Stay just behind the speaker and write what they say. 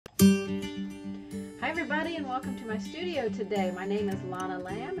everybody, and welcome to my studio today. My name is Lonna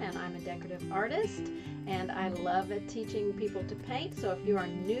Lamb and I'm a decorative artist, and I love teaching people to paint. So if you are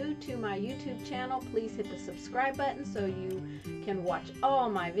new to my YouTube channel, please hit the subscribe button so you can watch all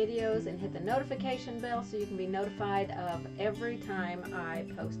my videos, and hit the notification bell so you can be notified of every time I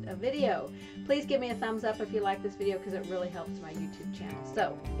post a video. Please give me a thumbs up if you like this video because it really helps my YouTube channel.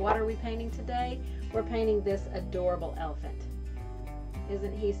 So what are we painting today? We're painting this adorable elephant.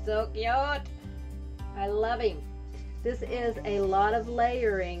 Isn't he so cute? I love him. This is a lot of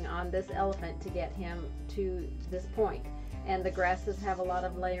layering on this elephant to get him to this point. And the grasses have a lot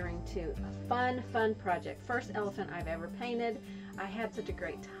of layering too. A fun project. First elephant I've ever painted. I had such a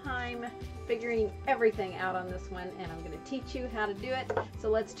great time figuring everything out on this one, and I'm going to teach you how to do it. So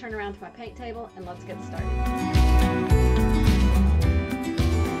let's turn around to my paint table and let's get started.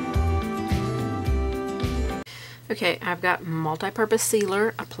 Okay, I've got multi-purpose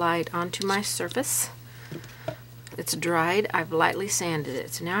sealer applied onto my surface. It's dried. I've lightly sanded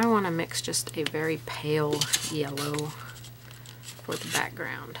it. So now I want to mix just a very pale yellow for the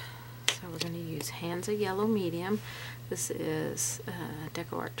background. So we're going to use Hansa Yellow Medium. This is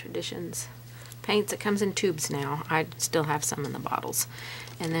Deco Art Traditions paints. It comes in tubes now. I still have some in the bottles.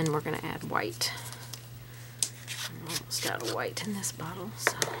 And then we're going to add white. I'm almost out of white in this bottle.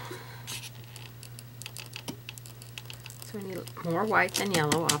 So we need more white than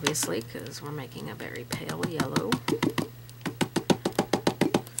yellow, obviously, because we're making a very pale yellow.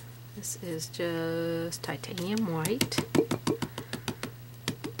 This is just titanium white.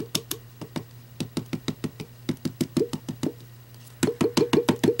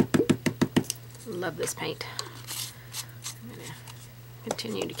 Love this paint. I'm going to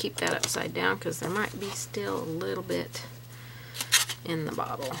continue to keep that upside down because there might be still a little bit in the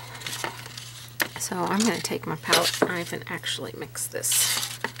bottle. So I'm going to take my palette knife and actually mix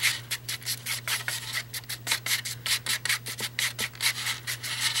this.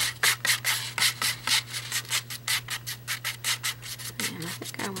 And I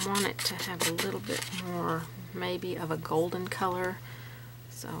think I want it to have a little bit more maybe of a golden color.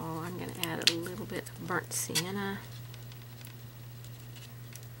 So I'm going to add a little bit of burnt sienna.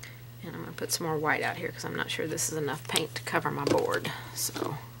 And I'm going to put some more white out here because I'm not sure this is enough paint to cover my board.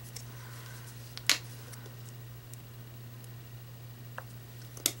 So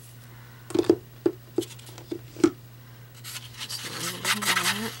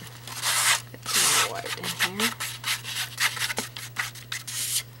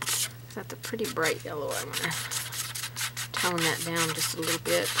that's a pretty bright yellow. I'm going to tone that down just a little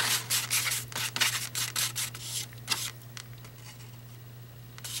bit.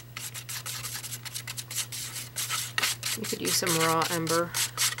 You could use some raw umber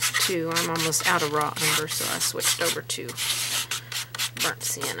too. I'm almost out of raw umber, so I switched over to burnt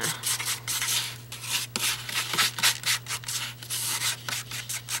sienna.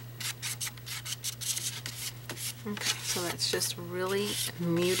 Okay, so that's just really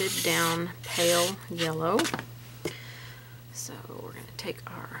muted down pale yellow. So we're going to take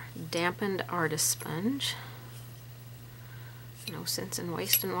our dampened artist sponge. No sense in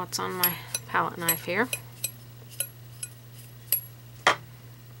wasting what's on my palette knife here.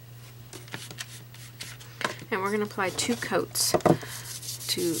 And we're going to apply 2 coats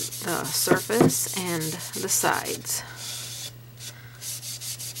to the surface and the sides.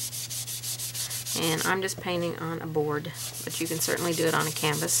 And I'm just painting on a board, but you can certainly do it on a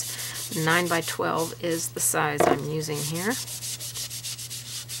canvas. 9 by 12 is the size I'm using here.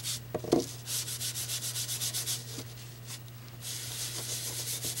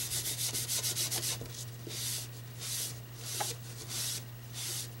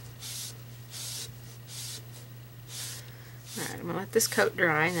 Alright, I'm going to let this coat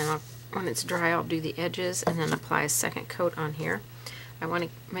dry, and then when it's dry I'll do the edges and then apply a second coat on here. I want to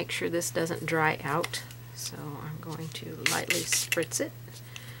make sure this doesn't dry out, so I'm going to lightly spritz it,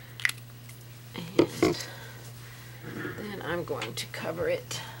 and then I'm going to cover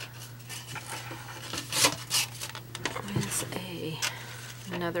it with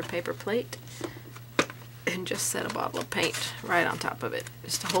another paper plate and just set a bottle of paint right on top of it,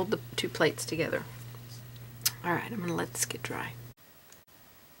 just to hold the 2 plates together. Alright, I'm going to let this get dry.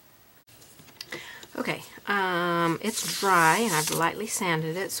 Okay, it's dry and I've lightly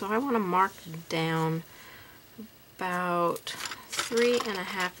sanded it, so I want to mark down about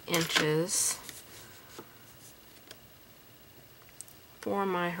 3.5 inches for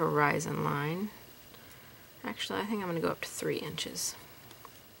my horizon line. Actually, I think I'm going to go up to 3 inches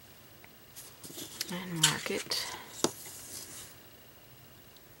and mark it.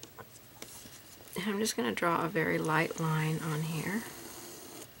 And I'm just going to draw a very light line on here.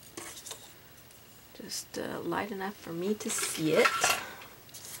 just light enough for me to see it.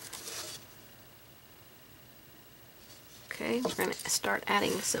 Okay, we're going to start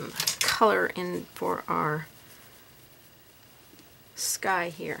adding some color in for our sky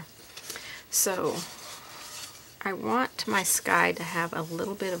here. So I want my sky to have a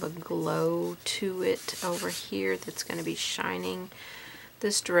little bit of a glow to it over here that's going to be shining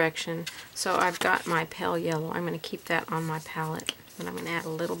this direction. So I've got my pale yellow. I'm going to keep that on my palette, and I'm going to add a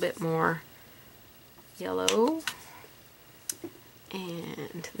little bit more yellow.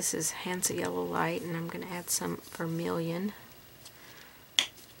 And this is Hansa Yellow Light, and I'm going to add some vermilion.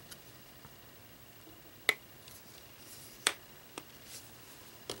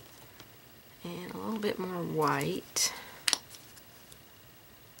 And a little bit more white.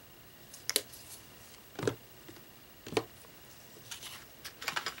 And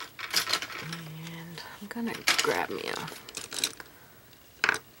I'm going to grab me a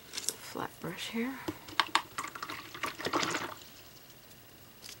flat brush here.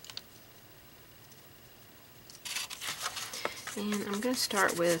 And I'm going to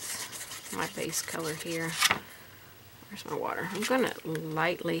start with my base color here. Where's my water? I'm going to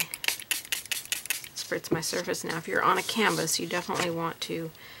lightly spritz my surface. Now if you're on a canvas, you definitely want to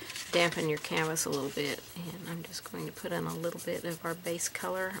dampen your canvas a little bit. And I'm just going to put in a little bit of our base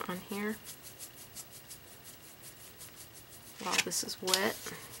color on here while this is wet.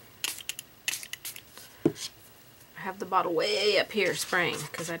 I have the bottle way up here spraying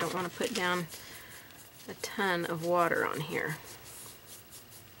because I don't want to put down a ton of water on here.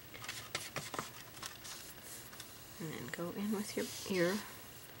 And then go in with your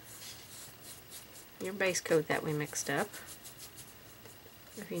base coat that we mixed up.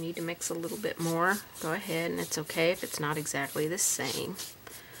 If you need to mix a little bit more, go ahead, and it's okay if it's not exactly the same.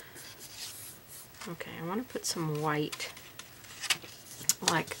 Okay, I want to put some white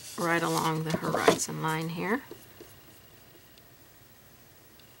like right along the horizon line here.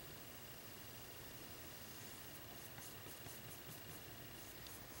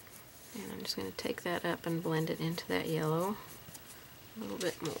 And I'm just going to take that up and blend it into that yellow a little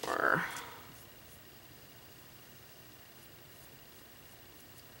bit more.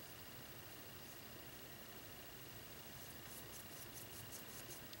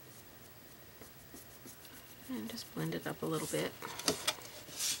 And just blend it up a little bit.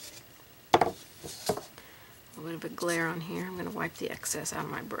 A little bit of a glare on here. I'm going to wipe the excess out of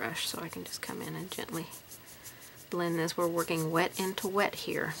my brush so I can just come in and gently blend this. We're working wet into wet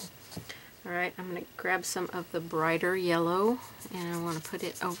here. Alright, I'm going to grab some of the brighter yellow and I want to put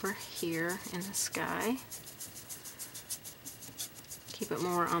it over here in the sky. Keep it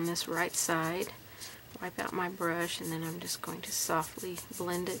more on this right side. Wipe out my brush, and then I'm just going to softly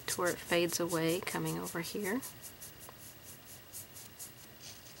blend it to where it fades away, coming over here.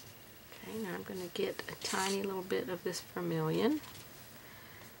 Okay, now I'm going to get a tiny little bit of this vermilion,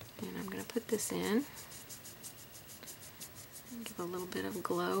 and I'm going to put this in. And give a little bit of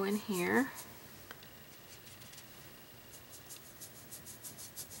glow in here.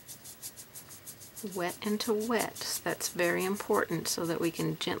 Wet into wet. That's very important so that we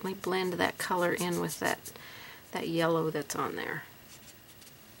can gently blend that color in with that yellow that's on there.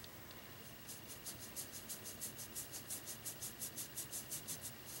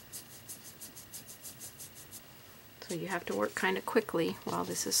 So you have to work kind of quickly while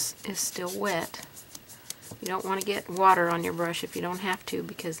this is still wet. You don't want to get water on your brush if you don't have to,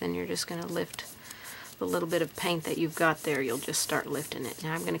 because then you're just going to lift the little bit of paint that you've got there. You'll just start lifting it.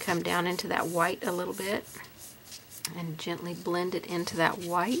 Now I'm going to come down into that white a little bit and gently blend it into that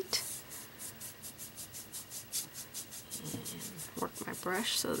white. And work my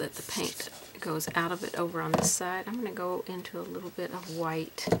brush so that the paint goes out of it over on this side. I'm going to go into a little bit of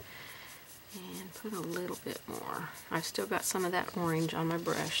white and put a little bit more. I've still got some of that orange on my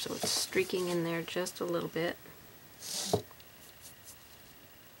brush, so it's streaking in there just a little bit.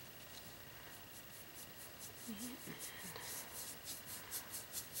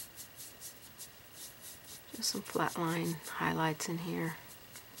 Just some flat line highlights in here.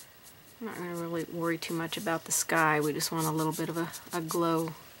 I'm not going to really worry too much about the sky. We just want a little bit of a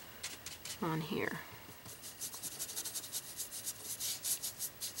glow on here.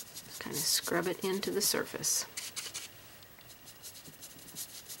 Just kind of scrub it into the surface.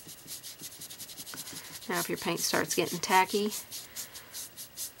 Now if your paint starts getting tacky,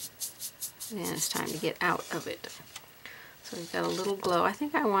 then it's time to get out of it. So we've got a little glow. I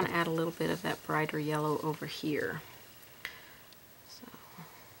think I want to add a little bit of that brighter yellow over here. So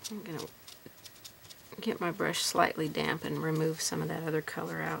I'm going to get my brush slightly damp and remove some of that other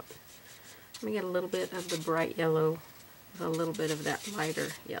color out. Let me get a little bit of the bright yellow with a little bit of that lighter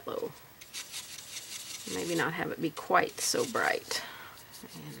yellow. Maybe not have it be quite so bright.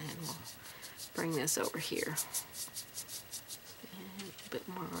 And then we'll bring this over here. And a bit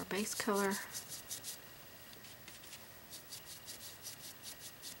more of our base color.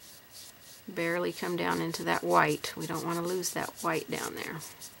 Barely come down into that white. We don't want to lose that white down there.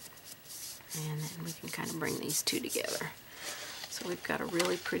 And then we can kind of bring these two together. So we've got a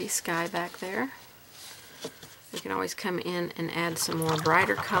really pretty sky back there. We can always come in and add some more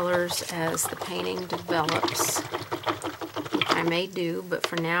brighter colors as the painting develops, which I may do, but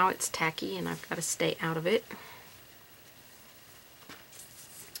for now it's tacky and I've got to stay out of it.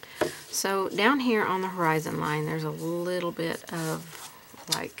 So down here on the horizon line, there's a little bit of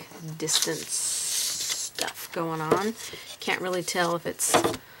like distance stuff going on. Can't really tell if it's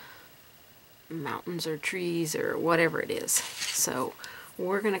mountains or trees or whatever it is. So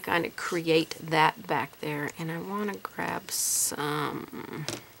we're going to kind of create that back there, and I want to grab some,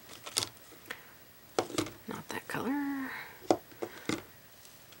 not that color.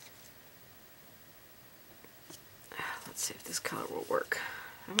 Let's see if this color will work.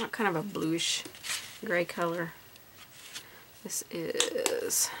 I want kind of a bluish gray color. This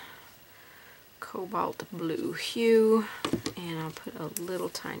is cobalt blue hue, and I'll put a little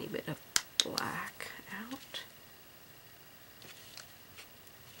tiny bit of black out.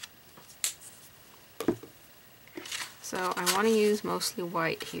 So I want to use mostly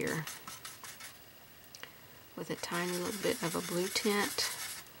white here with a tiny little bit of a blue tint,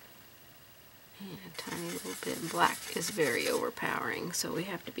 and a tiny little bit. Black is very overpowering, so we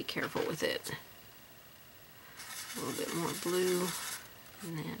have to be careful with it. A little bit more blue,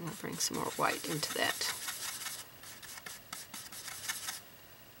 and then we'll bring some more white into that.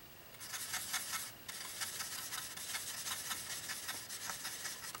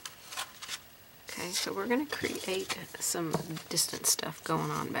 Okay, so we're going to create some distant stuff going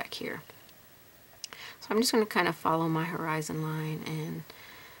on back here. So I'm just going to kind of follow my horizon line and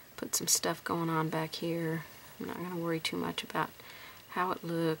put some stuff going on back here. I'm not going to worry too much about how it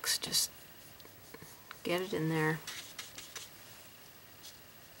looks, just get it in there.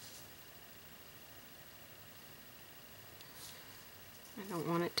 I don't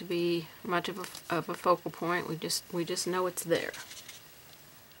want it to be much of a focal point. We just know it's there.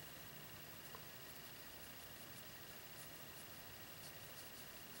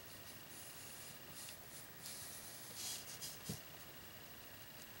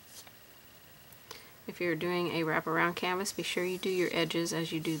 If you're doing a wraparound canvas, be sure you do your edges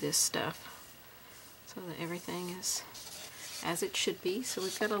as you do this stuff, so that everything is as it should be. So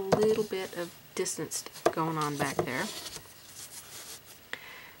we've got a little bit of distance going on back there.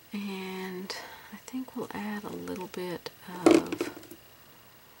 And I think we'll add a little bit of,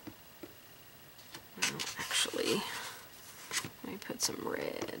 well, actually, let me put some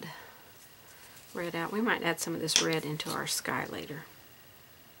red out. We might add some of this red into our sky later.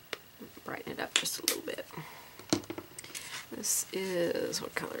 Brighten it up just a little bit. This is,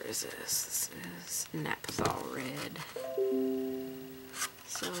 what color is this? This is Naphthol red.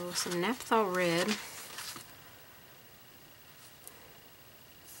 So some Naphthol red.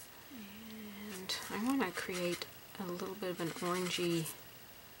 And I want to create a little bit of an orangey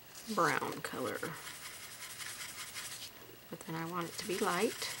brown color. But then I want it to be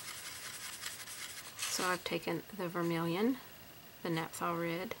light. So I've taken the vermilion, the Naphthol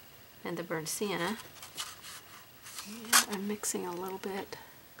red, and the burnt sienna, and I'm mixing a little bit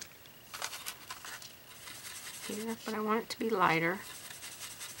here, but I want it to be lighter,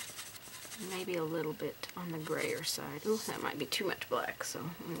 maybe a little bit on the grayer side. Ooh, that might be too much black, so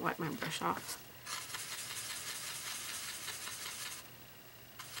let me wipe my brush off.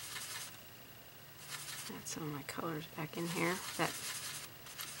 Add some of my colors back in here.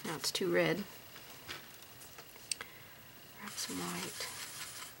 Now it's too red. Grab some white.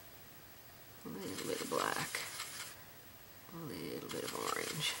 A little bit of black, a little bit of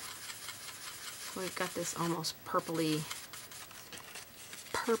orange. So we've got this almost purpley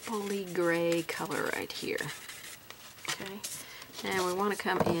gray color right here. Okay, and we want to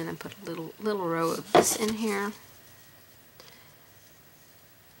come in and put a little row of this in here. And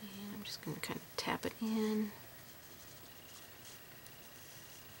I'm just going to kind of tap it in.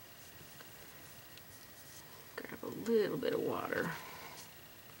 Grab a little bit of water.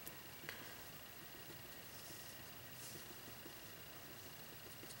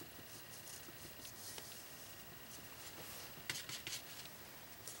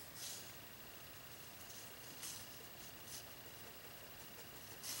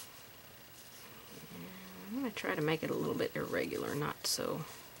 Try to make it a little bit irregular, not so.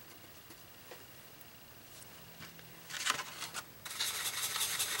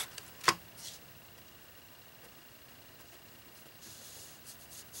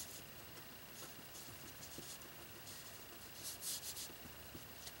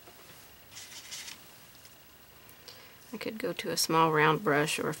 could go to a small round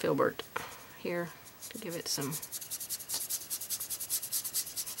brush or a filbert here to give it some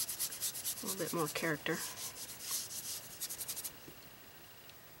a little bit more character.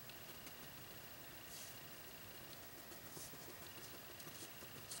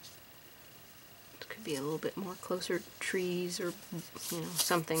 It could be a little bit more closer trees or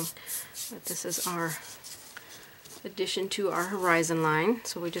something, but this is our addition to our horizon line.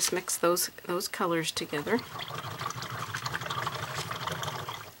 So we just mix those colors together.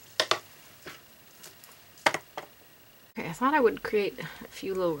 Okay, I thought I would create a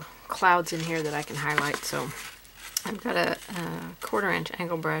few little clouds in here that I can highlight. So I've got a 1/4 inch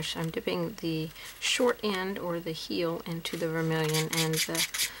angle brush. I'm dipping the short end or the heel into the vermilion and the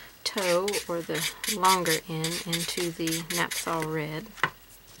toe or the longer end into the naphthol red.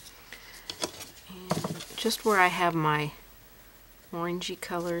 And just where I have my orangey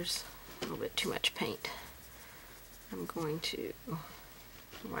colors, a little bit too much paint, I'm going to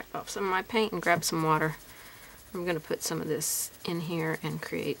wipe off some of my paint and grab some water. I'm going to put some of this in here and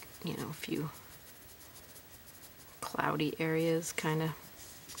create, a few cloudy areas kind of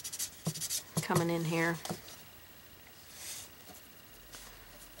coming in here.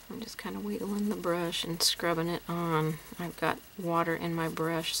 I'm just kind of wiggling the brush and scrubbing it on. I've got water in my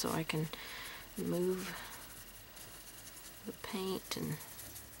brush so I can move the paint and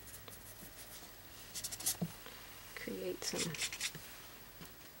create some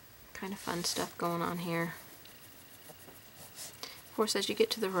kind of fun stuff going on here. Of course, as you get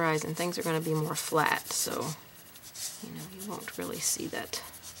to the horizon, things are going to be more flat, so you won't really see that.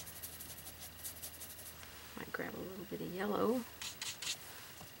 Might grab a little bit of yellow.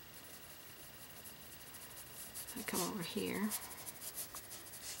 I come over here,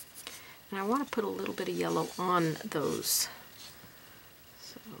 and I want to put a little bit of yellow on those.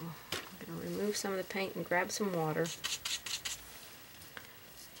 So I'm going to remove some of the paint and grab some water.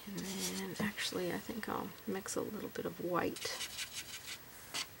 And then actually I think I'll mix a little bit of white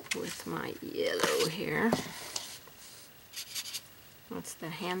with my yellow here. That's the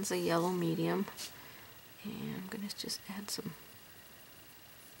Hansa Yellow Medium. And I'm going to just add some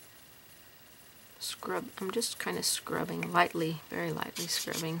scrub. I'm just kind of scrubbing lightly, very lightly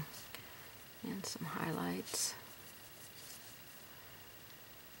scrubbing, and some highlights.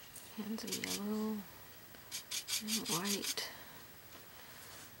 Hansa Yellow and white.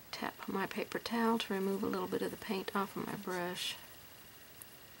 Tap my paper towel to remove a little bit of the paint off of my brush.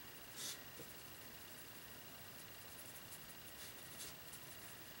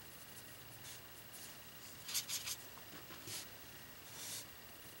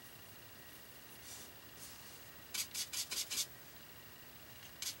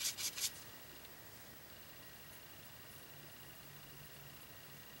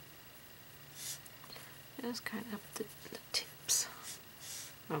 Just kind of up the tips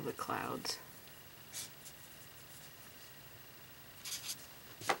of the clouds.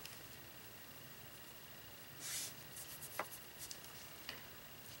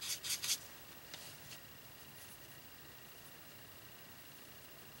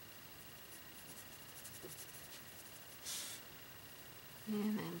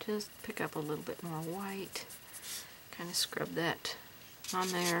 And then just pick up a little bit more white, kind of scrub that on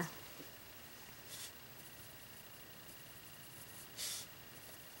there.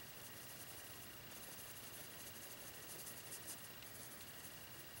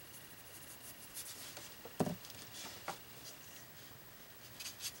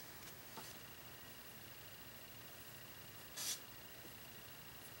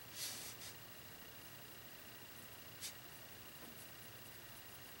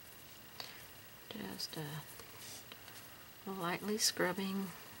 Just lightly scrubbing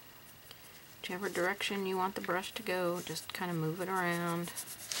whichever direction you want the brush to go. Just kind of move it around.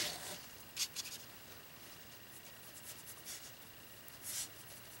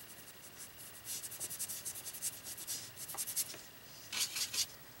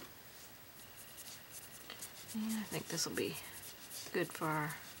 And I think this will be good for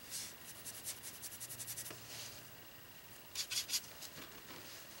our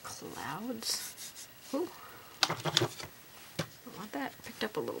clouds. Ooh, don't want that. Picked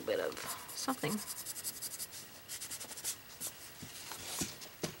up a little bit of something.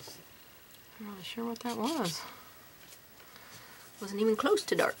 I'm not really sure what that was. Wasn't even close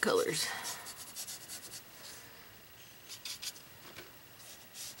to dark colors.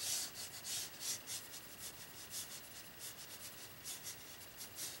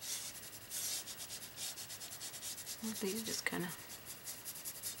 These just kind of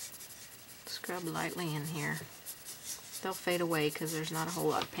scrub lightly in here. They'll fade away because there's not a whole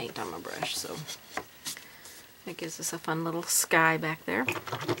lot of paint on my brush. So That gives us a fun little sky back there.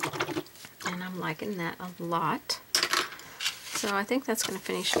 And I'm liking that a lot. So I think that's going to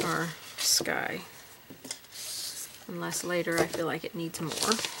finish our sky. Unless later I feel like it needs more.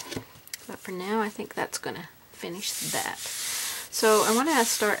 But for now, I think that's going to finish that. So I want to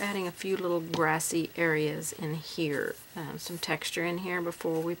start adding a few little grassy areas in here. Some texture in here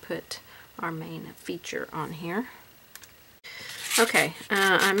before we put our main feature on here. Okay,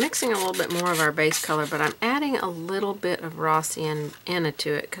 I'm mixing a little bit more of our base color, but I'm adding a little bit of raw sienna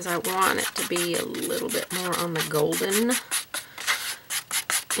to it because I want it to be a little bit more on the golden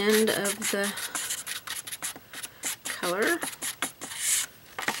end of the color.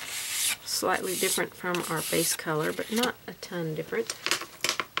 Slightly different from our base color, but not a ton different.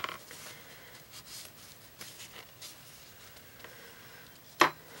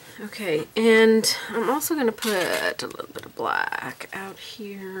 Okay, and I'm also going to put a little bit of black out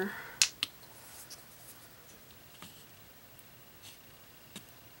here.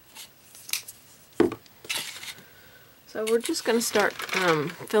 So we're just going to start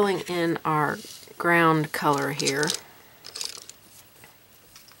filling in our ground color here.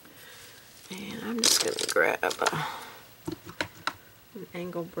 And I'm just going to grab an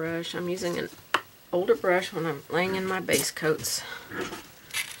angle brush. I'm using an older brush when I'm laying in my base coats.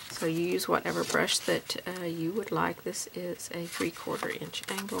 So you use whatever brush that you would like. This is a 3/4 inch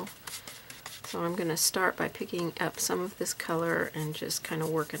angle. So I'm going to start by picking up some of this color and just kind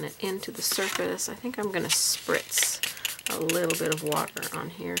of working it into the surface. I think I'm going to spritz a little bit of water on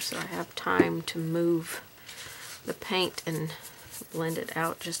here so I have time to move the paint and blend it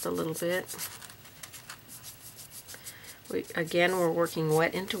out just a little bit. Again, we're working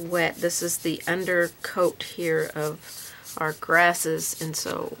wet into wet. This is the undercoat here of our grasses, and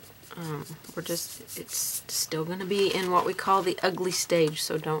so it's still going to be in what we call the ugly stage,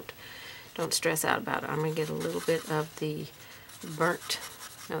 so don't stress out about it. I'm going to get a little bit of the burnt,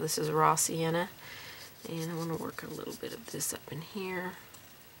 no, this is raw sienna, and I want to work a little bit of this up in here.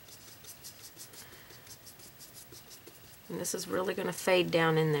 And this is really going to fade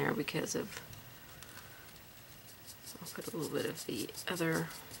down in there because of, I'll put a little bit of the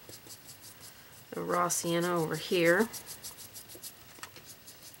raw sienna over here.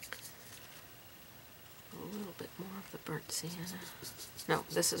 A little bit more of the burnt sienna. No,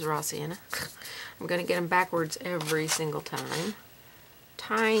 this is raw sienna. I'm going to get them backwards every single time.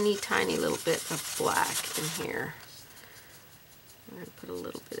 Tiny, tiny little bit of black in here. I'm going to put a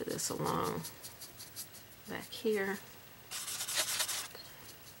little bit of this along back here.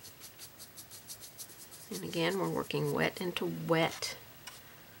 And again, we're working wet into wet.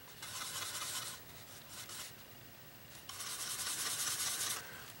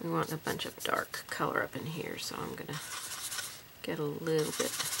 We want a bunch of dark color up in here, so I'm going to get a little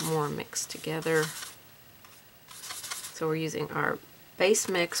bit more mixed together. So we're using our base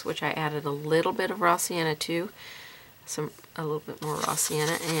mix, which I added a little bit of raw sienna to, a little bit more raw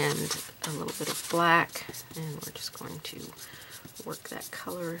sienna and a little bit of black, and we're just going to work that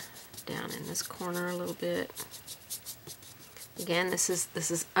color down in this corner a little bit. Again, this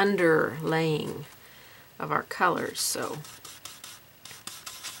is underlaying of our colors, so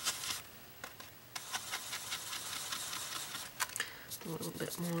a little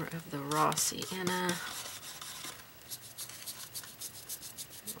bit more of the raw sienna.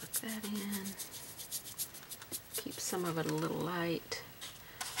 Work that in. Keep some of it a little light.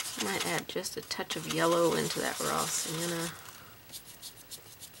 I might add just a touch of yellow into that raw sienna.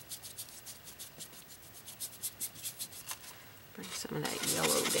 Bring some of that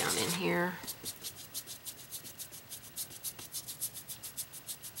yellow down in here.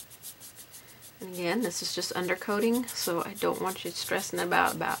 And again, this is just undercoating, so I don't want you stressing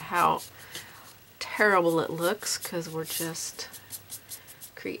about how terrible it looks, because we're just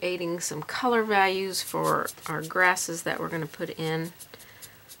creating some color values for our grasses that we're going to put in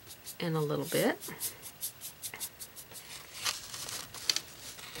a little bit.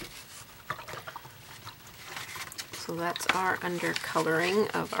 So that's our undercoloring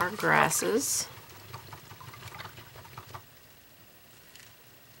of our grasses.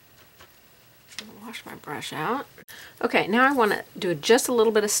 Wash my brush out. Okay, now I want to do just a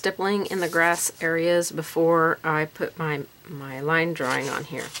little bit of stippling in the grass areas before I put my line drawing on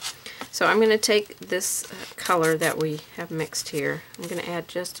here. So I'm going to take this color that we have mixed here. I'm going to add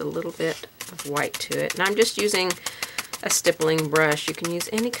just a little bit of white to it. And I'm just using a stippling brush. You can use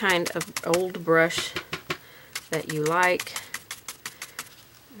any kind of old brush that you like.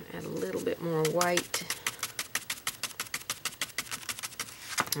 Add a little bit more white.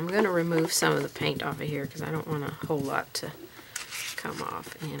 I'm going to remove some of the paint off of here because I don't want a whole lot to come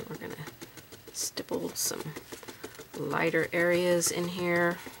off. And we're going to stipple some lighter areas in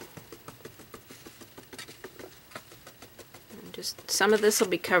here. And just some of this will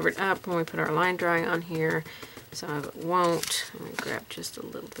be covered up when we put our line drawing on here. Some of it won't. I'm going to grab just a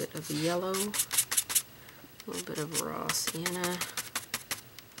little bit of yellow, a little bit of raw sienna.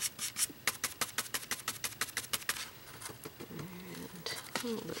 A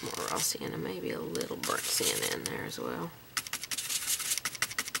little bit more raw sienna, maybe a little burnt sienna in there as well.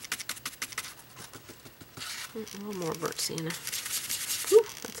 A little more burnt sienna. Whew,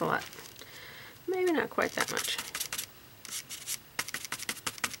 that's a lot. Maybe not quite that much.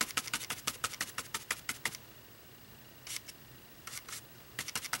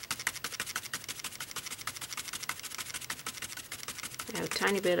 I have a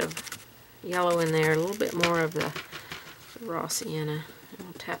tiny bit of yellow in there, a little bit more of the raw sienna.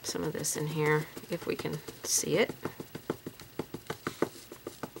 I'll tap some of this in here if we can see it.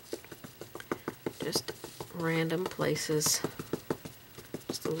 Just random places.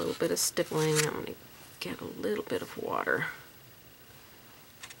 Just a little bit of stippling. I'm going to get a little bit of water.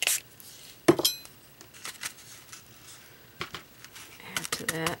 Add to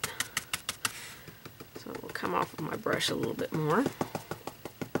that. So it will come off of my brush a little bit more.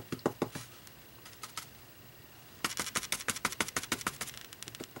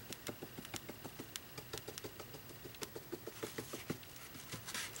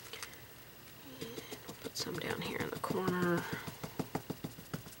 Some down here in the corner.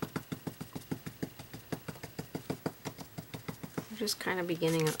 I'm just kind of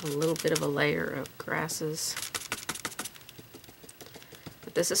beginning a little bit of a layer of grasses.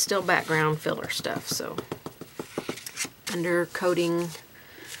 But this is still background filler stuff, so undercoating.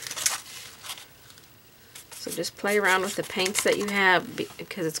 So just play around with the paints that you have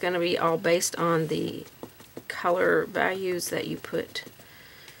because it's going to be all based on the color values that you put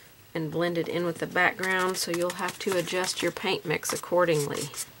and blend it in with the background, so you'll have to adjust your paint mix accordingly.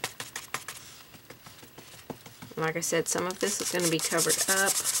 Like I said, some of this is going to be covered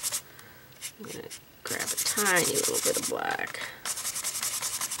up. I'm going to grab a tiny little bit of black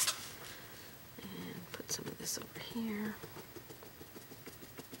and put some of this over here.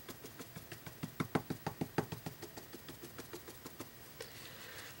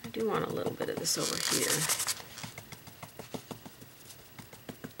 I do want a little bit of this over here.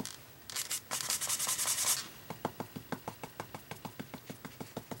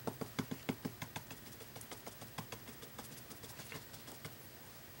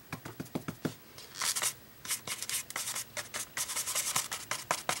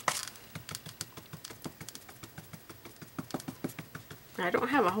 I don't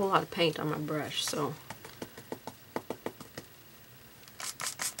have a whole lot of paint on my brush, so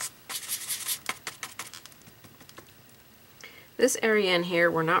this area in here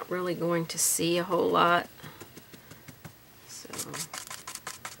we're not really going to see a whole lot. So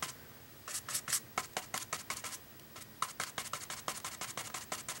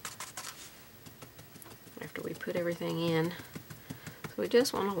after we put everything in, so we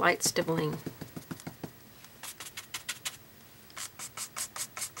just want a light stippling.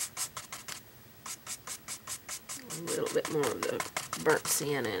 Bit more of the burnt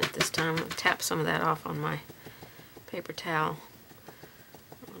sienna in it this time. I'll tap some of that off on my paper towel.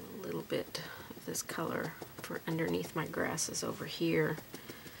 I want a little bit of this color for underneath my grasses over here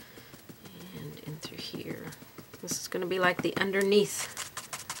and in through here. This is going to be like the underneath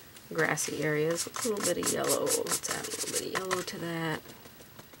grassy areas. A little bit of yellow. Let's add a little bit of yellow to that.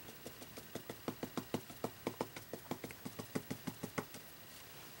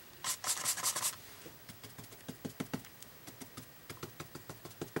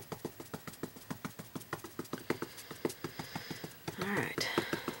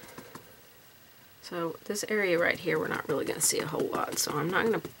 So this area right here, we're not really going to see a whole lot, so I'm not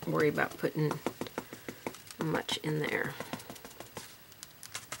going to worry about putting much in there.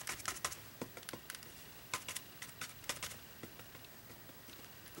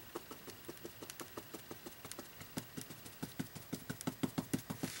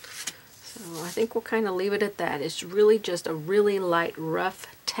 So I think we'll kind of leave it at that. It's really just a really light, rough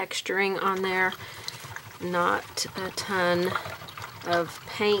texturing on there, not a ton of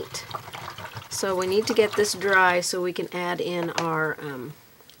paint. So we need to get this dry so we can add in our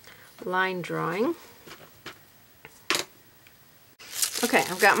line drawing. Okay,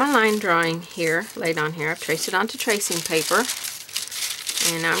 I've got my line drawing here, laid on here. I've traced it onto tracing paper.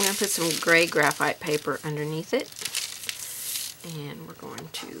 And now I'm going to put some gray graphite paper underneath it. And we're going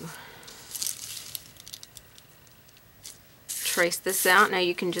to trace this out. Now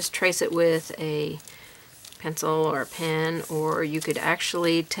you can just trace it with a pencil or a pen, or you could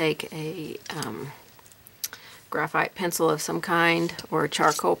actually take a graphite pencil of some kind or a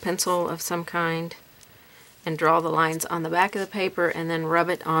charcoal pencil of some kind and draw the lines on the back of the paper and then rub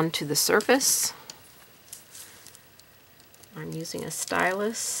it onto the surface. I'm using a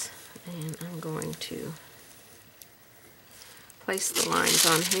stylus and I'm going to place the lines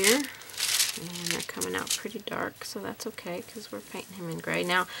on here, and they're coming out pretty dark, so that's okay because we're painting him in gray.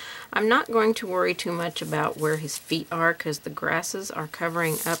 Now, I'm not going to worry too much about where his feet are because the grasses are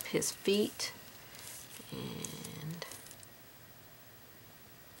covering up his feet. And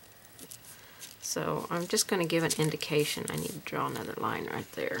so I'm just going to give an indication. I need to draw another line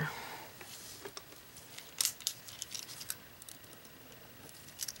right there.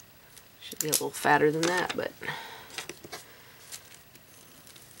 Should be a little fatter than that, but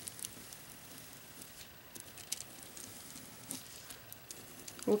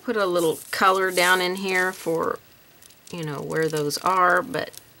we'll put a little color down in here for, you know, where those are,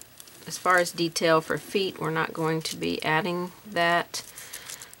 but as far as detail for feet, we're not going to be adding that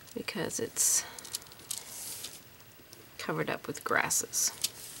because it's covered up with grasses.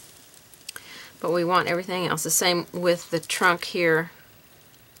 But we want everything else. The same with the trunk here.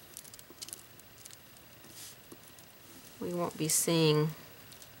 We won't be seeing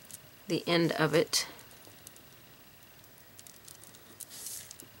the end of it.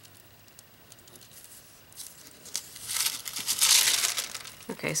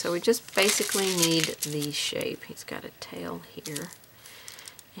 Okay, so we just basically need the shape. He's got a tail here,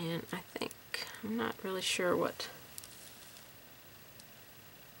 and I think, I'm not really sure what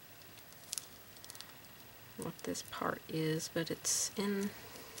this part is, but it's in the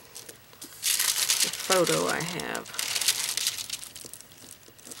photo I have.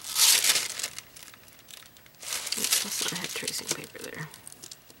 Oops, I had tracing paper there.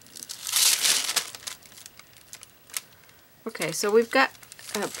 Okay, so we've got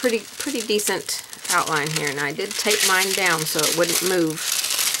a pretty decent outline here, and I did tape mine down so it wouldn't move.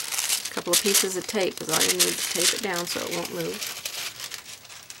 A couple of pieces of tape is all you need to tape it down so it won't move.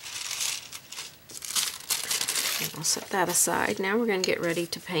 And I'll set that aside. Now we're going to get ready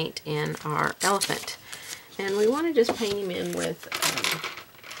to paint in our elephant, and we want to just paint him in with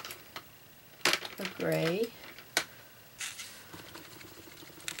a gray.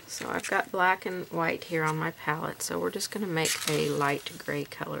 So I've got black and white here on my palette, so we're just going to make a light gray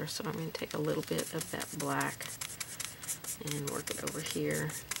color. So I'm going to take a little bit of that black and work it over here,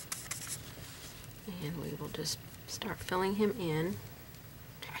 and we will just start filling him in.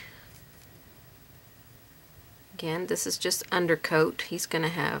 Again, this is just undercoat. He's going to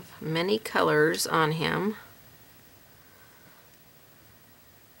have many colors on him,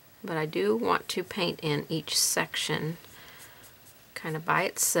 but I do want to paint in each section kind of by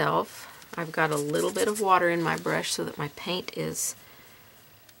itself. I've got a little bit of water in my brush so that my paint is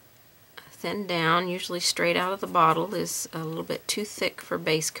thinned down. Usually straight out of the bottle is a little bit too thick for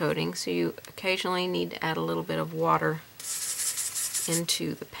base coating, so you occasionally need to add a little bit of water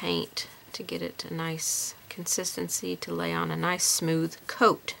into the paint to get it a nice consistency to lay on a nice smooth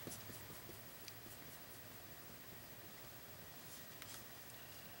coat.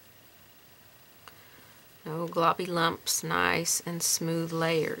 No globby lumps, nice and smooth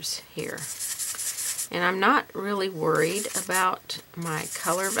layers here. And I'm not really worried about my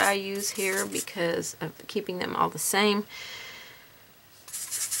color values here because of keeping them all the same,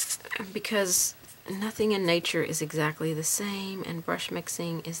 because nothing in nature is exactly the same, and brush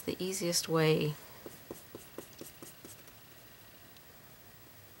mixing is the easiest way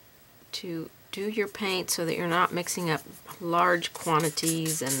to do your paint so that you're not mixing up large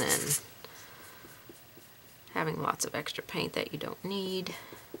quantities and then having lots of extra paint that you don't need.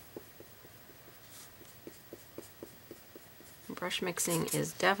 Brush mixing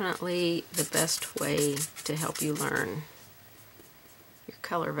is definitely the best way to help you learn your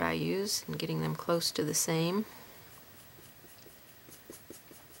color values and getting them close to the same.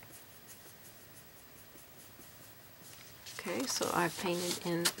 Okay, so I've painted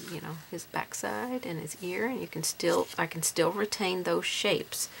in, you know, his backside and his ear, and I can still retain those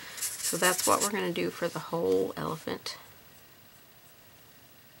shapes. So that's what we're going to do for the whole elephant.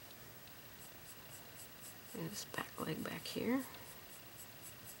 And his back leg back here.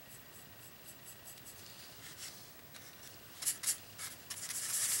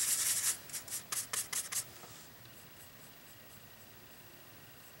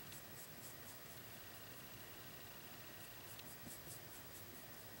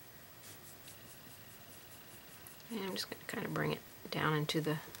 And I'm just going to kind of bring it down into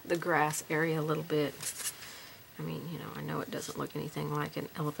the grass area a little bit. I mean, you know, I know it doesn't look anything like an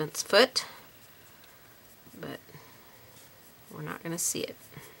elephant's foot, but we're not going to see it.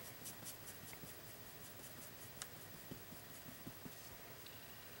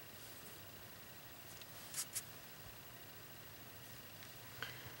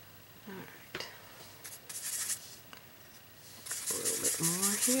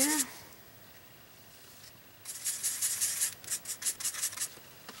 here.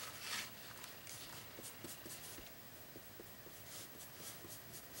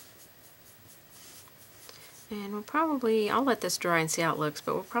 And we'll probably, I'll let this dry and see how it looks,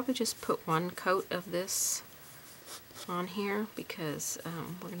 but we'll probably just put one coat of this on here because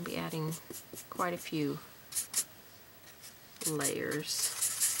we're going to be adding quite a few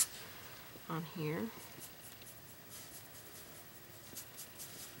layers on here.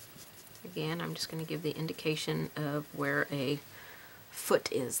 Again, I'm just going to give the indication of where a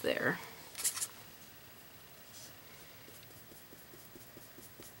foot is there.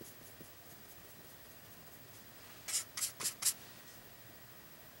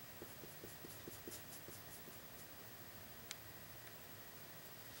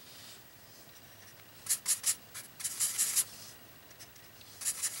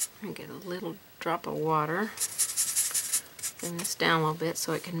 And get a little drop of water. Bring this down a little bit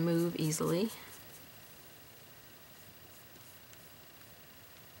so it can move easily.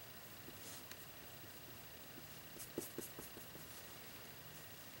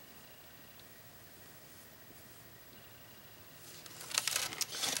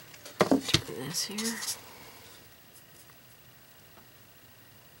 Turn this here.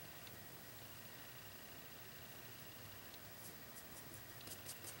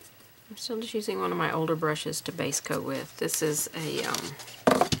 I'm still just using one of my older brushes to base coat with. This is a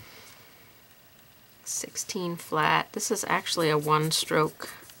 16 flat. This is actually a one-stroke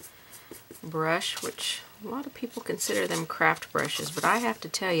brush, which a lot of people consider them craft brushes, but I have to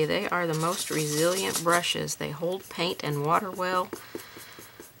tell you, they are the most resilient brushes. They hold paint and water well.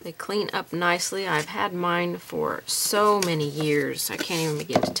 They clean up nicely. I've had mine for so many years. I can't even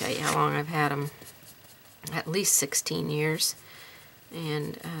begin to tell you how long I've had them. At least 16 years.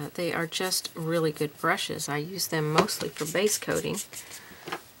 And they are just really good brushes. I use them mostly for base coating,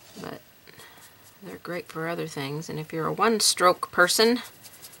 but they're great for other things. And if you're a one-stroke person,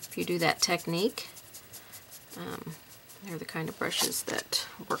 if you do that technique, they're the kind of brushes that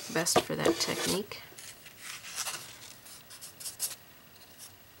work best for that technique.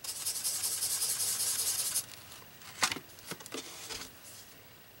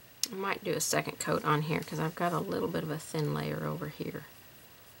 I might do a second coat on here because I've got a little bit of a thin layer over here,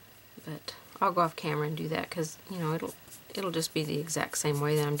 but I'll go off camera and do that because, you know, it'll just be the exact same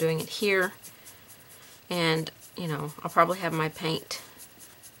way that I'm doing it here. And, you know, I'll probably have my paint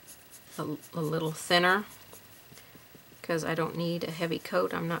a little thinner because I don't need a heavy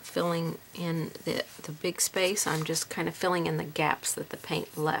coat. I'm not filling in the big space. I'm just kind of filling in the gaps that the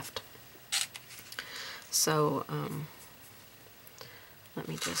paint left. So let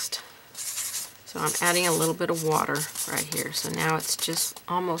me just, so I'm adding a little bit of water right here. So now it's just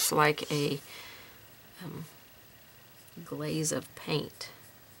almost like a glaze of paint.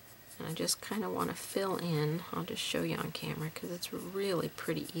 And I just kind of want to fill in, I'll just show you on camera because it's really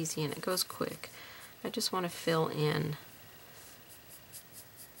pretty easy and it goes quick. I just want to fill in,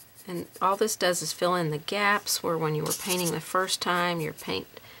 and all this does is fill in the gaps where when you were painting the first time, your paint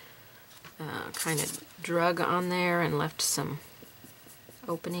kind of drug on there and left some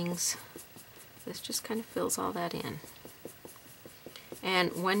openings. This just kind of fills all that in.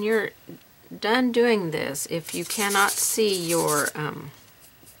 And when you're done doing this, if you cannot see your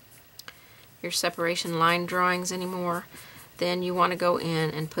separation line drawings anymore, then you want to go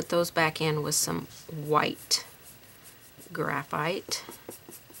in and put those back in with some white graphite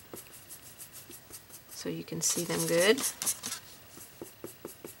so you can see them good.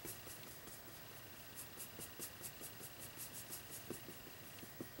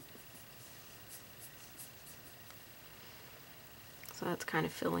 So that's kind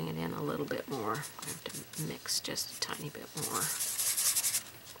of filling it in a little bit more. I have to mix just a tiny bit more.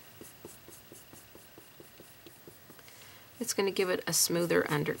 It's going to give it a smoother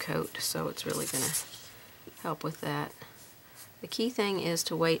undercoat, so it's really going to help with that. The key thing is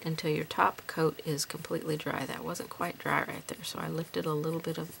to wait until your top coat is completely dry. That wasn't quite dry right there, so I lifted a little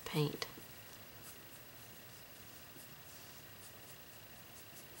bit of paint.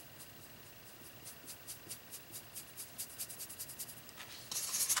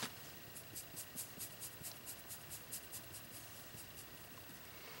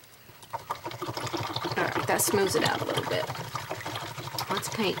 Alright, that smooths it out a little bit. Let's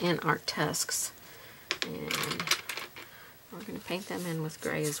paint in our tusks. And we're going to paint them in with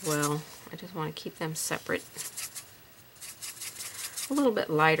gray as well. I just want to keep them separate. A little bit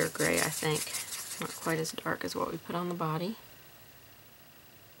lighter gray, I think. Not quite as dark as what we put on the body.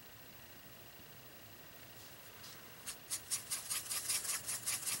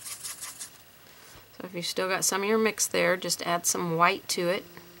 So if you've still got some of your mix there, just add some white to it.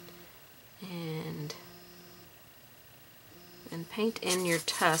 paint in your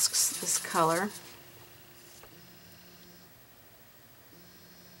tusks this color.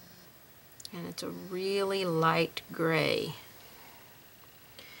 And it's a really light gray.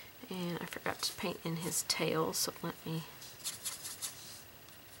 And I forgot to paint in his tail, so let me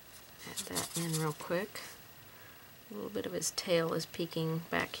add that in real quick. A little bit of his tail is peeking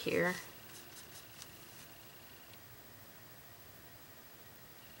back here.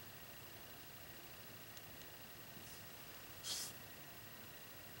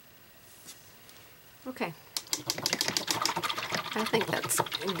 Okay, I think that's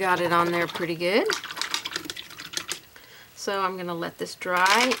got it on there pretty good. So I'm going to let this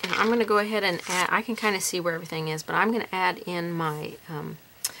dry, and I'm going to go ahead and add, I can kind of see where everything is, but I'm going to add in my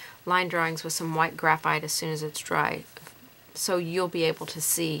line drawings with some white graphite as soon as it's dry, so you'll be able to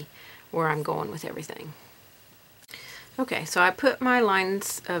see where I'm going with everything. Okay, so I put my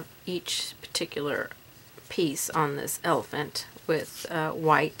lines of each particular piece on this elephant with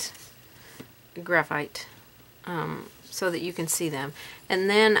white graphite so that you can see them. And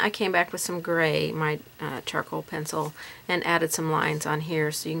then I came back with some gray, my charcoal pencil, and added some lines on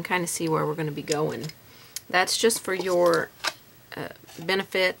here so you can kind of see where we're going to be going. That's just for your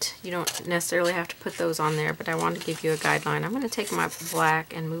benefit. You don't necessarily have to put those on there, but I want to give you a guideline. I'm going to take my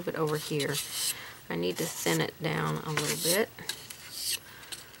black and move it over here. I need to thin it down a little bit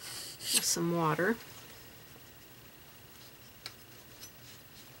with some water.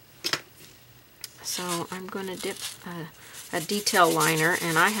 So I'm going to dip a detail liner,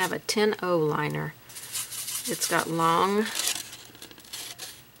 and I have a 10-0 liner. It's got long,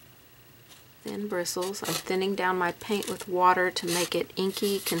 thin bristles. I'm thinning down my paint with water to make it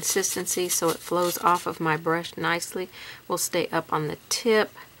inky consistency so it flows off of my brush nicely. Will stay up on the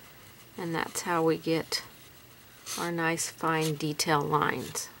tip, and that's how we get our nice fine detail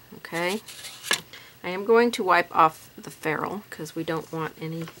lines. Okay, I am going to wipe off the ferrule because we don't want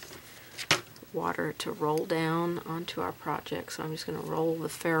any water to roll down onto our project. So I'm just going to roll the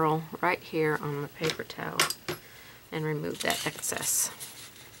ferrule right here on my paper towel and remove that excess.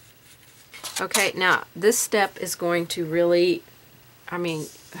 Okay, now this step is going to really, I mean,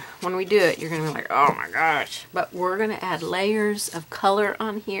 when we do it, you're going to be like, oh my gosh. But we're going to add layers of color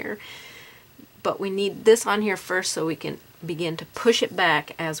on here. But we need this on here first so we can begin to push it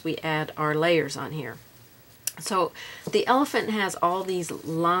back as we add our layers on here. So the elephant has all these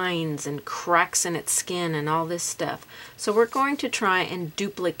lines and cracks in its skin and all this stuff. So we're going to try and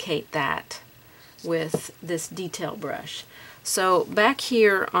duplicate that with this detail brush. So back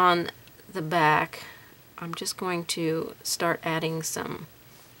here on the back, I'm just going to start adding some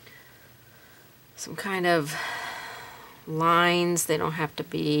kind of lines. They don't have to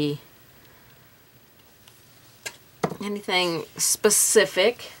be anything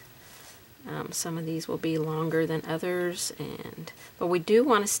specific. Some of these will be longer than others, but we do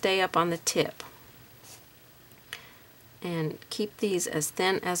want to stay up on the tip and keep these as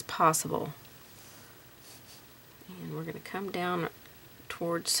thin as possible. And we're going to come down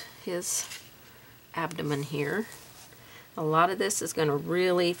towards his abdomen here. A lot of this is going to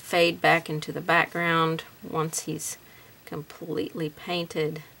really fade back into the background once he's completely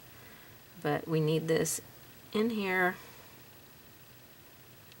painted, but we need this in here.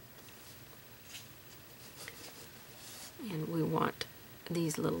 And we want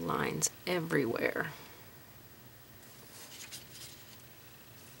these little lines everywhere.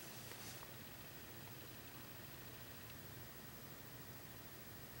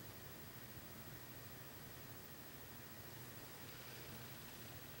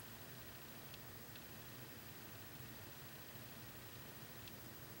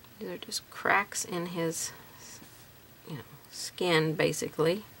 These are just cracks in his, skin,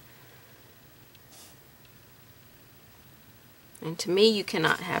 basically. And to me, you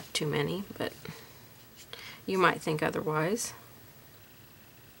cannot have too many, but you might think otherwise.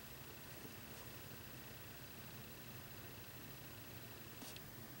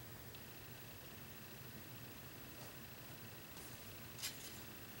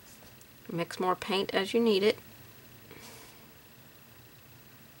 Mix more paint as you need it.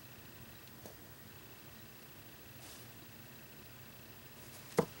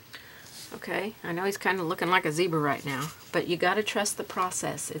 Okay, I know he's kind of looking like a zebra right now, but you got to trust the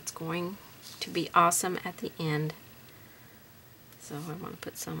process. It's going to be awesome at the end. So I want to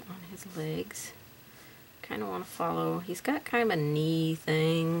put some on his legs. Kind of want to follow. He's got kind of a knee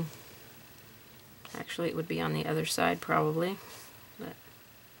thing. Actually, it would be on the other side probably. But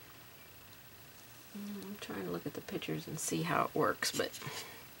I'm trying to look at the pictures and see how it works, but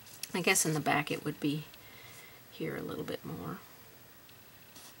I guess in the back it would be here a little bit more.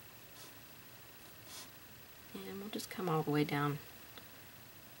 And we'll just come all the way down.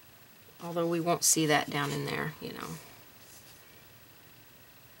 Although we won't see that down in there, you know.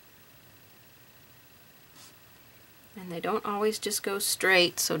 And they don't always just go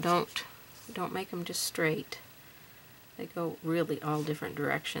straight, so don't make them just straight. They go really all different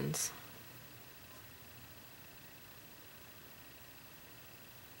directions.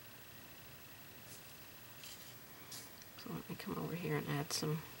 So let me come over here and add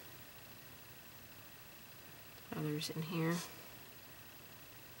some others in here.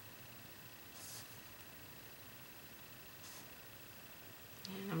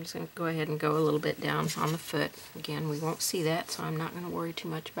 And I'm just going to go ahead and go a little bit down on the foot. Again, we won't see that, so I'm not going to worry too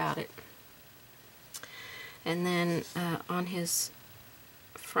much about it. And then on his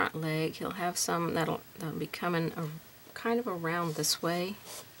front leg, he'll have some that'll be coming kind of around this way.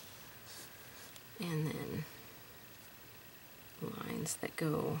 And then lines that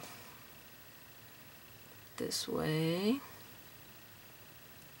go this way.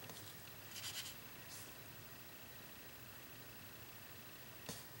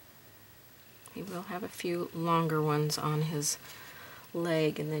 He will have a few longer ones on his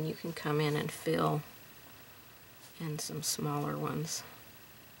leg, and then you can come in and fill in some smaller ones.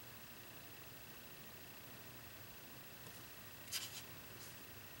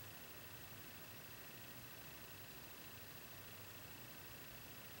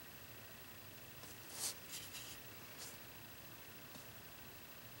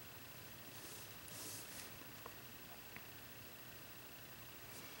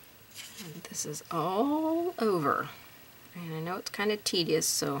 And this is all over. And I know it's kind of tedious,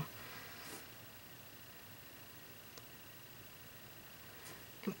 so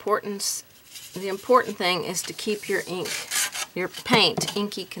the important thing is to keep your paint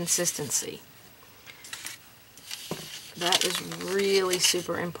inky consistency. That is really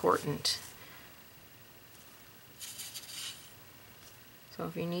super important. So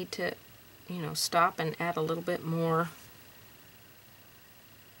if you need to, you know, stop and add a little bit more.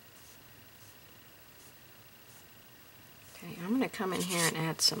 Okay, I'm going to come in here and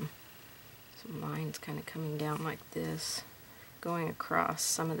add some lines kind of coming down like this, going across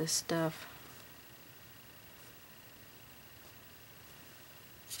some of this stuff.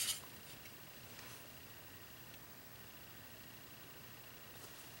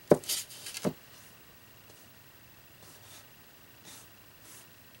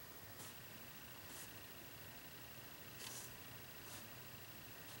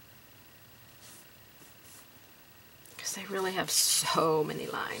 They really have so many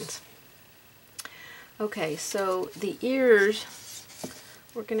lines. Okay, so the ears,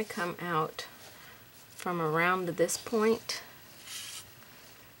 we're going to come out from around this point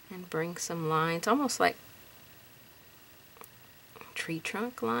and bring some lines, almost like tree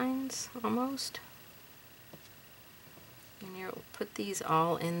trunk lines, almost. And you'll put these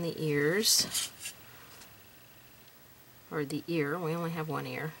all in the ears, or the ear. We only have one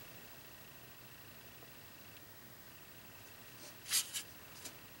ear.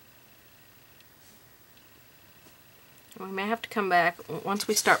 We may have to come back, once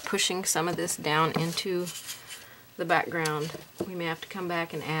we start pushing some of this down into the background, we may have to come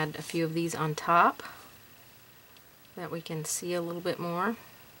back and add a few of these on top so that we can see a little bit more.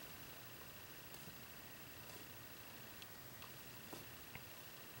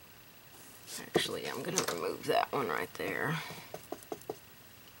 Actually, I'm going to remove that one right there,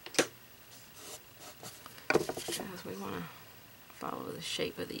 because we want to follow the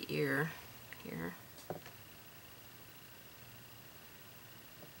shape of the ear here.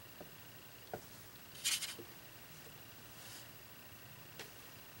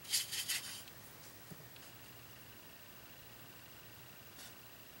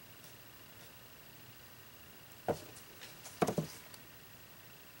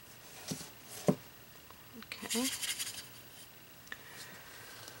 Okay.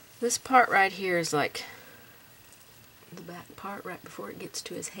 This part right here is like the back part right before it gets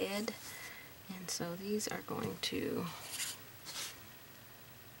to his head, and so these are going to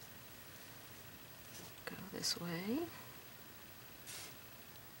go this way.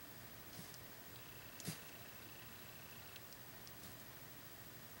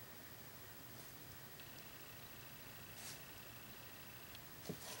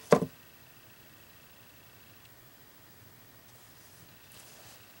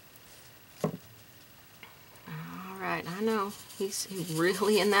 I know, he's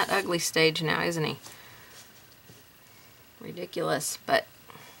really in that ugly stage now, isn't he? Ridiculous, but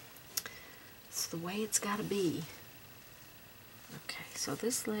it's the way it's got to be. Okay, so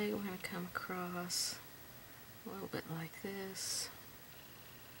this leg we're going to come across a little bit like this.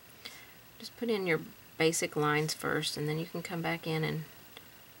 Just put in your basic lines first, and then you can come back in and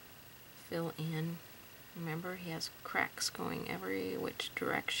fill in. Remember, he has cracks going every which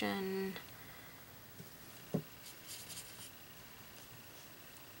direction.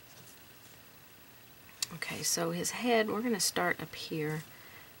 Okay, so his head, we're going to start up here,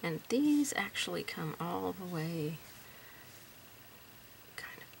 and these actually come all the way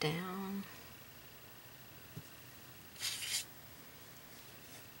kind of down.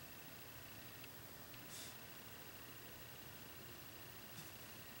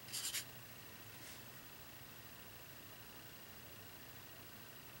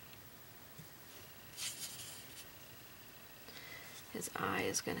 His eye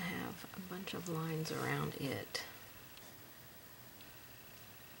is going to have a bunch of lines around it.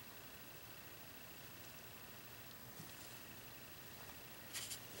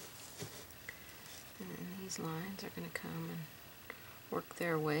 And then these lines are going to come and work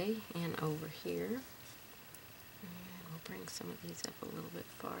their way in over here. And we'll bring some of these up a little bit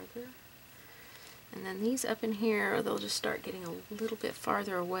farther. And then these up in here, they'll just start getting a little bit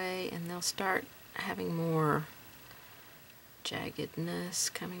farther away, and they'll start having more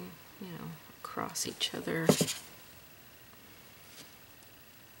jaggedness coming, you know, across each other. If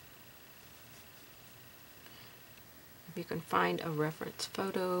you can find a reference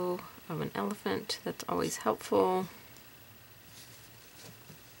photo of an elephant, that's always helpful.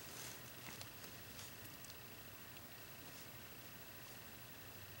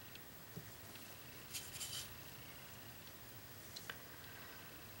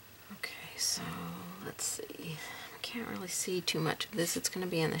 Okay, so let's see. Can't really see too much of this. It's going to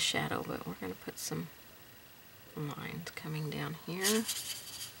be in the shadow, but we're going to put some lines coming down here. And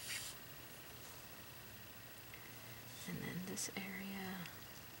then this area.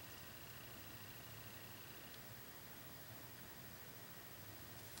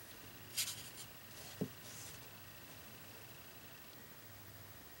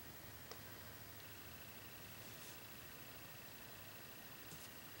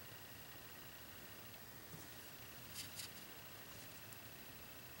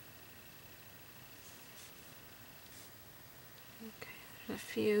 A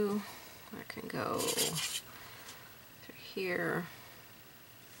few I can go through here.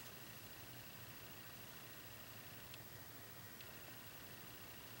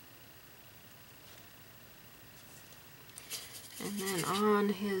 And then on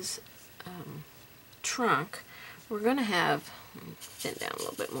his trunk, we're going to have, let me thin down a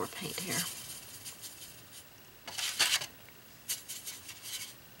little bit more paint here.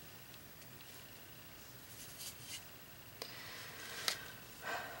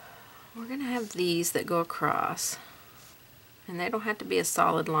 We're going to have these that go across, and they don't have to be a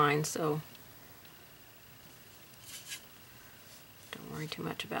solid line, so don't worry too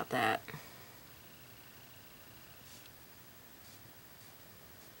much about that.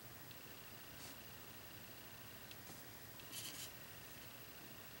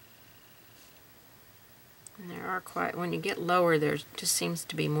 And there are quite, when you get lower, there just seems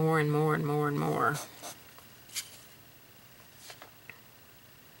to be more and more and more and more.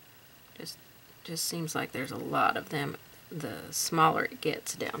 Just seems like there's a lot of them the smaller it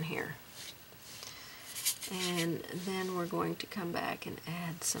gets down here. And then we're going to come back and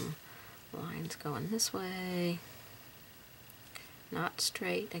add some lines going this way. Not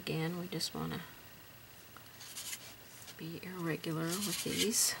straight again, we just want to be irregular with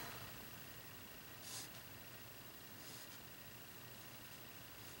these.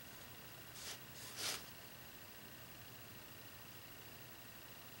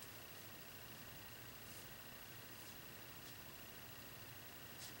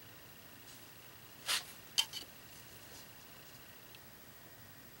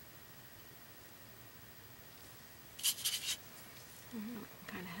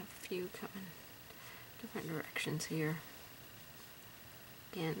 Kind of have a few coming different directions here.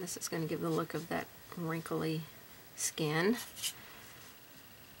 Again, this is going to give the look of that wrinkly skin.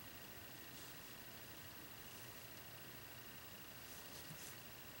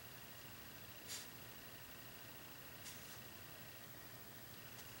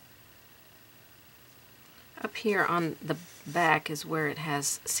 Up here on the back is where it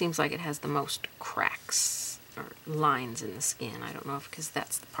seems like it has the most cracks or lines in the skin. I don't know if because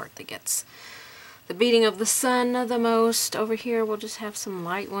that's the part that gets the beating of the sun the most. Over here we'll just have some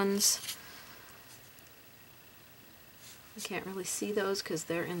light ones. You can't really see those because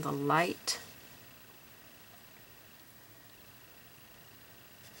they're in the light.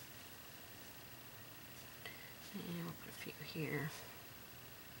 And we'll put a few here.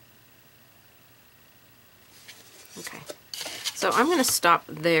 Okay, so I'm going to stop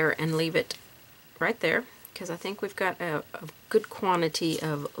there and leave it right there, because I think we've got a good quantity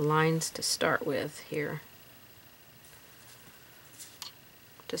of lines to start with here,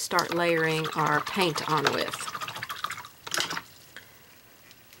 to start layering our paint on with.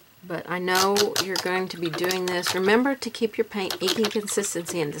 But I know you're going to be doing this. Remember to keep your paint even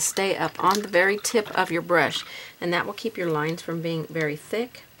consistency and to stay up on the very tip of your brush, and that will keep your lines from being very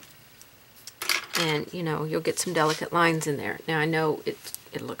thick. And you know, you'll get some delicate lines in there. Now I know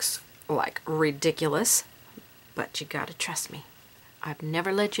it looks like ridiculous, but you gotta trust me. I've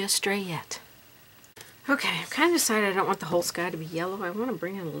never led you astray yet. Okay, I've kind of decided I don't want the whole sky to be yellow. I want to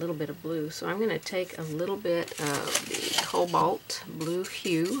bring in a little bit of blue. So I'm going to take a little bit of the cobalt blue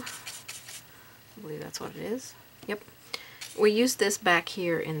hue. I believe that's what it is. Yep. We use this back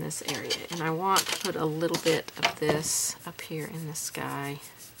here in this area, and I want to put a little bit of this up here in the sky.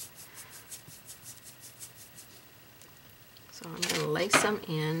 So I'm going to lay some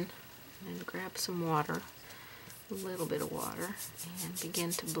in and grab some water, a little bit of water, and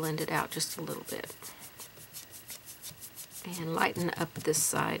begin to blend it out just a little bit. And lighten up this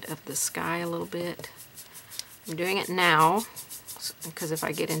side of the sky a little bit. I'm doing it now because if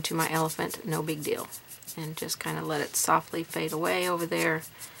I get into my elephant, no big deal. And just kind of let it softly fade away over there.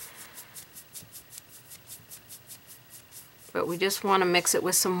 But we just want to mix it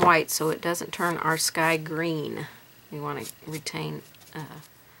with some white so it doesn't turn our sky green. We want to retain a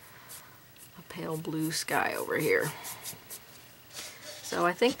pale blue sky over here. So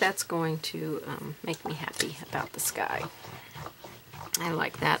I think that's going to make me happy about the sky. I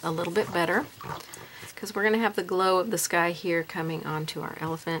like that a little bit better because we're going to have the glow of the sky here coming onto our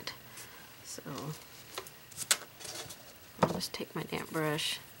elephant. So I'll just take my damp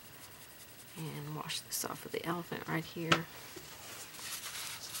brush and wash this off of the elephant right here.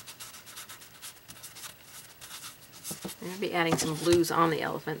 I'm going to be adding some blues on the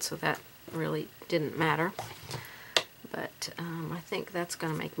elephant, so that really didn't matter. But I think that's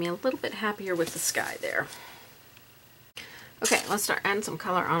going to make me a little bit happier with the sky there. Okay, let's start adding some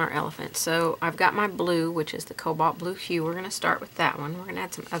color on our elephant. So I've got my blue, which is the cobalt blue hue. We're going to start with that one. We're going to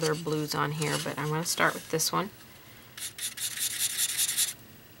add some other blues on here, but I'm going to start with this one.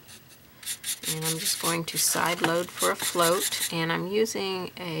 And I'm just going to side load for a float, and I'm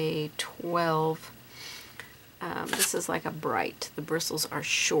using a 12. This is like a bright. The bristles are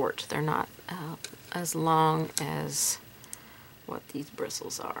short. They're not as long as what these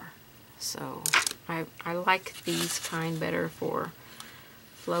bristles are. So I like these kind better for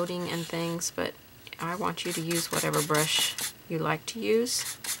floating and things, but I want you to use whatever brush you like to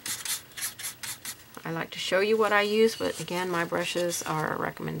use. I like to show you what I use, but again, my brushes are a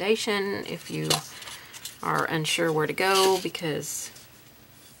recommendation if you are unsure where to go, because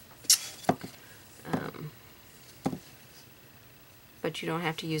but you don't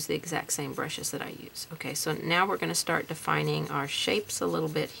have to use the exact same brushes that I use. Okay, so now we're going to start defining our shapes a little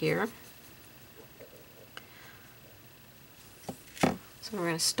bit here. So we're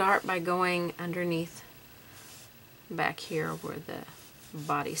going to start by going underneath back here where the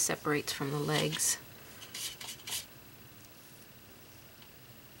body separates from the legs.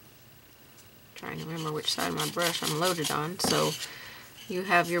 Trying to remember which side of my brush I'm loaded on. So you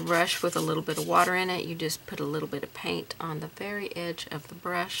have your brush with a little bit of water in it. You just put a little bit of paint on the very edge of the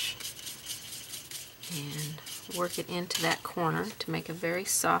brush and work it into that corner to make a very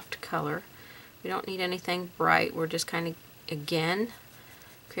soft color. We don't need anything bright. We're just kind of, again,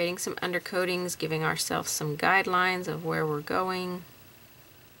 creating some undercoatings, giving ourselves some guidelines of where we're going.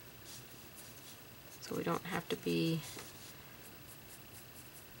 So we don't have to be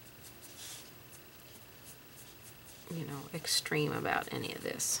extreme about any of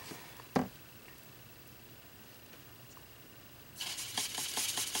this. Okay.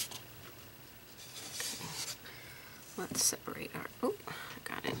 Let's separate our, oh, I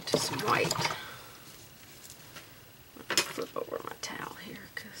got into some white. I'll flip over my towel here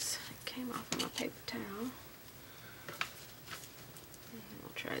because it came off of my paper towel. And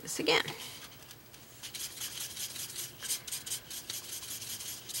we'll try this again.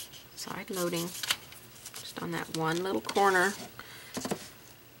 Side loading. On that one little corner.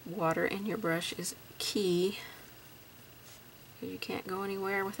 Water in your brush is key because you can't go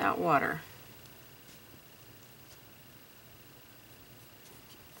anywhere without water.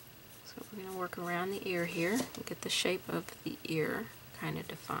 So we're going to work around the ear here and get the shape of the ear kind of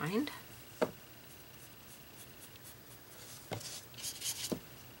defined.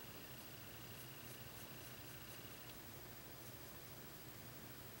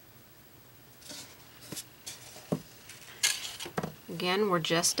 Again, we're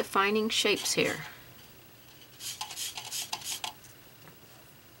just defining shapes here.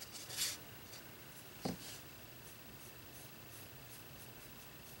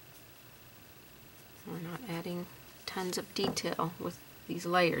 We're not adding tons of detail with these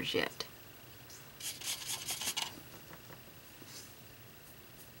layers yet.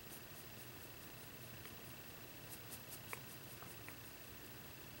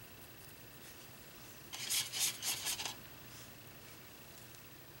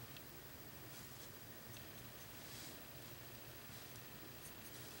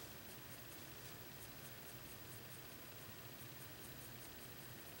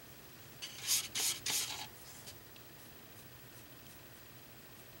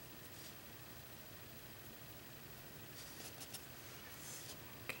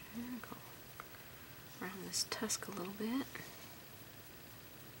 Go around this tusk a little bit.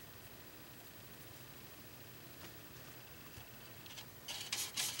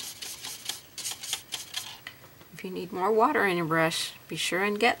 If you need more water in your brush, be sure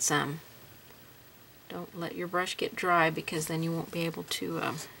and get some. Don't let your brush get dry, because then you won't be able to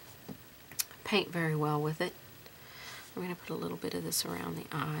paint very well with it. I'm going to put a little bit of this around the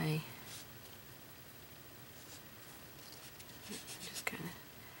eye. Just kind of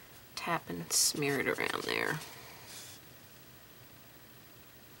tap and smear it around there.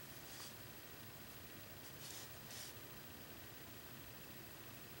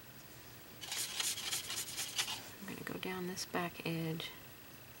 I'm going to go down this back edge.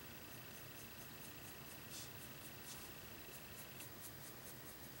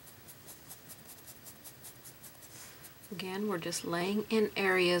 Again, we're just laying in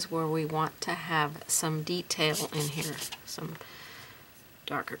areas where we want to have some detail in here, some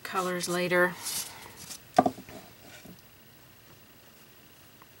darker colors later. I'm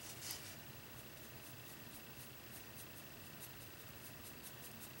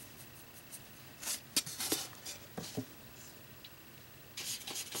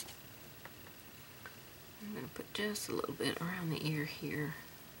going to put just a little bit around the ear here.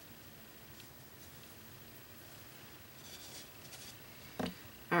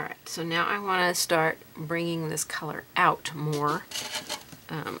 Alright, so now I want to start bringing this color out more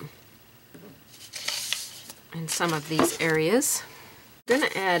in some of these areas. I'm going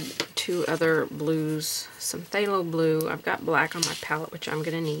to add 2 other blues, some phthalo blue. I've got black on my palette, which I'm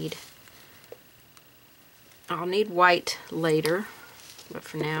going to need. I'll need white later, but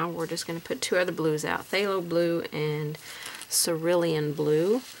for now we're just going to put 2 other blues out, phthalo blue and cerulean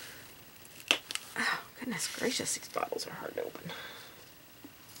blue. Oh, goodness gracious, these bottles are hard to open.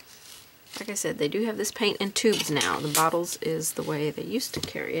 Like I said, they do have this paint in tubes now. The bottles is the way they used to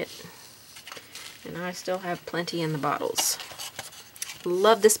carry it. And I still have plenty in the bottles.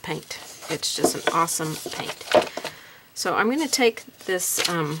 Love this paint. It's just an awesome paint. So I'm going to take this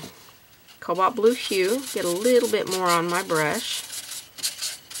cobalt blue hue, get a little bit more on my brush.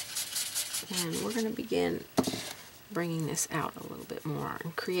 And we're going to begin bringing this out a little bit more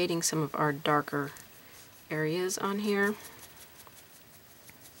and creating some of our darker areas on here.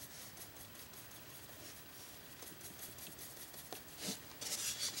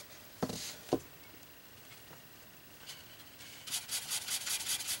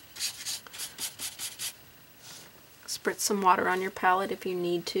 Spritz some water on your palette if you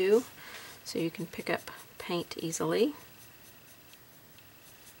need to, so you can pick up paint easily.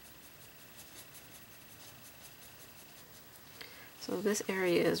 So this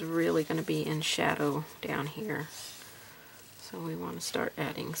area is really going to be in shadow down here. So we want to start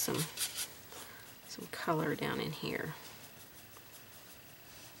adding some color down in here.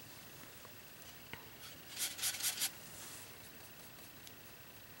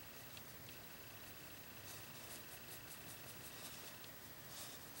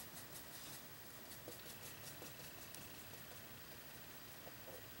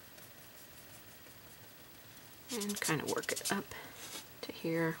 And kind of work it up to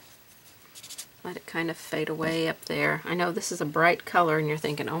here. Let it kind of fade away up there. I know this is a bright color and you're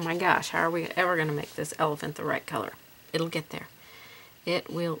thinking, oh my gosh, how are we ever going to make this elephant the right color? It'll get there. It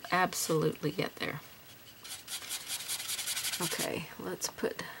will absolutely get there. Okay, let's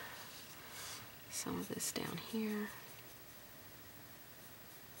put some of this down here.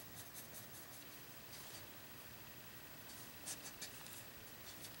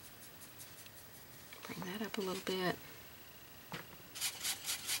 Bring that up a little bit.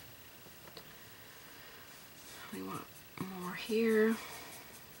 We want more here.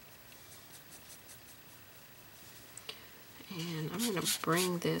 And I'm going to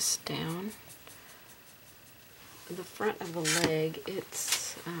bring this down. The front of the leg,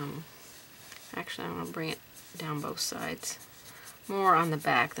 it's, actually I'm going to bring it down both sides. More on the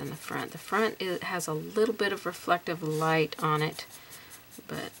back than the front. The front, it has a little bit of reflective light on it,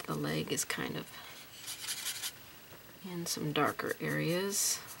 but the leg is kind of in some darker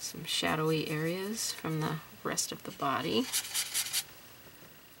areas, some shadowy areas from the rest of the body.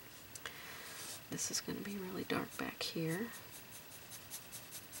 This is going to be really dark back here.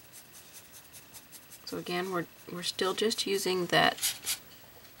 So again, we're still just using that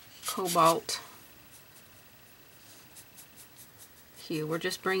cobalt hue. We're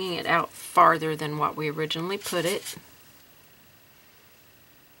just bringing it out farther than what we originally put it.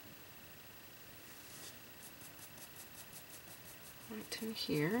 Right to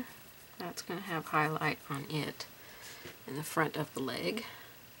here. That's going to have highlight on it in the front of the leg.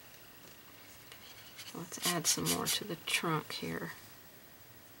 Let's add some more to the trunk here,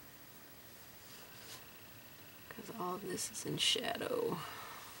 because all of this is in shadow.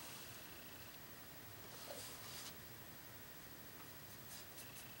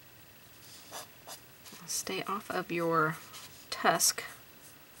 Stay off of your tusk.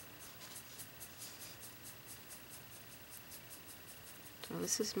 So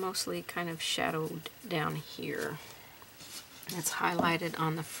this is mostly kind of shadowed down here. It's highlighted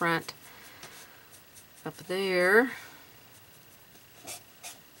on the front up there.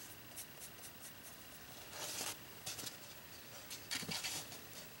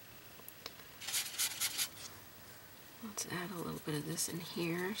 Let's add a little bit of this in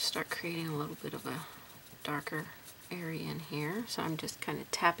here. Start creating a little bit of a darker area in here. So I'm just kind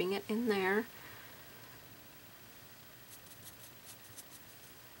of tapping it in there.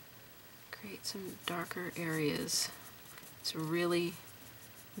 Create some darker areas. It's really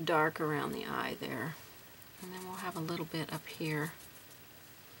dark around the eye there. And then we'll have a little bit up here.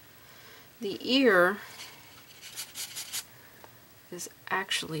 The ear is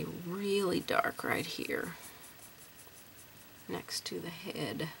actually really dark right here next to the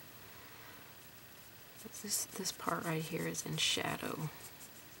head. This part right here is in shadow.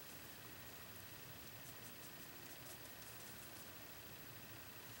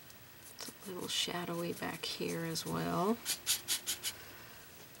 It's a little shadowy back here as well.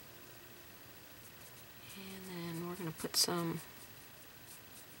 We're going to put some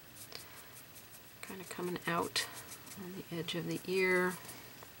kind of coming out on the edge of the ear.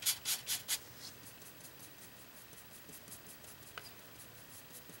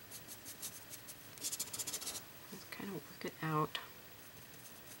 Let's kind of work it out.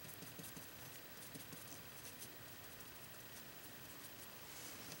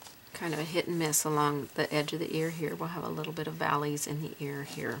 Kind of a hit and miss along the edge of the ear here. We'll have a little bit of valleys in the ear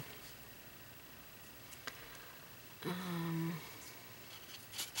here. Let's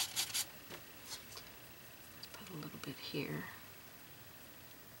put a little bit here.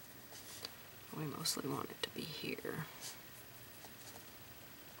 We mostly want it to be here.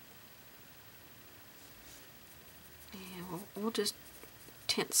 And we'll just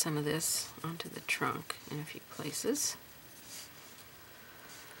tint some of this onto the trunk in a few places.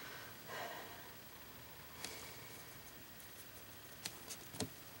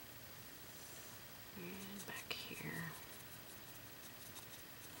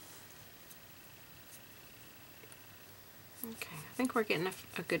 Okay, I think we're getting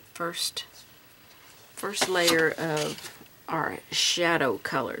a good first layer of our shadow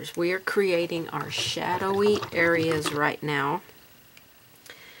colors. We are creating our shadowy areas right now.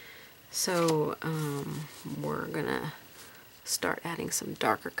 So we're gonna start adding some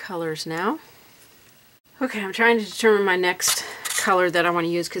darker colors now. Okay, I'm trying to determine my next color that I want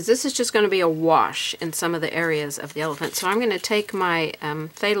to use, because this is just going to be a wash in some of the areas of the elephant. So I'm going to take my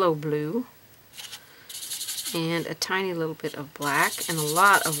phthalo blue and a tiny little bit of black and a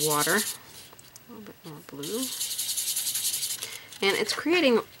lot of water, a little bit more blue, and it's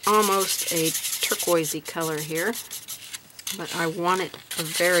creating almost a turquoisey color here, but I want it a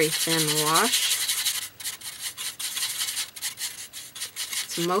very thin wash.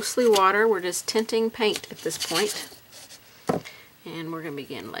 It's mostly water. We're just tinting paint at this point, and we're going to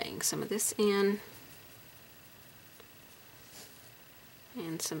begin laying some of this in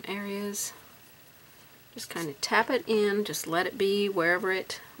some areas. Just kind of tap it in, just let it be wherever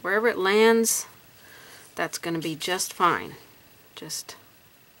it lands. That's going to be just fine. I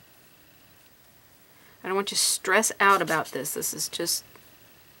don't want you to stress out about this. This is just,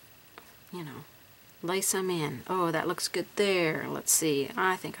 you know, lay some in. Oh, that looks good there. Let's see.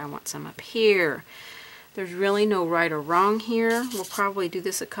 I think I want some up here. There's really no right or wrong here. We'll probably do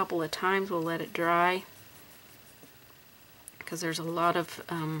this a couple of times. We'll let it dry, because there's a lot of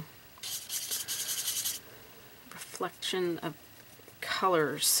reflection of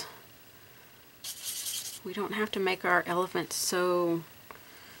colors. We don't have to make our elephant so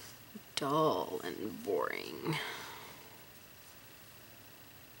dull and boring.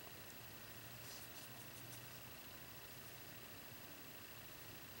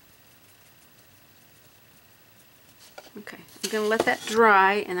 Okay, I'm going to let that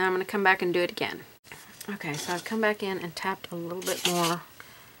dry, and then I'm going to come back and do it again. Okay, so I've come back in and tapped a little bit more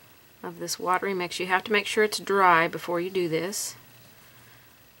of this watery mix. You have to make sure it's dry before you do this.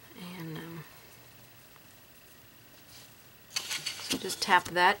 And so just tap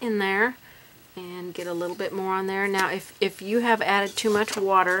that in there and get a little bit more on there. Now if you have added too much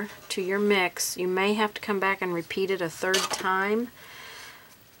water to your mix, you may have to come back and repeat it a third time.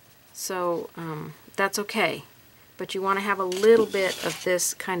 So that's okay. But you want to have a little bit of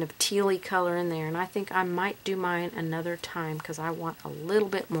this kind of tealy color in there. And I think I might do mine another time because I want a little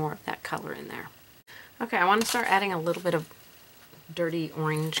bit more of that color in there. Okay, I want to start adding a little bit of dirty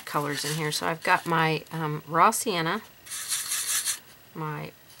orange colors in here. So I've got my raw sienna,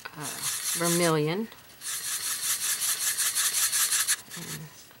 my vermilion, and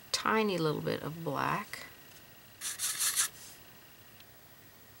a tiny little bit of black.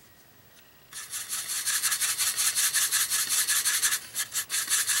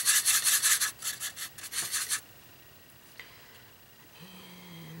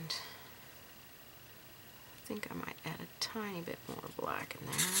 And I think I might add a tiny bit more black in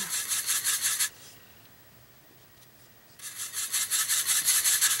there.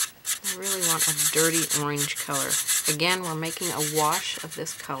 I really want a dirty orange color. Again, we're making a wash of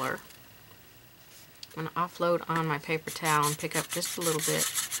this color. I'm going to offload on my paper towel and pick up just a little bit.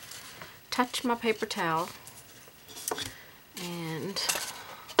 Touch my paper towel. And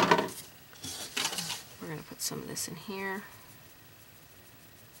we're going to put some of this in here.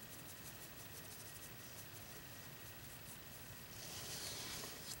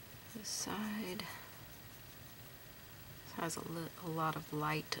 This side has a lot of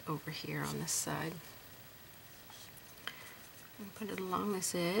light over here on this side. And put it along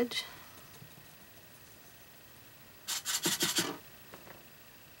this edge.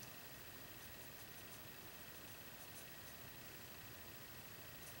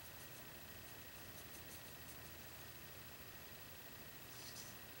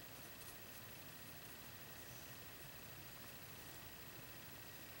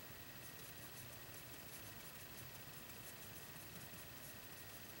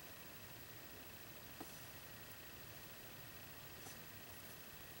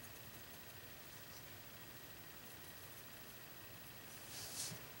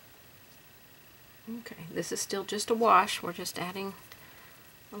 Okay, this is still just a wash. We're just adding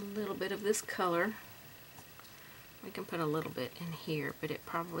a little bit of this color. We can put a little bit in here, but it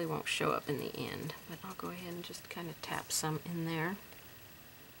probably won't show up in the end. But I'll go ahead and just kind of tap some in there.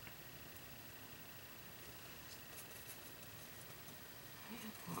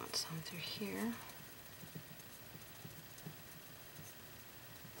 I want some through here.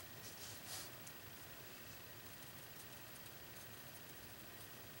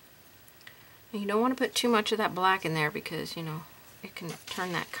 You don't want to put too much of that black in there because, you know, it can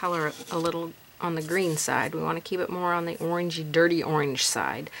turn that color a little on the green side. We want to keep it more on the orangey, dirty orange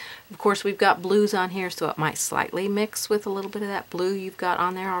side. Of course, we've got blues on here, so it might slightly mix with a little bit of that blue you've got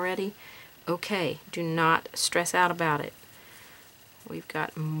on there already. Okay, do not stress out about it. We've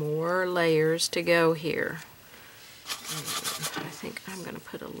got more layers to go here. And I think I'm going to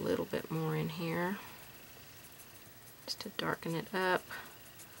put a little bit more in here just to darken it up.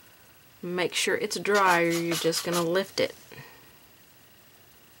 Make sure it's dry or you're just going to lift it.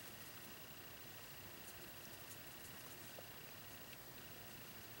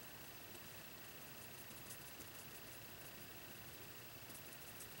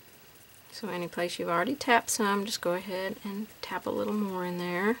 So any place you've already tapped some, just go ahead and tap a little more in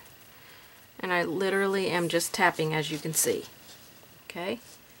there. And I literally am just tapping, as you can see. Okay?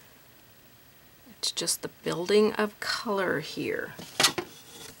 It's just the building of color here.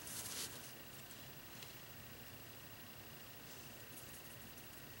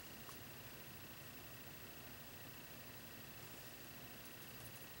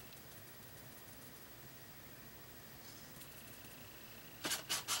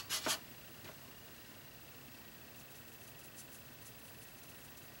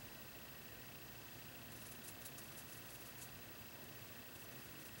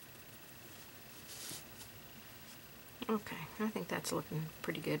 Okay, I think that's looking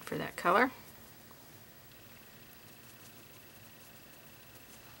pretty good for that color.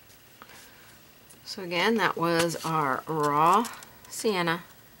 So again, that was our raw sienna,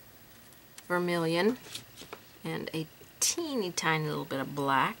 vermilion, and a teeny tiny little bit of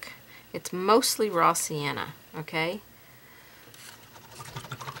black. It's mostly raw sienna, okay?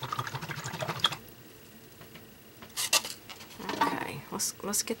 Okay,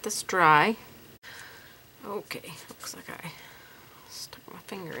 let's get this dry. Okay, looks like I stuck my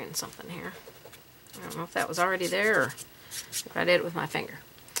finger in something here. I don't know if that was already there or if I did it with my finger.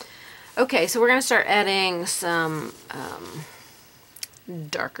 Okay, so we're going to start adding some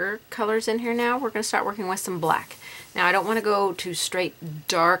darker colors in here now. We're going to start working with some black. Now I don't want to go to straight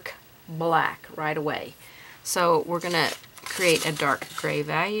dark black right away. So we're going to create a dark gray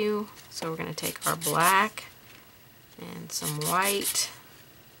value. So we're going to take our black and some white,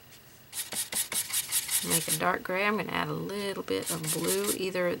 make a dark gray. I'm going to add a little bit of blue,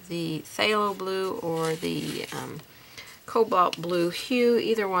 either the phthalo blue or the cobalt blue hue.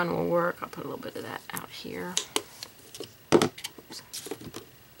 Either one will work. I'll put a little bit of that out here. Oops.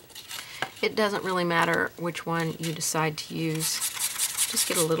 It doesn't really matter which one you decide to use. Just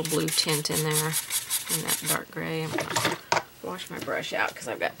get a little blue tint in there, in that dark gray. I'm going to wash my brush out because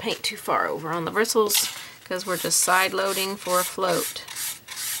I've got paint too far over on the bristles, because we're just side loading for a float.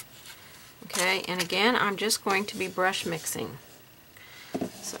 Okay, and again, I'm just going to be brush mixing.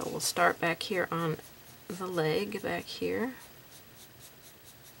 So we'll start back here on the leg back here.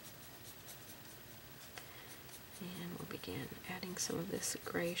 And we'll begin adding some of this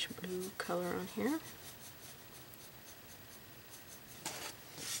grayish blue color on here.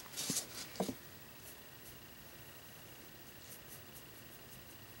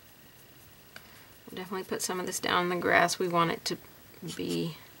 We'll definitely put some of this down in the grass. We want it to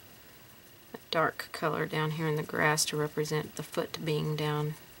be a dark color down here in the grass to represent the foot being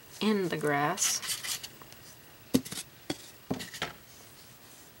down in the grass.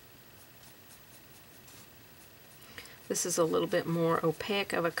 This is a little bit more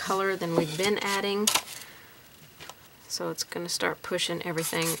opaque of a color than we've been adding, so it's going to start pushing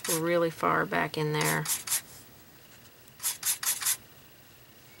everything really far back in there.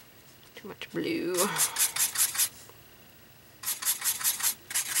 Too much blue.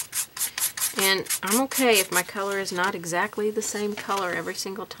 And I'm okay if my color is not exactly the same color every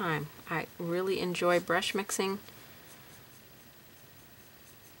single time. I really enjoy brush mixing.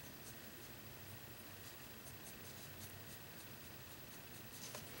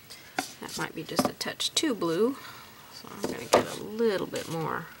 That might be just a touch too blue, so I'm going to get a little bit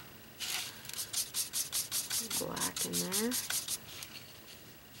more black in there.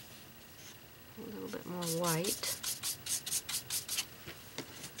 A little bit more white.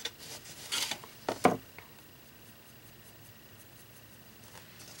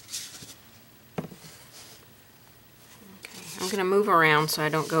 I'm going to move around so I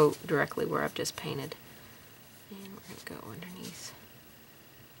don't go directly where I've just painted. And we're going to go underneath.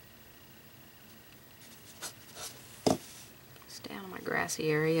 Stay out of my grassy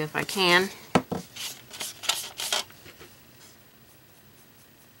area if I can.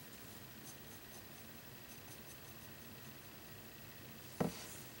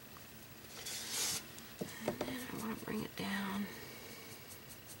 And then I want to bring it down.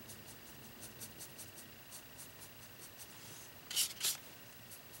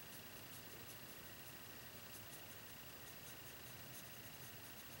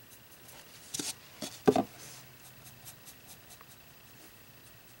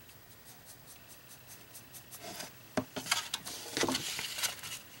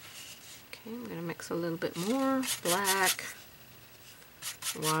 I'm going to mix a little bit more black,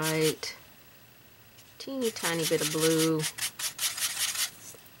 white, teeny tiny bit of blue.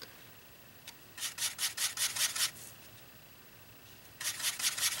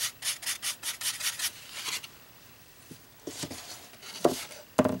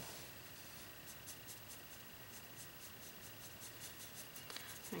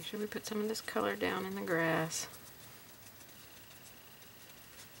 Make sure we put some of this color down in the grass.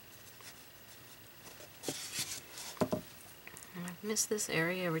 Miss this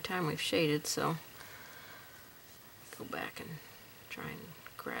area every time we've shaded, so go back and try and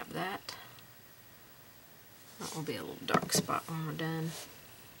grab that. That will be a little dark spot when we're done.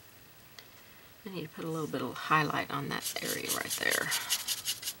 I need to put a little bit of highlight on that area right there.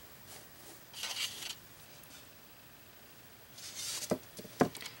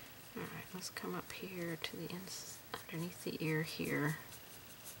 Alright, let's come up here to the underneath the ear here.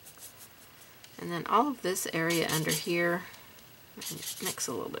 And then all of this area under here, mix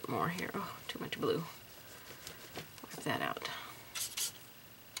a little bit more here. Oh, too much blue. Wipe that out.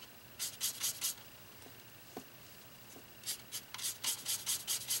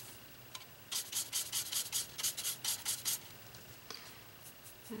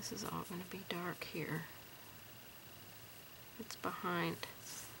 This is all going to be dark here. It's behind.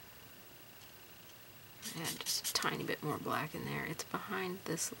 Add just a tiny bit more black in there. It's behind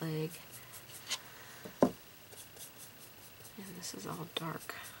this leg. And this is all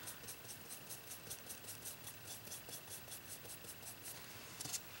dark.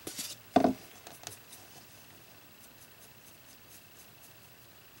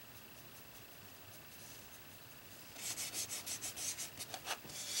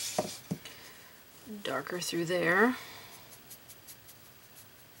 darker through there.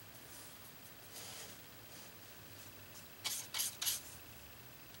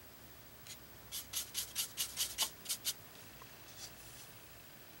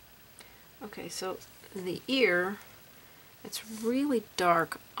 Okay, so the ear, it's really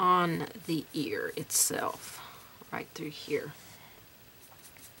dark on the ear itself, right through here.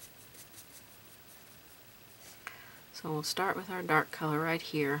 So we'll start with our dark color right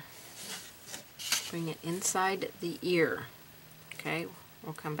here. Bring it inside the ear. Okay,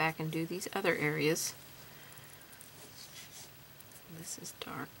 we'll come back and do these other areas. This is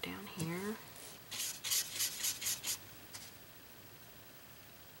dark down here.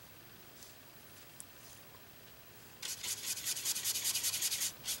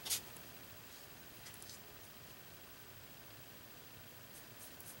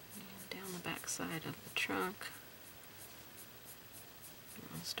 Side of the trunk.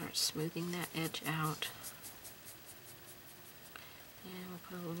 I'll start smoothing that edge out. And we'll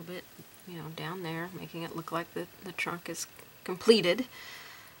put a little bit, down there, making it look like the trunk is completed.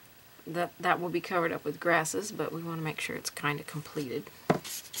 That will be covered up with grasses, but we want to make sure it's kind of completed.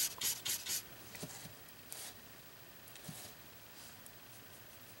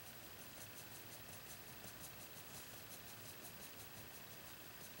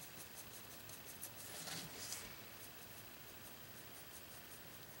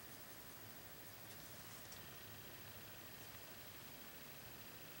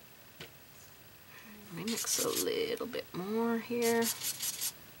 Let me mix a little bit more here.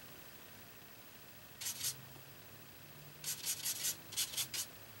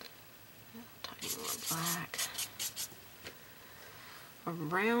 Tiny more black.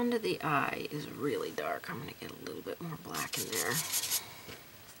 Around the eye is really dark. I'm going to get a little bit more black in there.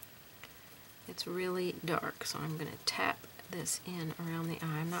 It's really dark, so I'm going to tap this in around the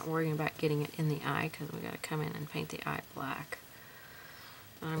eye. I'm not worrying about getting it in the eye because we got to come in and paint the eye black.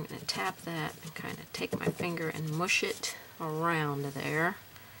 I'm going to tap that and kind of take my finger and mush it around there.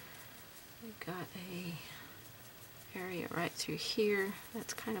 We've got a area right through here.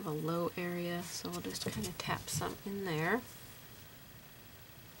 That's kind of a low area, so we'll just kind of tap some in there.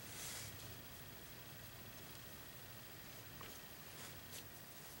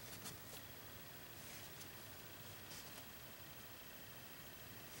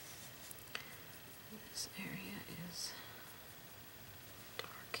 This area is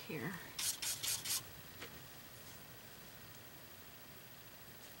dark here.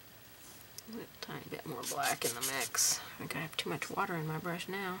 A little tiny bit more black in the mix. I think I have too much water in my brush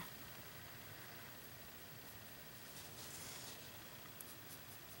now.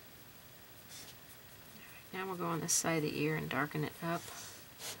 Now we'll go on this side of the ear and darken it up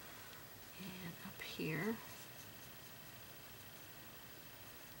and up here.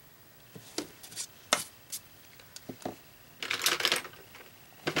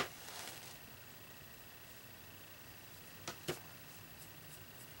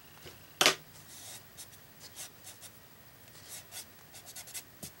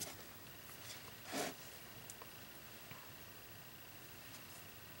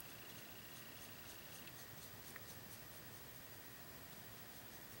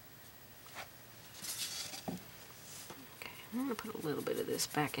 I'm going to put a little bit of this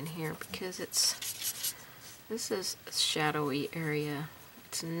back in here because this is a shadowy area.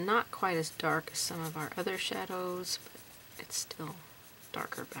 It's not quite as dark as some of our other shadows, but it's still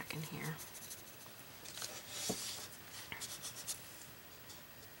darker back in here.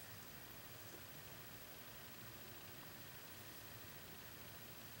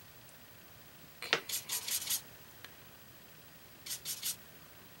 Okay.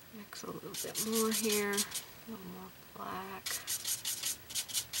 Mix a little bit more here. A little more black.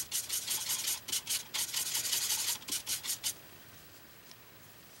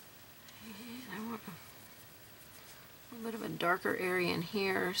 And I want a little bit of a darker area in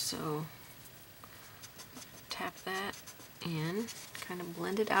here, so tap that in, kind of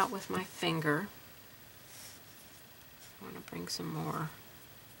blend it out with my finger. I want to bring some more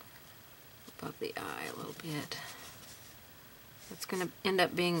above the eye a little bit. It's going to end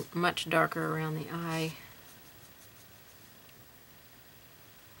up being much darker around the eye.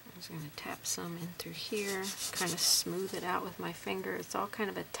 I'm just going to tap some in through here, kind of smooth it out with my finger. It's all kind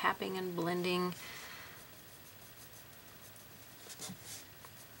of a tapping and blending.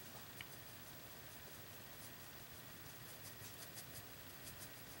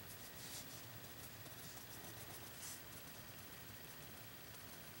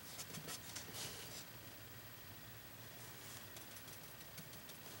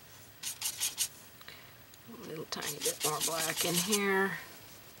 A little tiny bit more black in here.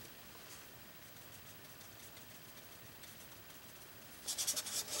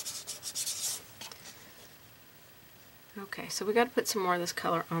 Okay, so we got to put some more of this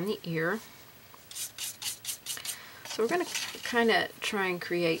color on the ear. So we're going to kind of try and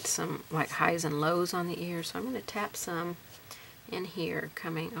create some like highs and lows on the ear. So I'm going to tap some in here,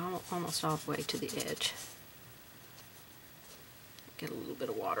 coming almost all the way to the edge. Get a little bit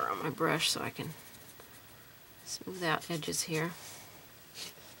of water on my brush so I can smooth out edges here.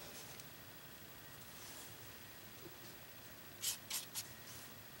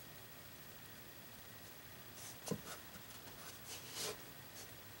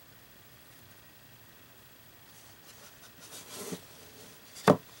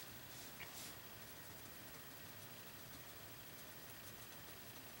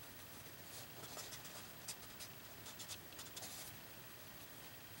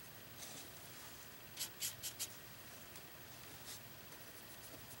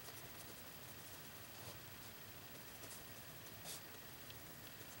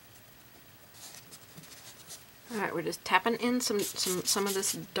 Alright, we're just tapping in some of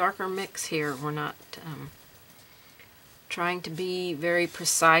this darker mix here. We're not trying to be very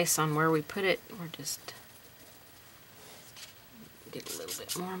precise on where we put it. We're just get a little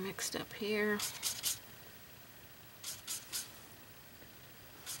bit more mixed up here.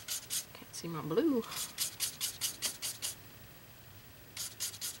 Can't see my blue.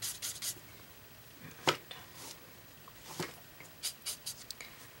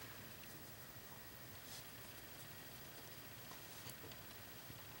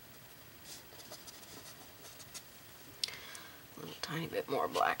 Tiny bit more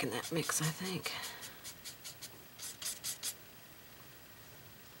black in that mix, I think.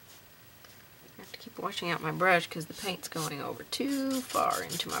 I have to keep washing out my brush because the paint's going over too far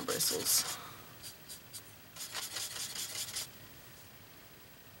into my bristles.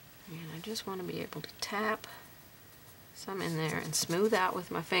 And I just want to be able to tap some in there and smooth out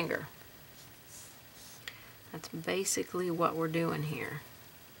with my finger. That's basically what we're doing here.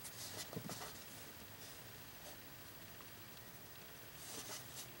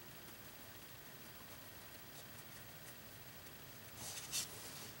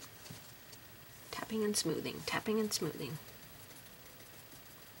 Tapping and smoothing, tapping and smoothing.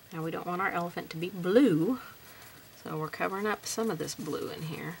 Now we don't want our elephant to be blue, so we're covering up some of this blue in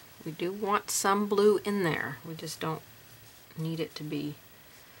here. We do want some blue in there. We just don't need it to be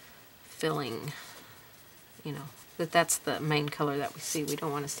filling, you know, that's the main color that we see. We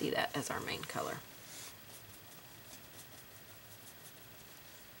don't want to see that as our main color.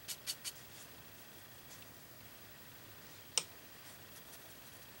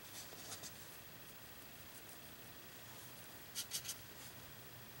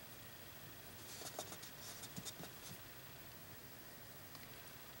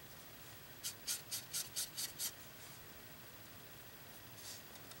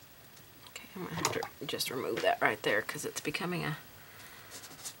 I'm going to have to just remove that right there because it's becoming a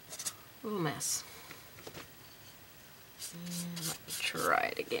little mess. And let me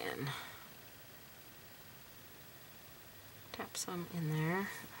try it again. Tap some in there.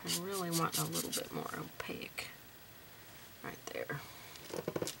 I really want a little bit more opaque right there.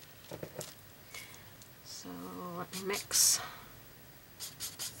 So let me mix.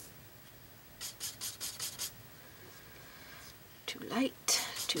 Too light,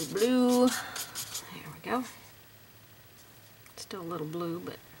 too blue. There we go. Still a little blue,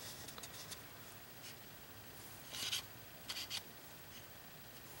 but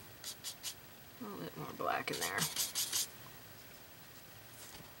a little bit more black in there.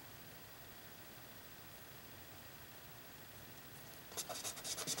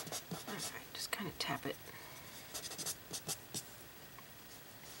 Alright, just kind of tap it.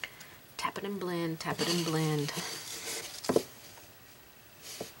 Tap it and blend, tap it and blend.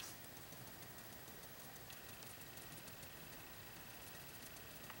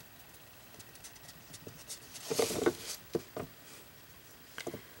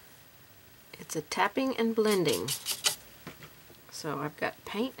 It's a tapping and blending. So I've got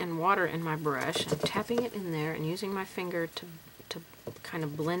paint and water in my brush. I'm tapping it in there and using my finger to kind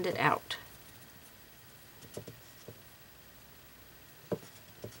of blend it out.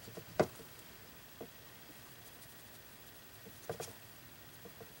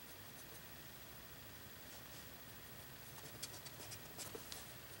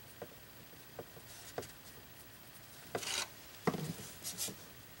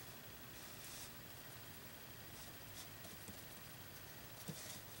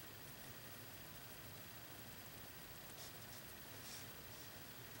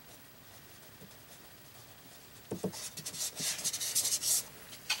 Okay,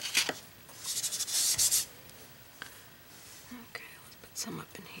 let's put some up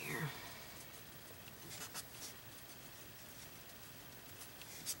in here.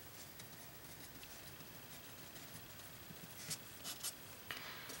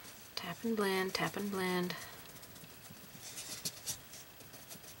 and blend, tap and blend.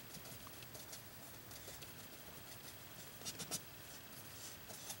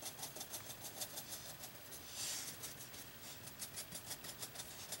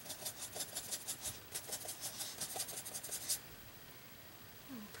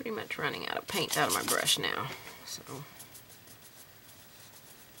 I'm pretty much running out of paint out of my brush now, so.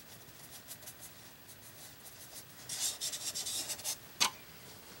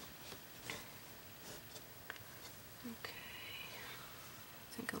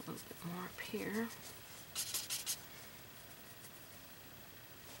 A little bit more up here.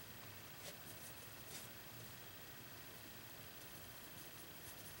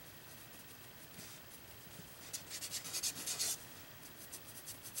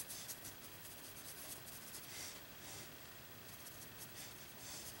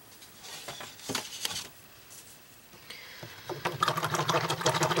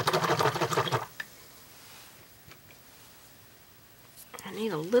 I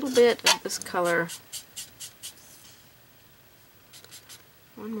need a little bit of this color,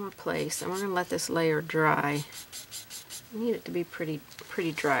 one more place, and we're going to let this layer dry. I need it to be pretty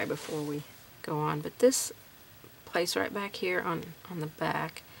dry before we go on, but this place right back here on the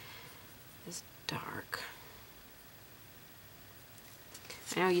back is dark.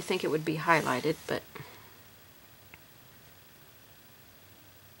 I know you think it would be highlighted, but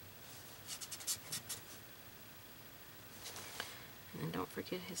and don't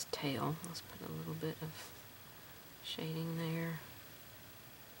forget his tail. Let's put a little bit of shading there.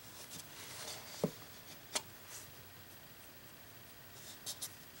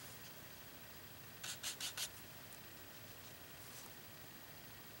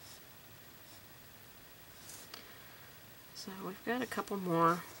 So we've got a couple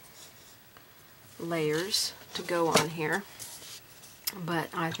more layers to go on here, but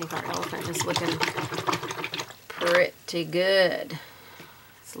I think our elephant is looking pretty good.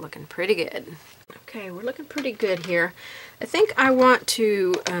 It's looking pretty good. Okay, we're looking pretty good here. I think I want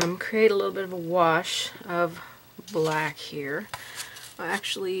to create a little bit of a wash of black here.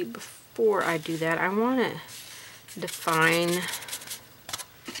 Actually, before I do that, I want to define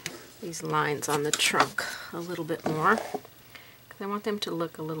these lines on the trunk a little bit more, because I want them to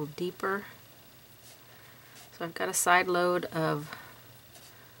look a little deeper. So I've got a side load of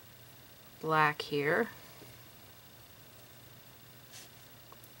black here.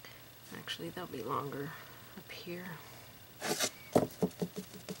 Actually, they'll be longer up here.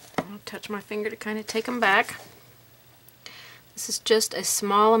 I'll touch my finger to kind of take them back. This is just a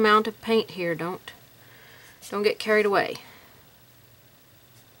small amount of paint here. Don't get carried away.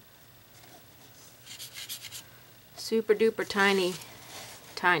 Super duper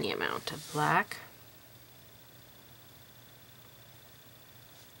tiny amount of black.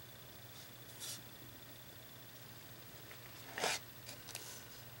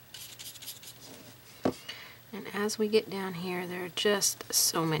 And as we get down here, there are just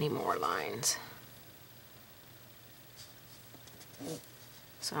so many more lines.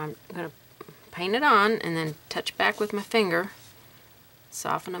 So I'm going to paint it on and then touch back with my finger,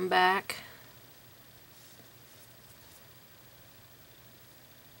 soften them back.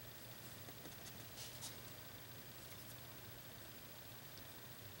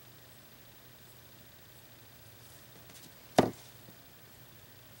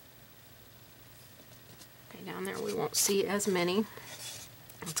 Down there we won't see as many.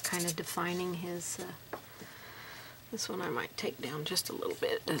 It's kind of defining his, this one I might take down just a little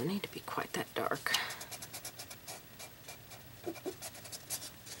bit. It doesn't need to be quite that dark.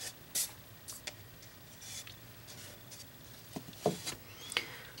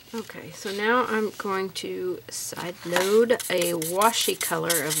 Okay, so now I'm going to side load a washy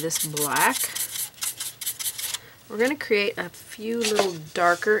color of this black. We're going to create a few little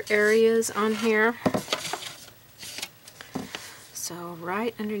darker areas on here. So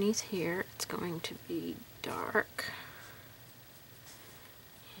right underneath here, it's going to be dark.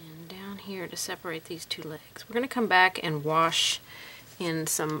 And down here to separate these two legs. We're going to come back and wash in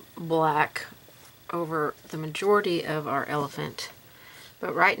some black over the majority of our elephant.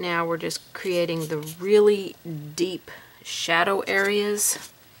 But right now we're just creating the really deep shadow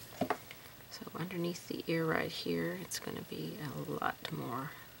areas. So underneath the ear right here, it's going to be a lot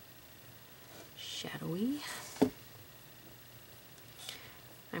more shadowy.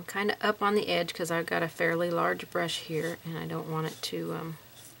 I'm kind of up on the edge because I've got a fairly large brush here and I don't want it to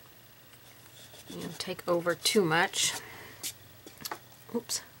take over too much.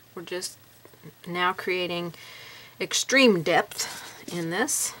 Oops, we're just now creating extreme depth in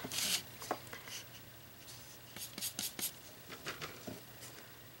this.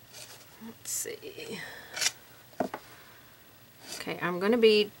 going to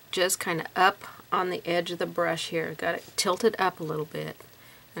be just kind of up on the edge of the brush here. Got it tilted up a little bit.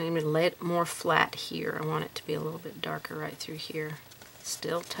 I'm going to lay it more flat here. I want it to be a little bit darker right through here.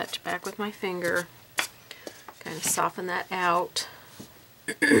 Still touch back with my finger. Kind of soften that out.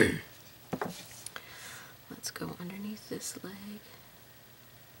 Let's go underneath this leg.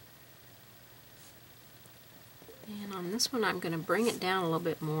 And on this one I'm going to bring it down a little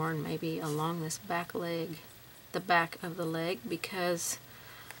bit more and maybe along this back leg, the back of the leg, because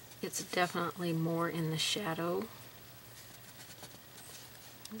it's definitely more in the shadow.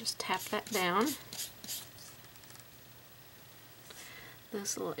 Just tap that down.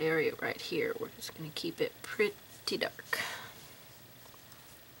 This little area right here, we're just going to keep it pretty dark.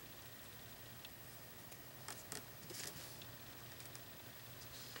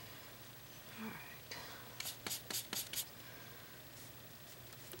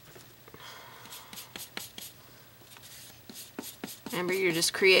 Remember, you're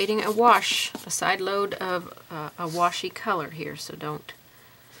just creating a wash, a side load of a washy color here, so don't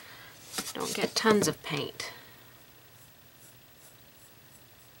get tons of paint.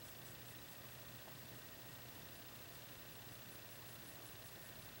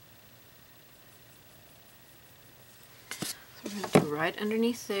 So we're going to do right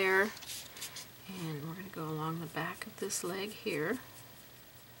underneath there, and we're going to go along the back of this leg here.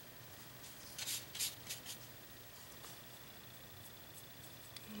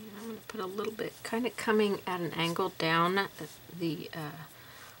 Put a little bit kind of coming at an angle down the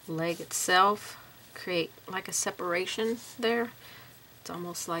leg itself, create like a separation there. It's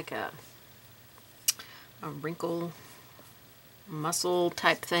almost like a wrinkle muscle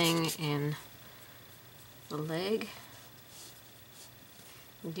type thing in the leg.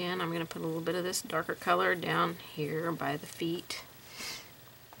 Again, I'm going to put a little bit of this darker color down here by the feet.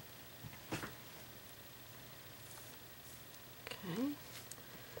 Okay.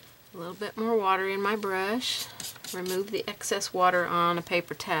 A little bit more water in my brush. Remove the excess water on a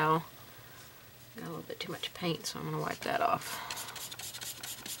paper towel. Got a little bit too much paint, so I'm going to wipe that off.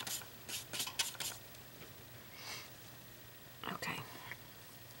 Okay.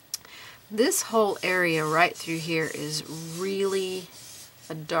 This whole area right through here is really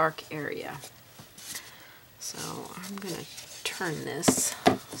a dark area. So I'm going to turn this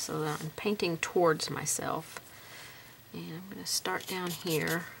so that I'm painting towards myself. And I'm going to start down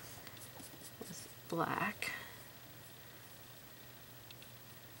here with black.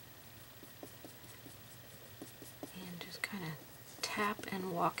 And just kind of tap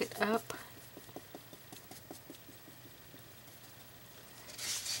and walk it up.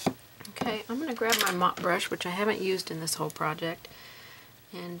 Okay, I'm going to grab my mop brush, which I haven't used in this whole project,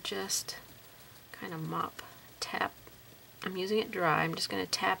 and just kind of mop, tap. I'm using it dry. I'm just going to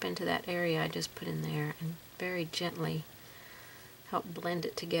tap into that area I just put in there and very gently help blend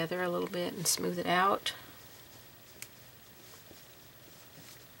it together a little bit and smooth it out.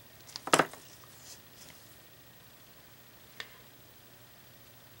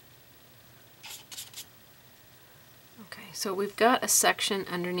 Okay, so we've got a section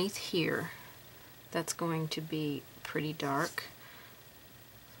underneath here that's going to be pretty dark.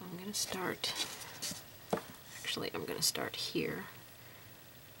 So I'm going to start, actually I'm going to start here.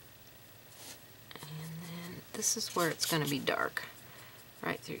 And then this is where it's going to be dark,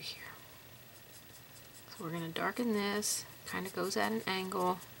 right through here. So we're going to darken this, kind of goes at an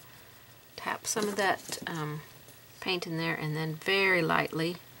angle, tap some of that paint in there, and then very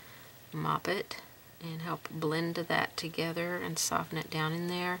lightly mop it and help blend that together and soften it down in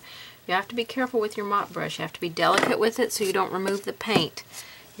there. You have to be careful with your mop brush. You have to be delicate with it so you don't remove the paint.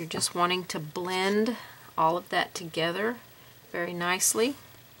 You're just wanting to blend all of that together very nicely.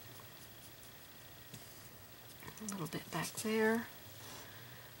 A little bit back there.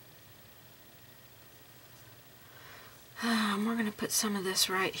 We're going to put some of this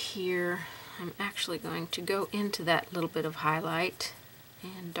right here. I'm actually going to go into that little bit of highlight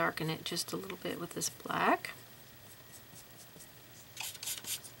and darken it just a little bit with this black.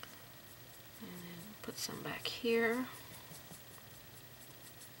 And then put some back here.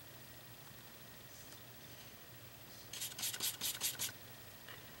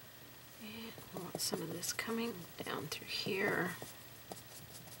 And I want some of this coming down through here.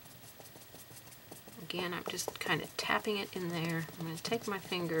 Again, I'm just kind of tapping it in there. I'm going to take my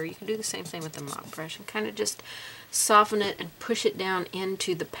finger, you can do the same thing with the mop brush, and kind of just soften it and push it down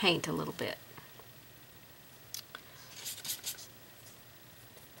into the paint a little bit.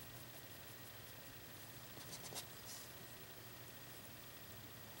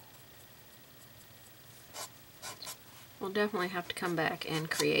 We'll definitely have to come back and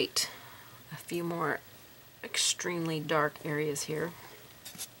create a few more extremely dark areas here.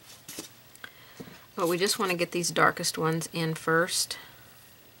 But we just want to get these darkest ones in first.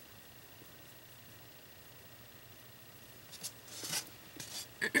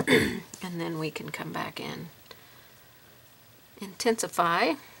 And then we can come back in.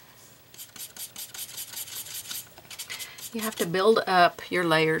 Intensify. You have to build up your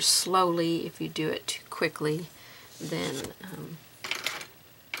layers slowly. If you do it too quickly, then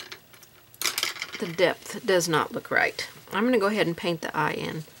the depth does not look right. I'm going to go ahead and paint the eye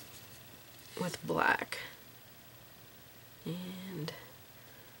in with black. And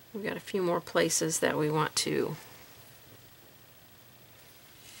we've got a few more places that we want to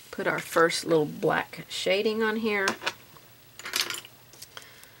put our first little black shading on here.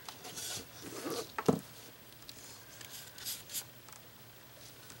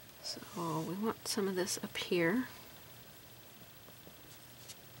 So we want some of this up here.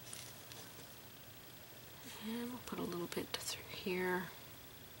 And we'll put a little bit through here.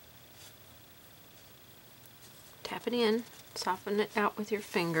 Tap it in, soften it out with your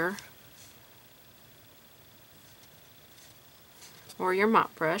finger. Or your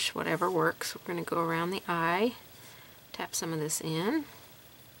mop brush, whatever works. We're going to go around the eye, tap some of this in.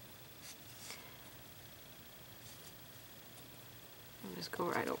 I'll just go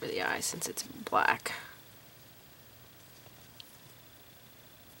right over the eye since it's black.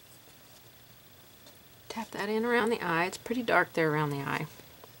 Tap that in around the eye. It's pretty dark there around the eye.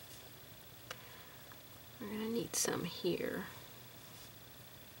 We're going to need some here.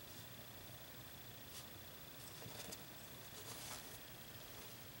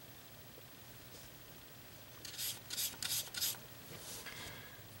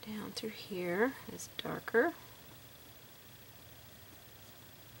 Down through here is darker.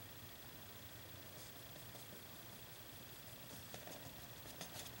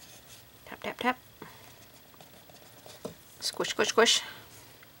 Tap, tap, tap. Squish, squish, squish.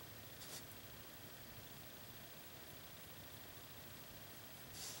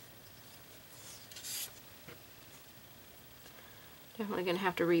 Definitely going to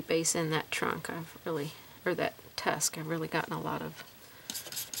have to rebase in that trunk. Or that tusk. I've really gotten a lot of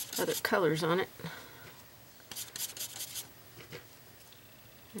other colors on it.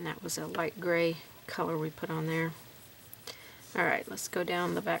 And that was a light gray color we put on there. Alright, let's go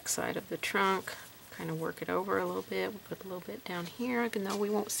down the back side of the trunk, kind of work it over a little bit. We'll put a little bit down here, even though we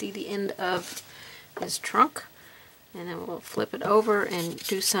won't see the end of his trunk. And then we'll flip it over and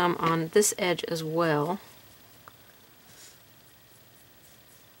do some on this edge as well.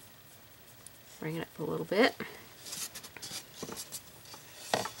 Bring it up a little bit.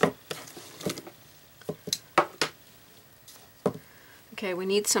 Okay, we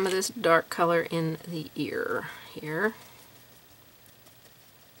need some of this dark color in the ear here.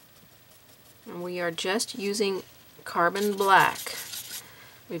 And we are just using carbon black.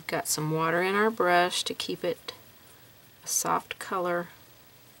 We've got some water in our brush to keep it a soft color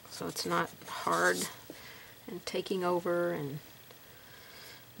so it's not hard and taking over and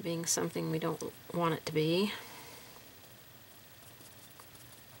being something we don't want it to be.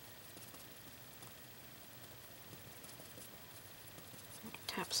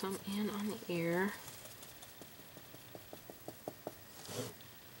 Tap some in on the ear.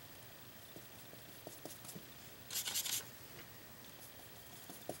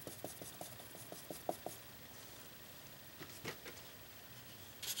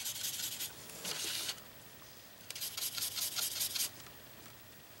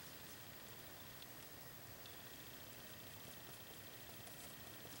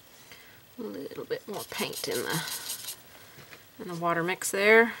 A little bit more paint in the water mix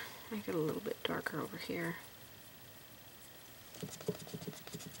there. Make it a little bit darker over here.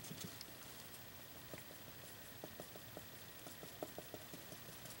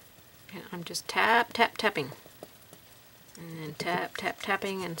 And I'm just tapping. And then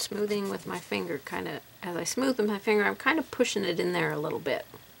tapping and smoothing with my finger. Kind of, as I smooth with my finger, I'm kind of pushing it in there a little bit.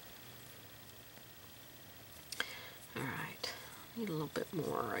 Alright, need a little bit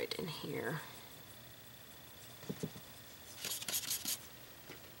more right in here.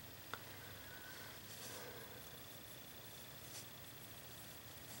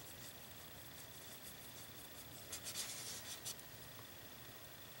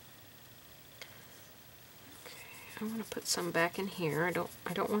 I want to put some back in here. I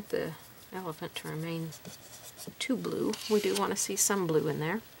don't want the elephant to remain too blue. We do want to see some blue in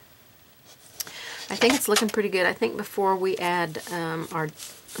there. I think it's looking pretty good. I think before we add our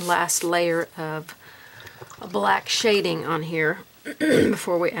last layer of a black shading on here,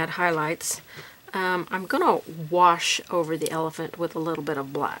 before we add highlights, I'm going to wash over the elephant with a little bit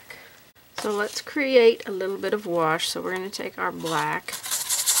of black. So let's create a little bit of wash. So we're going to take our black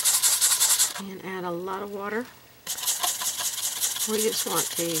and add a a lot of water. We just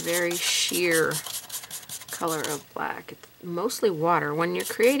want a very sheer color of black. It's mostly water. When you're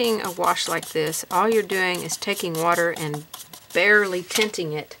creating a wash like this, all you're doing is taking water and barely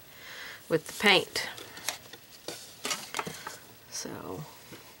tinting it with the paint. So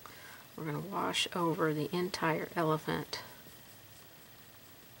we're going to wash over the entire elephant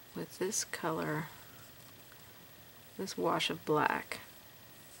with this color, this wash of black.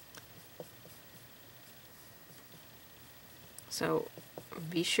 So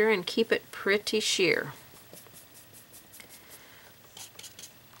be sure and keep it pretty sheer.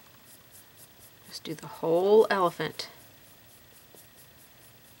 Just do the whole elephant.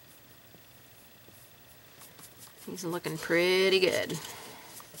 He's looking pretty good.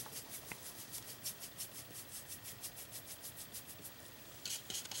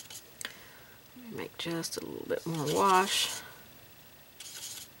 Make just a little bit more wash.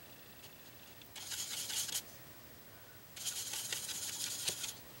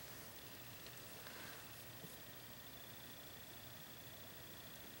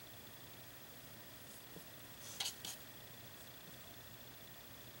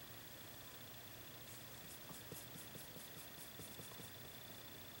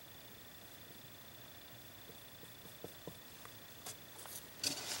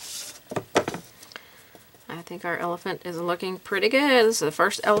 I think our elephant is looking pretty good. This is the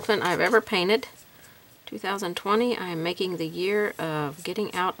first elephant I've ever painted. 2020, I am making the year of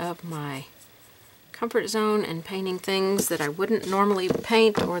getting out of my comfort zone and painting things that I wouldn't normally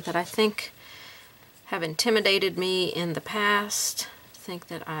paint or that I think have intimidated me in the past. I think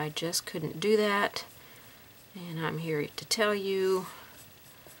that I just couldn't do that. And I'm here to tell you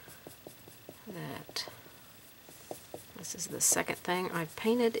that this is the second thing I've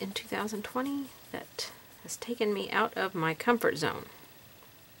painted in 2020 that has taken me out of my comfort zone.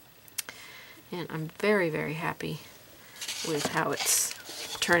 And I'm very, very happy with how it's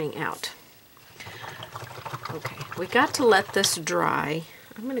turning out. Okay, we got to let this dry.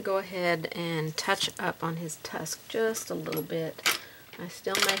 I'm going to go ahead and touch up on his tusk just a little bit. I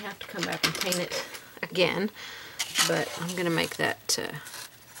still may have to come back and paint it again, but I'm going to make that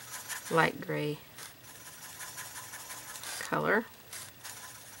light gray color.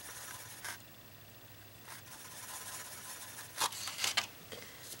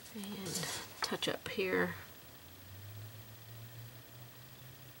 And touch up here.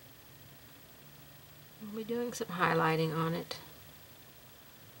 We'll be doing some highlighting on it.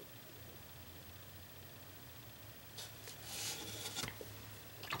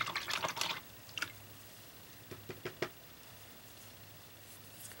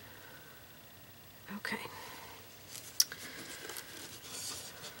 Okay.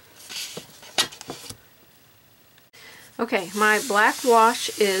 Okay, my black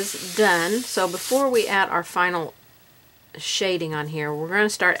wash is done. So before we add our final shading on here, we're going to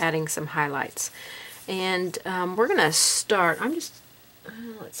start adding some highlights. And we're going to start, let's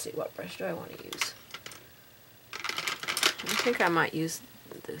see, what brush do I want to use? I think I might use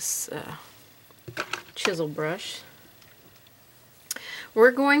this chisel brush.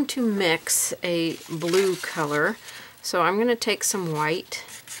 We're going to mix a blue color. So I'm going to take some white.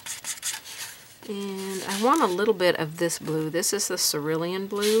 And I want a little bit of this blue. This is the cerulean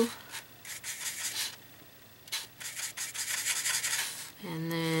blue.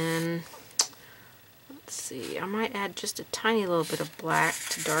 And then, let's see, I might add just a tiny little bit of black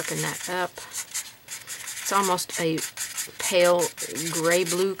to darken that up. It's almost a pale gray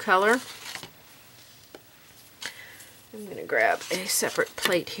blue color. I'm going to grab a separate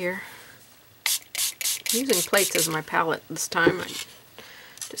plate here. I'm using plates as my palette this time. I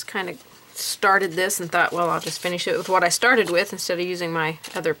just kind of started this and thought, well, I'll just finish it with what I started with instead of using my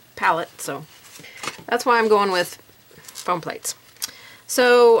other palette. So that's why I'm going with foam plates.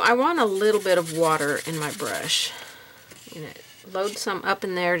 So I want a little bit of water in my brush. I'm going to load some up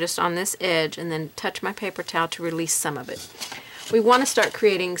in there just on this edge and then touch my paper towel to release some of it. We want to start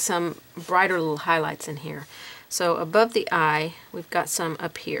creating some brighter little highlights in here. So above the eye, we've got some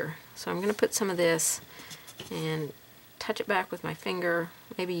up here. So I'm going to put some of this and touch it back with my finger.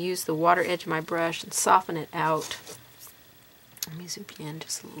 Maybe use the water edge of my brush and soften it out. Let me zoom in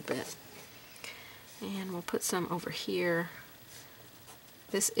just a little bit. And we'll put some over here.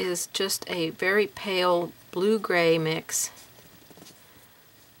 This is just a very pale blue-gray mix.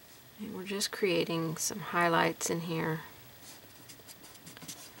 And we're just creating some highlights in here.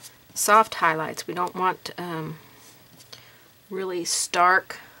 Soft highlights. We don't want really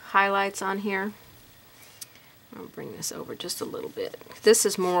stark highlights on here. I'll bring this over just a little bit. This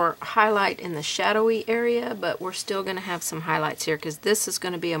is more highlight in the shadowy area, but we're still going to have some highlights here because this is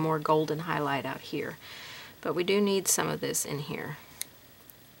going to be a more golden highlight out here. But we do need some of this in here.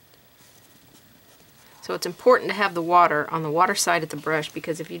 So it's important to have the water on the water side of the brush,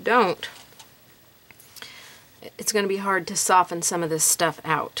 because if you don't, it's going to be hard to soften some of this stuff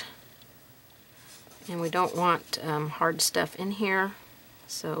out. And we don't want hard stuff in here,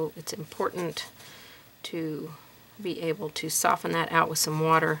 so it's important to be able to soften that out with some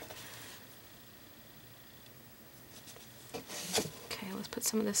water. Okay, let's put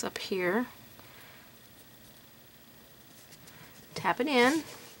some of this up here. Tap it in, and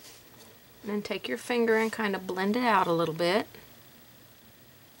then take your finger and kind of blend it out a little bit.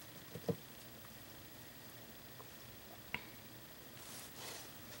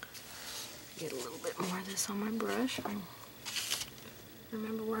 Get a little bit more of this on my brush.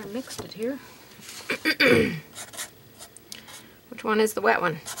 Remember where I mixed it here. Which one is the wet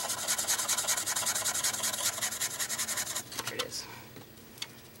one? There it is.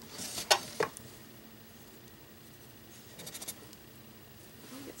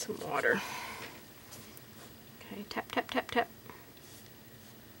 I'll get some water. Okay, tap, tap, tap, tap.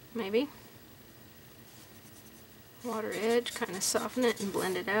 Maybe. Water edge, kind of soften it and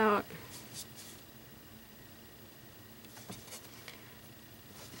blend it out.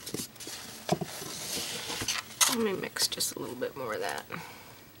 Let me mix just a little bit more of that.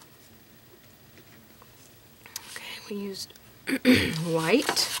 Okay, we used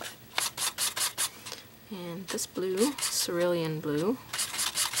white and this blue, cerulean blue,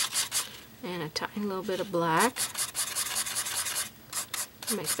 and a tiny little bit of black.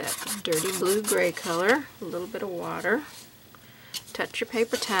 Make that dirty blue-gray color, a little bit of water. Touch your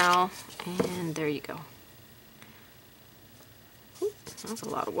paper towel, and there you go. Oop, that's a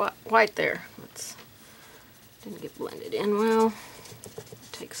lot of white there. Didn't get blended in well.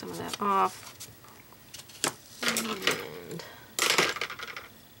 Take some of that off. And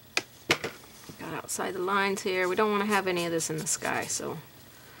got outside the lines here. We don't want to have any of this in the sky, so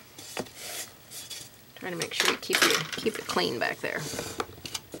try to make sure you keep it clean back there.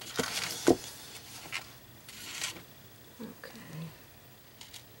 Okay.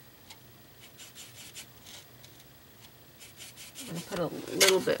 I'm going to put a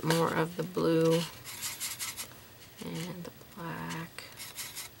little bit more of the blue and the black.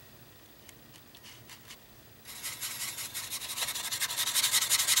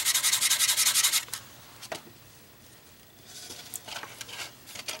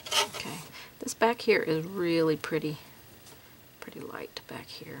 Okay, this back here is really pretty light back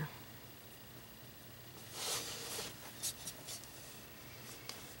here.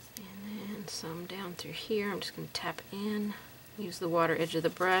 And then some down through here. I'm just going to tap in, use the water edge of the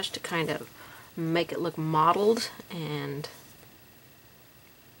brush to kind of make it look mottled, and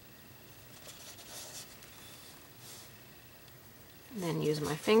then use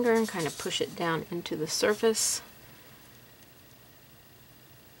my finger and kind of push it down into the surface.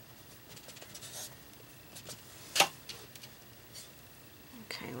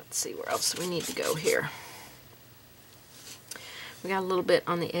 Okay, let's see where else we need to go here. We got a little bit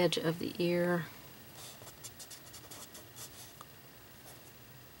on the edge of the ear.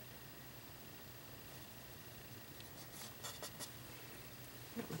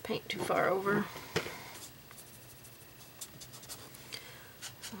 Paint too far over.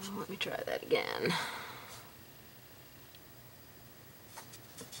 So let me try that again.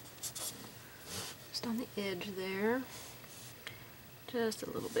 Just on the edge there. Just a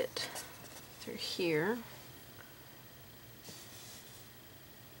little bit through here.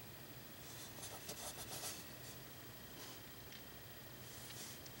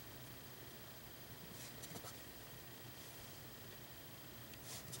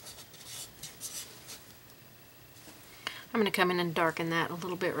 I'm going to come in and darken that a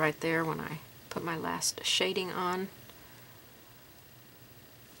little bit right there when I put my last shading on.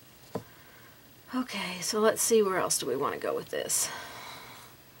 Okay, so let's see, where else do we want to go with this.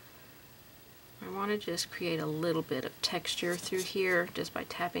 I want to just create a little bit of texture through here just by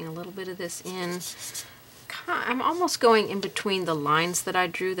tapping a little bit of this in. I'm almost going in between the lines that I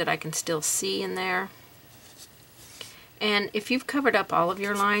drew that I can still see in there. And if you've covered up all of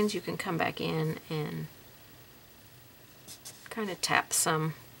your lines, you can come back in and kind of tap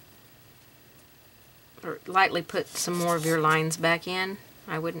some, or lightly put some more of your lines back in.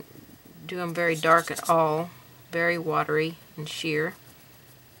 I wouldn't do them very dark at all, very watery and sheer.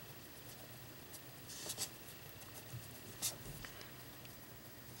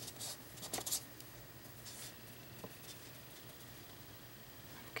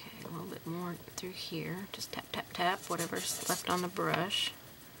 Okay, a little bit more through here. Just tap, tap, tap, whatever's left on the brush.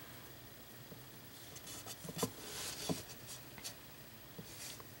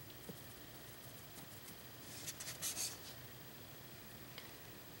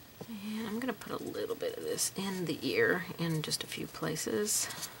 And I'm going to put a little bit of this in the ear in just a few places.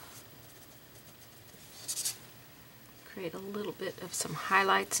 Create a little bit of some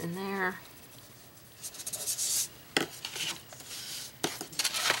highlights in there.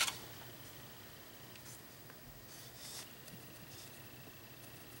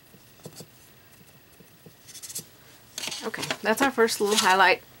 Okay, that's our first little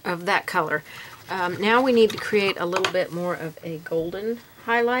highlight of that color. Now we need to create a little bit more of a golden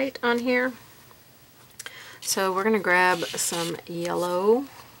highlight on here. So we're going to grab some yellow,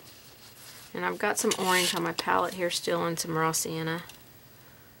 and I've got some orange on my palette here still, and some raw sienna.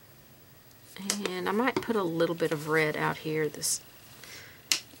 And I might put a little bit of red out here, this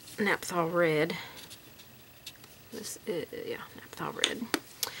naphthol red. This is, yeah, naphthol red.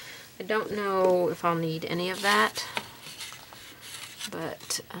 I don't know if I'll need any of that,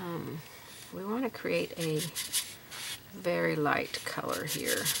 but we want to create a very light color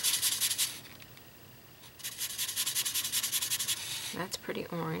here. That's pretty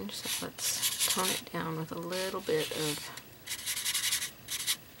orange, so let's tone it down with a little bit of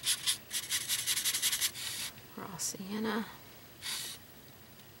raw sienna.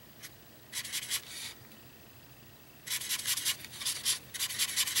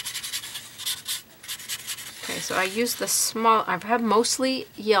 Okay, so I use the small, I have mostly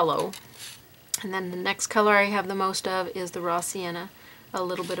yellow, and then the next color I have the most of is the raw sienna, a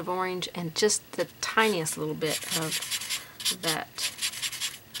little bit of orange, and just the tiniest little bit of that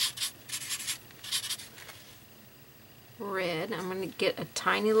red. I'm going to get a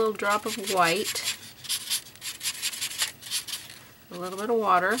tiny little drop of white, a little bit of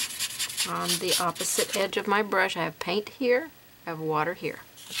water on the opposite edge of my brush. I have paint here, I have water here.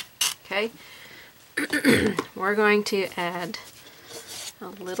 Okay. We're going to add a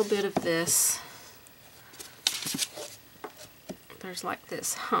little bit of this. There's like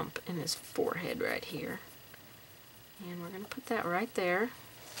this hump in his forehead right here. And we're going to put that right there.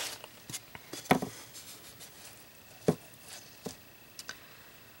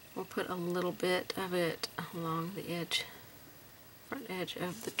 We'll put a little bit of it along the edge, front edge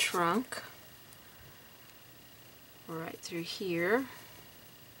of the trunk, right through here.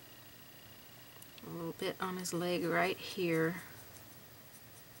 A little bit on his leg right here.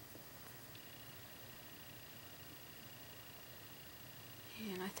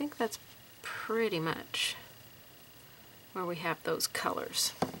 And I think that's pretty much where we have those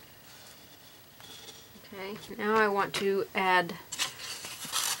colors. Okay, now I want to add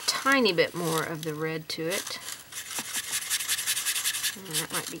a tiny bit more of the red to it. And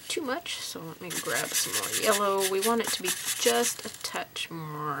that might be too much, so let me grab some more yellow. We want it to be just a touch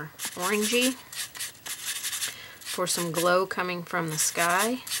more orangey for some glow coming from the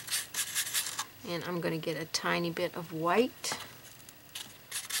sky. And I'm going to get a tiny bit of white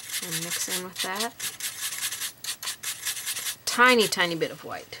and mix in with that. Tiny, tiny bit of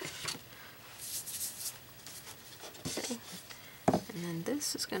white. Okay. And then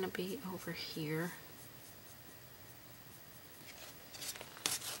this is going to be over here.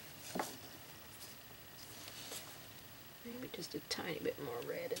 Maybe just a tiny bit more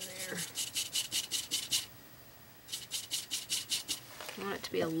red in there. I want it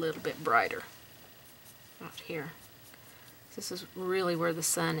to be a little bit brighter out here. This is really where the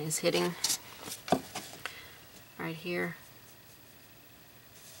sun is hitting, right here.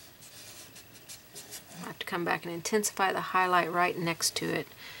 I have to come back and intensify the highlight right next to it.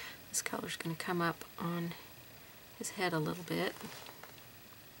 This color's going to come up on his head a little bit.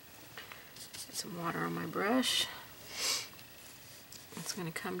 Get some water on my brush. It's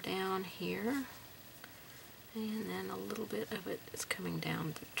going to come down here, and then a little bit of it is coming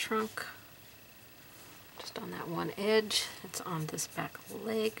down the trunk. Just on that one edge. It's on this back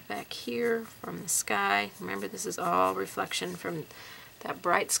leg back here from the sky. Remember, this is all reflection from that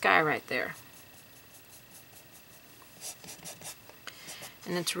bright sky right there.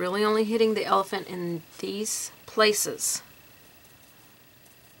 And it's really only hitting the elephant in these places.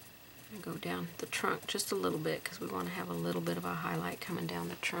 I go down the trunk just a little bit because we want to have a little bit of a highlight coming down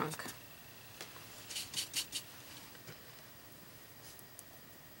the trunk.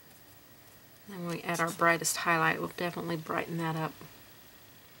 And when we add our brightest highlight, we'll definitely brighten that up.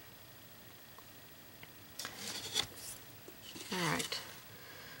 Alright,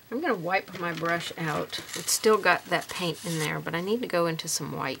 I'm going to wipe my brush out. It's still got that paint in there, but I need to go into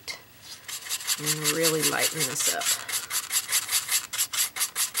some white and really lighten this up.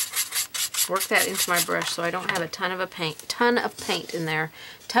 work that into my brush so I don't have a ton of paint in there.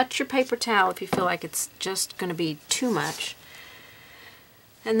 Touch your paper towel if you feel like it's just going to be too much.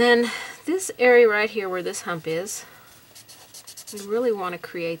 And then this area right here where this hump is, we really want to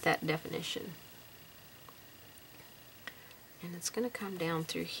create that definition. And it's going to come down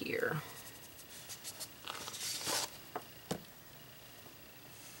through here.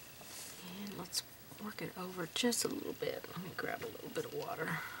 And let's work it over just a little bit. Let me grab a little bit of water.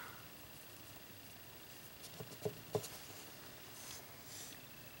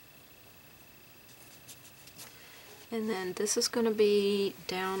 And then this is going to be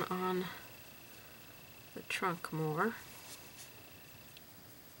down on the trunk more.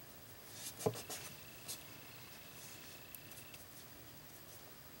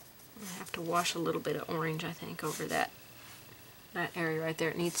 I have to wash a little bit of orange, I think, over that area right there.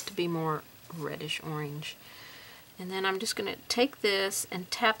 It needs to be more reddish orange. And then I'm just going to take this and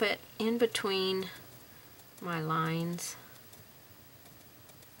tap it in between my lines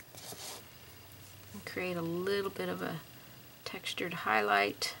and create a little bit of a textured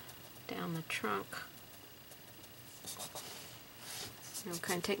highlight down the trunk. I'll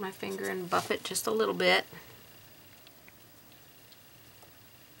kind of take my finger and buff it just a little bit.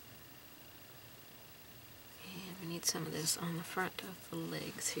 And we need some of this on the front of the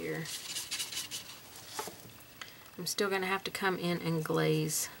legs here. I'm still going to have to come in and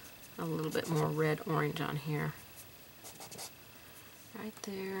glaze a little bit more red-orange on here. Right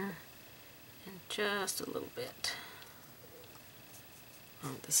there. And just a little bit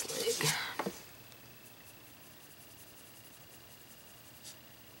on this leg.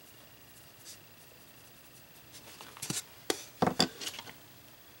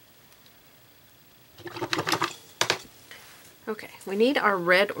 Okay, we need our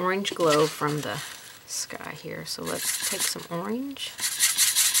red-orange glow from the sky here. So let's take some orange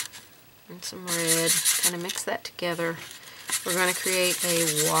and some red, kind of mix that together. We're going to create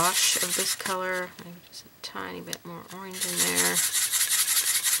a wash of this color, maybe just a tiny bit more orange in there.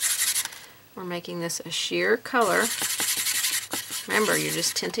 We're making this a sheer color. Remember, you're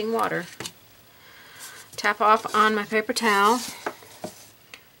just tinting water. Tap off on my paper towel.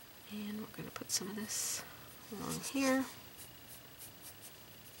 And we're going to put some of this along here.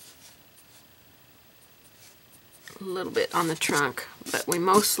 A little bit on the trunk, but we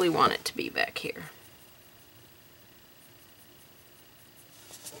mostly want it to be back here.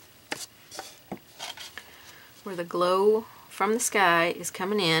 Where the glow from the sky is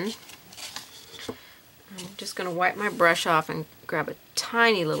coming in. I'm just going to wipe my brush off and grab a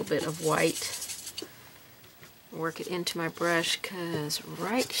tiny little bit of white. Work it into my brush because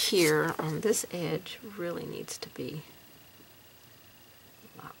right here on this edge really needs to be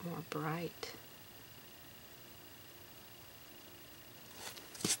a lot more bright.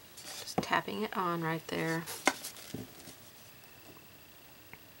 Just tapping it on right there.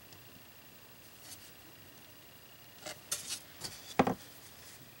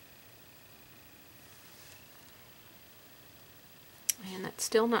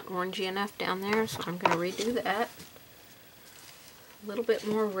 Still not orangey enough down there, so I'm going to redo that. A little bit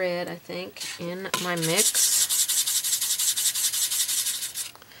more red, I think, in my mix.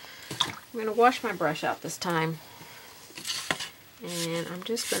 I'm going to wash my brush out this time, and I'm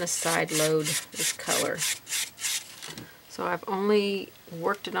just going to side load this color. So I've only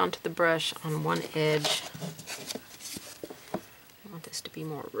worked it onto the brush on one edge. I want this to be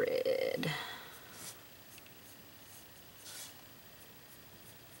more red.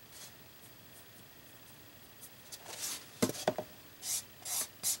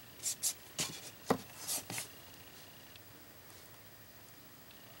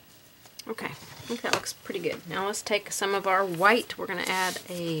 Okay, I think that looks pretty good. Now let's take some of our white. We're going to add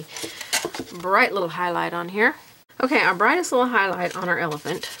a bright little highlight on here. Okay, our brightest little highlight on our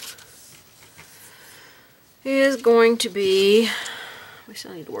elephant is going to be, we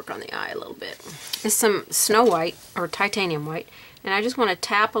still need to work on the eye a little bit, is some Snow White or titanium white. And I just want to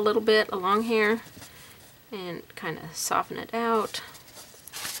tap a little bit along here and kind of soften it out.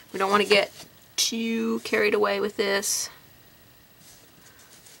 We don't want to get too carried away with this.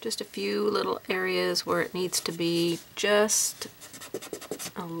 Just a few little areas where it needs to be just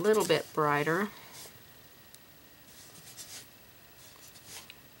a little bit brighter.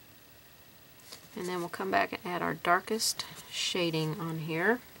 And then we'll come back and add our darkest shading on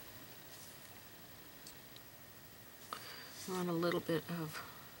here. We want a little bit of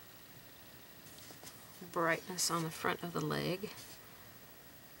brightness on the front of the leg.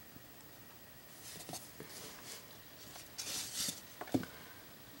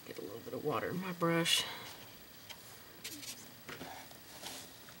 Water in my brush.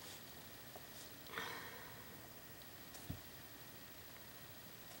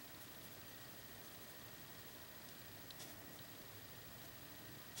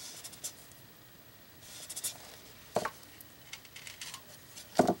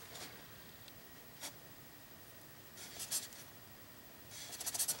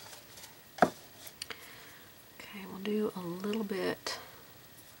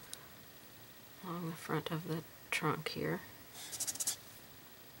 the front of the trunk here.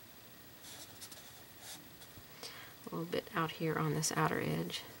 A little bit out here on this outer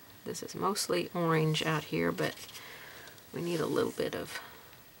edge. This is mostly orange out here, but we need a little bit of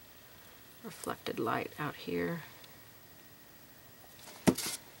reflected light out here.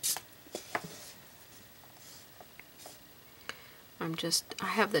 I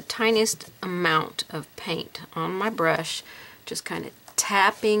have the tiniest amount of paint on my brush, just kind of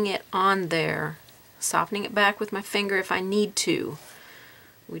tapping it on there, softening it back with my finger if I need to.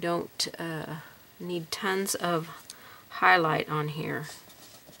 We don't need tons of highlight on here.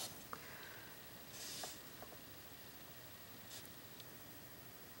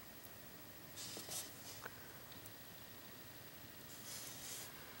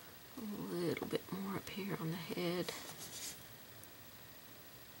 A little bit more up here on the head.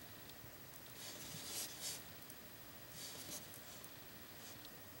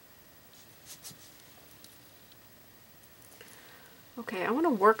 Okay, I want to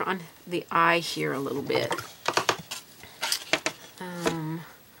work on the eye here a little bit.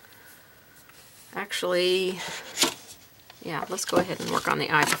 Actually, yeah, let's go ahead and work on the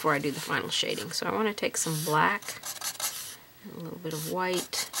eye before I do the final shading. So I want to take some black and a little bit of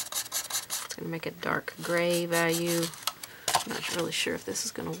white. It's going to make a dark gray value. I'm not really sure if this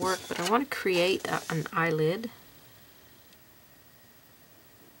is going to work, but I want to create an eyelid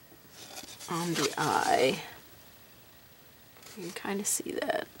on the eye. You can kind of see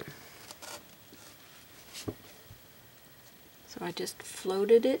that. So I just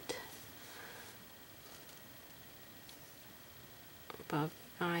floated it above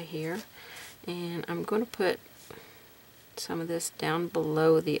the eye here, and I'm going to put some of this down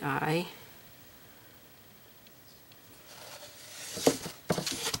below the eye.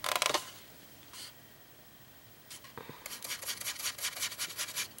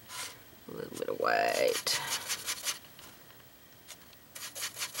 A little bit of white.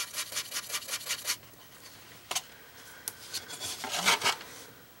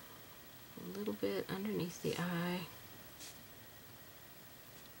 A little bit underneath the eye.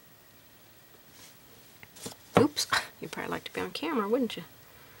 Oops, you'd probably like to be on camera, wouldn't you?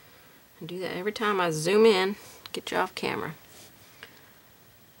 I do that every time I zoom in, get you off camera.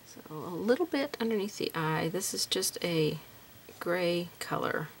 So a little bit underneath the eye. This is just a gray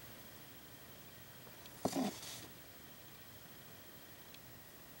color.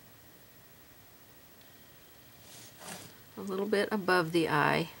 A little bit above the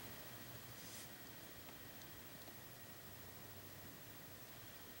eye.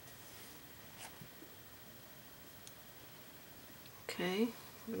 Okay,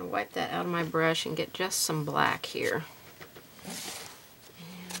 I'm going to wipe that out of my brush and get just some black here.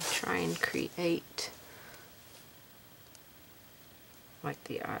 And try and create like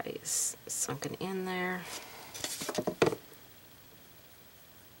the eye is sunken in there.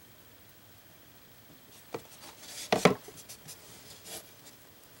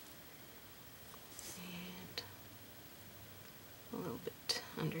 And a little bit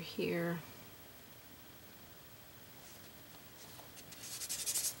under here.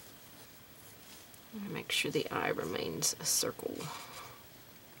 Make sure the eye remains a circle.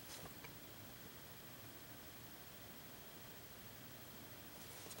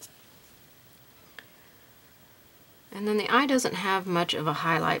 And then the eye doesn't have much of a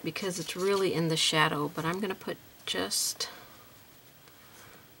highlight because it's really in the shadow, but I'm going to put just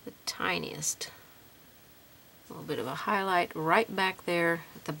the tiniest little bit of a highlight right back there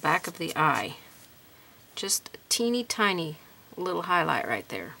at the back of the eye. Just a teeny tiny little highlight right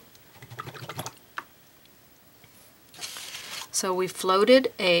there. So we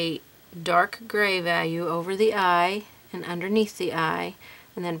floated a dark gray value over the eye and underneath the eye,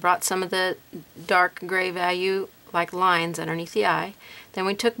 and then brought some of the dark gray value like lines underneath the eye. Then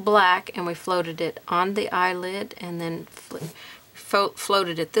we took black and we floated it on the eyelid, and then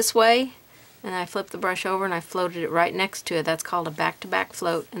floated it this way, and I flipped the brush over and I floated it right next to it. That's called a back-to-back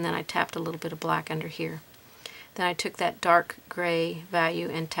float, and then I tapped a little bit of black under here. Then I took that dark gray value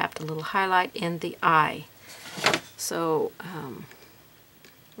and tapped a little highlight in the eye. So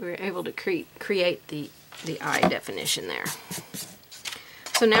we were able to create the eye definition there.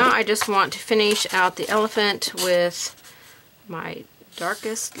 So now I just want to finish out the elephant with my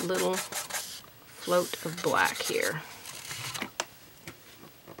darkest little float of black here.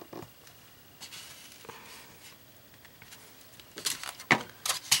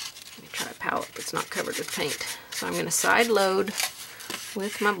 Let me try a palette that's not covered with paint. So I'm going to side load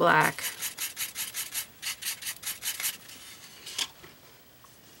with my black.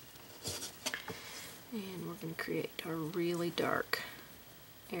 And we're going to create our really dark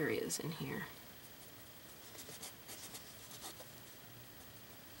areas in here.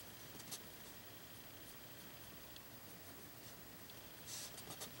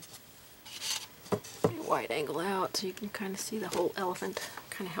 wide angle out so you can kind of see the whole elephant.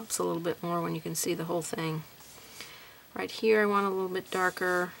 Kind of helps a little bit more when you can see the whole thing. Right here I want a little bit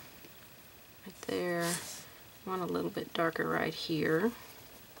darker. Right there. I want a little bit darker right here.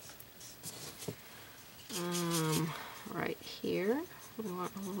 Right here we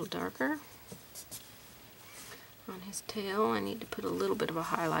want a little darker. On his tail, I need to put a little bit of a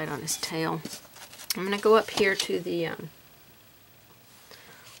highlight on his tail. I'm going to go up here to the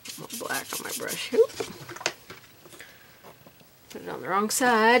more black on my brush. Oop. Put it on the wrong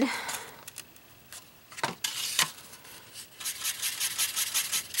side.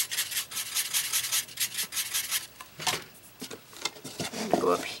 I'm going to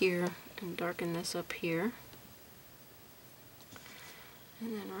go up here and darken this up here.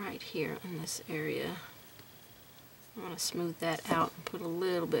 And then right here in this area, I want to smooth that out and put a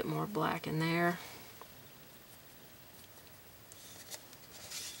little bit more black in there.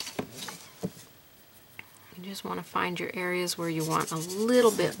 You just want to find your areas where you want a little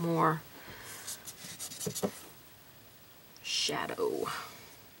bit more shadow,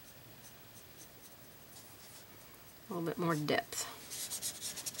 a little bit more depth.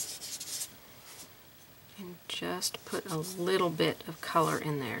 And just put a little bit of color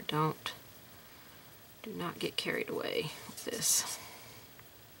in there. Do not get carried away with this.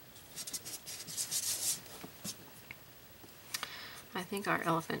 I think our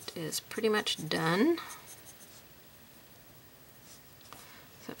elephant is pretty much done.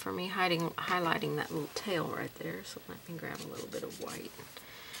 Except for me highlighting that little tail right there. So let me grab a little bit of white,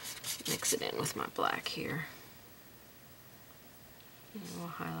 mix it in with my black here. And we'll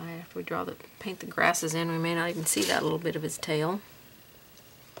highlight after we paint the grasses in. We may not even see that little bit of his tail.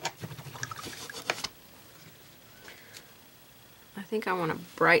 I think I want to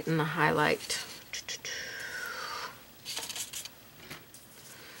brighten the highlight.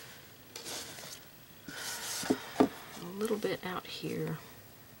 A little bit out here.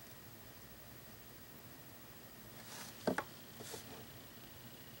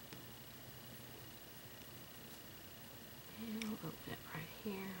 And a little bit right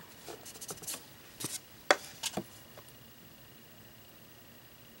here.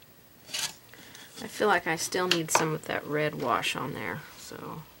 I feel like I still need some of that red wash on there,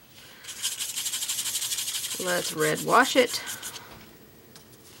 so let's red wash it.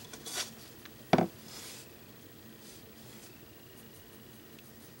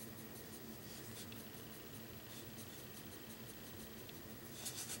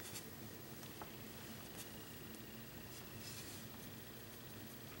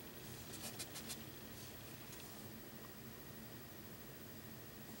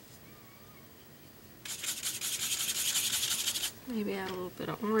 Maybe add a little bit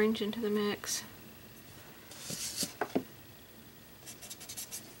of orange into the mix.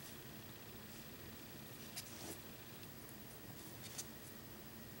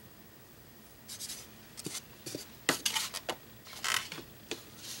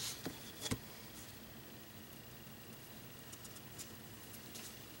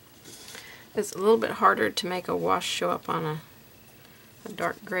 It's a little bit harder to make a wash show up on a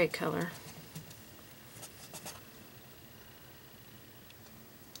dark gray color.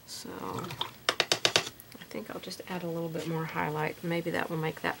 So I think I'll just add a little bit more highlight. Maybe that will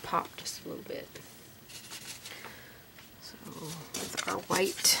make that pop just a little bit. So with our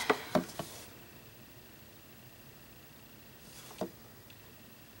white,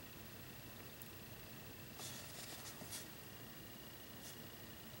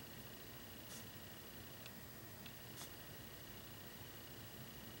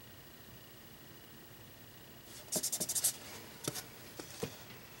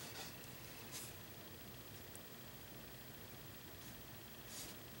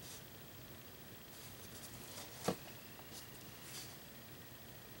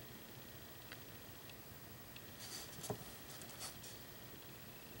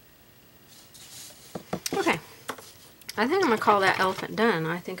 okay, I think I'm going to call that elephant done.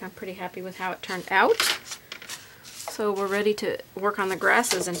 I think I'm pretty happy with how it turned out. So we're ready to work on the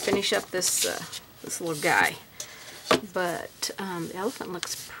grasses and finish up this this little guy. But the elephant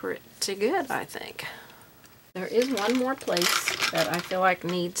looks pretty good, I think. There is one more place that I feel like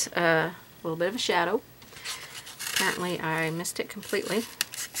needs a little bit of a shadow. Apparently I missed it completely.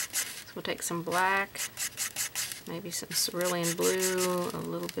 So we'll take some black, maybe some cerulean blue, a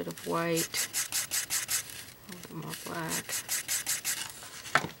little bit of white, a little bit more black,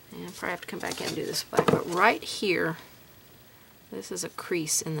 and I'll probably have to come back in and do this black. But right here, this is a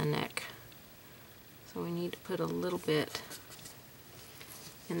crease in the neck, so we need to put a little bit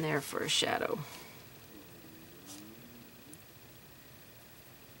in there for a shadow.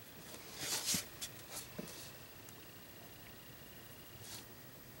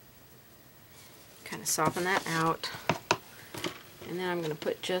 kind of soften that out. And then I'm going to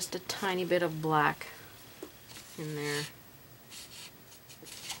put just a tiny bit of black in there.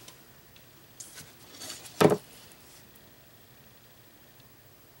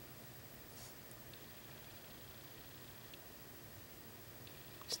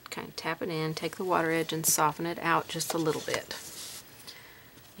 Just kind of tap it in, take the water edge and soften it out just a little bit.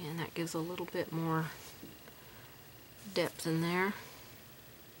 And that gives a little bit more depth in there.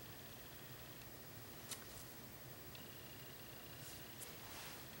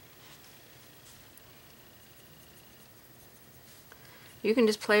 You can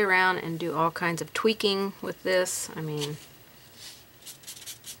just play around and do all kinds of tweaking with this. I mean,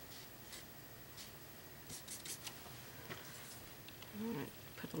 I'm going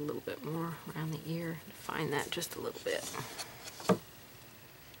to put a little bit more around the ear, define that just a little bit.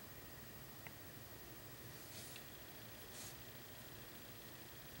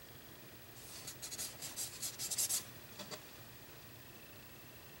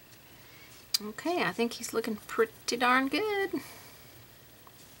 Okay, I think he's looking pretty darn good.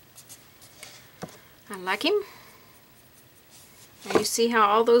 I like him. And you see how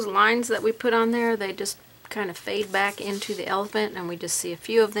all those lines that we put on there, they just kind of fade back into the elephant, and we just see a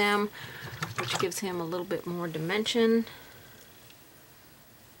few of them, which gives him a little bit more dimension.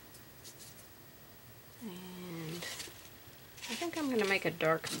 And I think I'm going to make a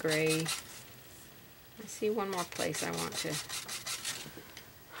dark gray. I see one more place I want to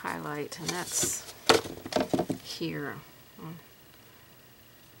highlight, and that's here on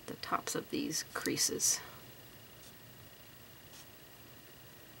the tops of these creases.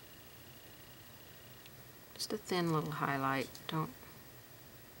 Just a thin little highlight. Don't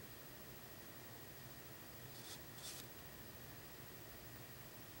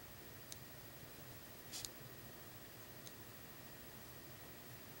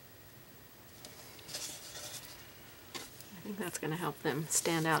I think that's going to help them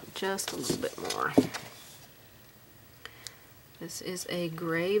stand out just a little bit more. This is a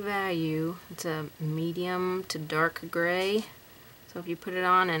gray value. It's a medium to dark gray. So if you put it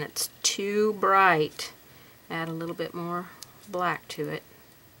on and it's too bright, add a little bit more black to it.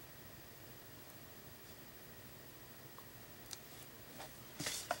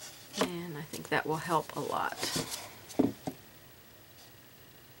 And I think that will help a lot.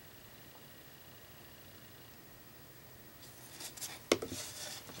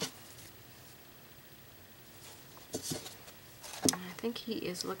 I think he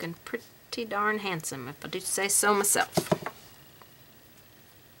is looking pretty darn handsome, if I do say so myself.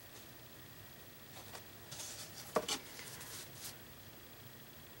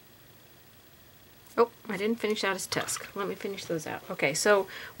 Oh, I didn't finish out his tusk. Let me finish those out. Okay, so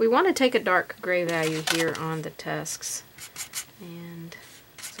we want to take a dark gray value here on the tusks. And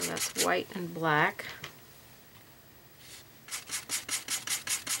so that's white and black.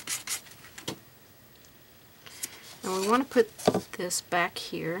 And we want to put this back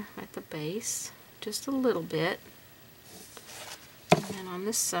here at the base, just a little bit. And then on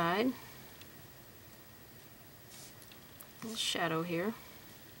this side, a little shadow here.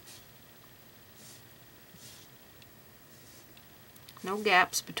 No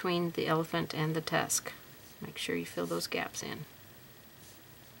gaps between the elephant and the tusk. Make sure you fill those gaps in.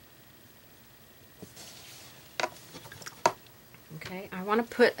 Okay, I want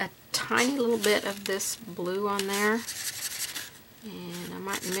to put a tiny little bit of this blue on there, and I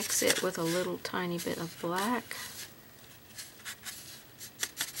might mix it with a little tiny bit of black.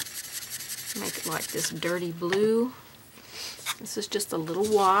 Make it like this dirty blue. This is just a little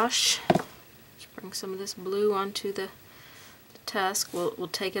wash. Just bring some of this blue onto the tusk. We'll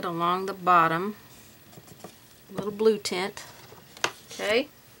take it along the bottom. A little blue tint. Okay.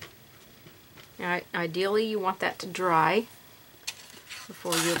 Now, ideally you want that to dry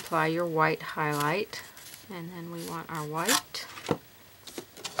before you apply your white highlight. And then we want our white to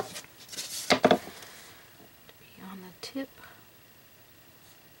be on the tip.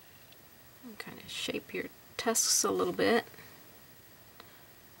 And kind of shape your tusks a little bit.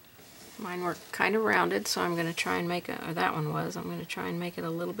 Mine were kind of rounded, so I'm going to try and make it, or that one was, I'm going to try and make it a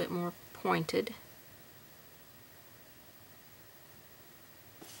little bit more pointed.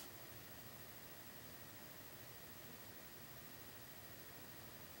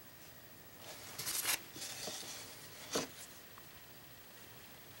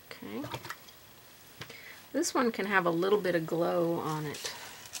 Okay. This one can have a little bit of glow on it.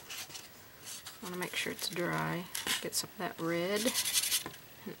 I want to make sure it's dry. Get some of that red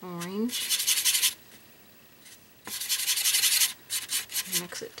and orange.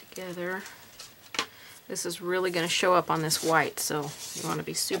 Mix it together. This is really going to show up on this white, so you want to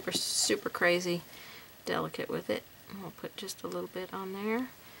be super, super crazy delicate with it. I'll put just a little bit on there.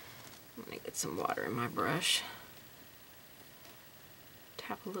 Let me get some water in my brush.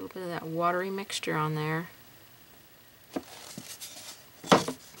 Tap a little bit of that watery mixture on there.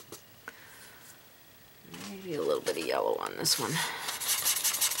 Maybe a little bit of yellow on this one.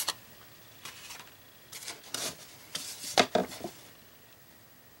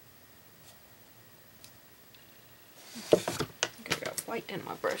 I think I got white in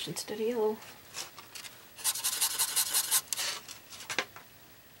my brush instead of yellow.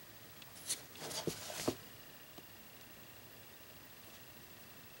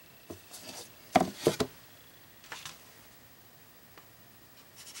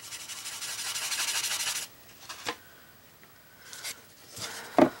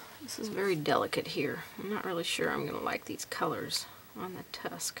 This is very delicate here. I'm not really sure I'm going to like these colors on the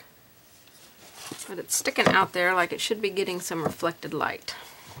tusk. But it's sticking out there like it should be getting some reflected light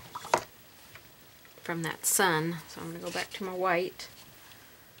from that sun. So I'm going to go back to my white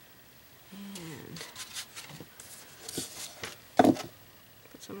and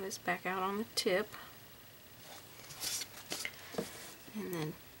put some of this back out on the tip. And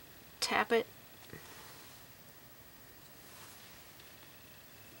then tap it.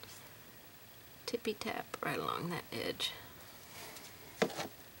 Tippy tap right along that edge.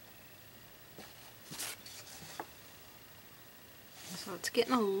 So it's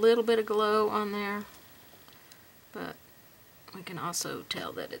getting a little bit of glow on there, but we can also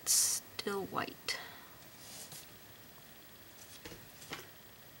tell that it's still white.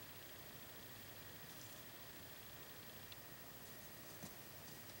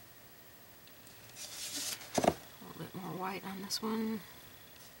 A little bit more white on this one.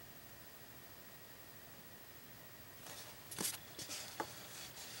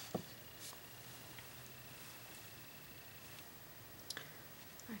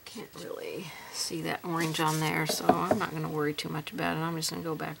 Can't really see that orange on there, so I'm not going to worry too much about it. I'm just going to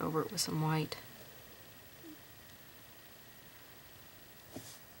go back over it with some white.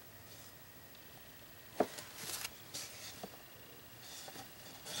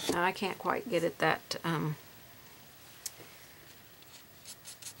 Now I can't quite get it that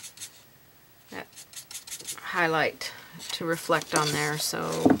that highlight to reflect on there,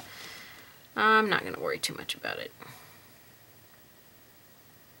 so I'm not going to worry too much about it.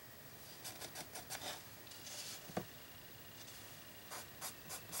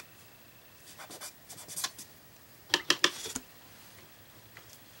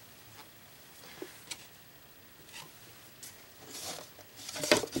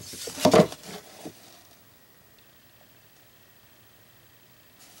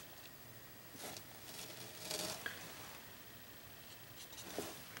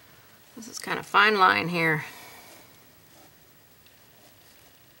 This is kind of fine line here.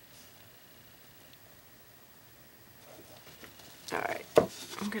 Alright,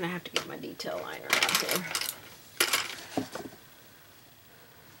 I'm going to have to get my detail liner out there.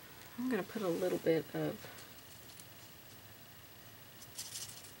 I'm going to put a little bit of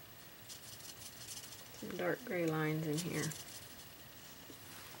some dark gray lines in here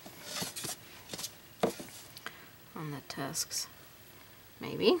on the tusks,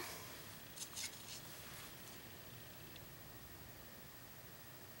 maybe.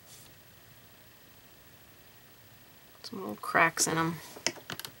 Some little cracks in them.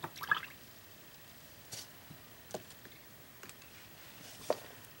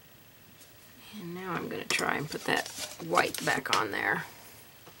 And now I'm going to try and put that white back on there.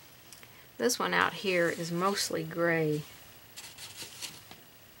 This one out here is mostly gray.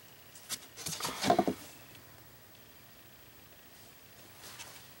 I'm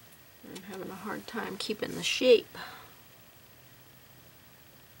having a hard time keeping the shape.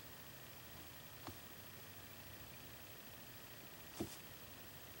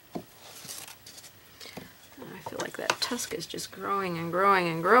 I feel like that tusk is just growing and growing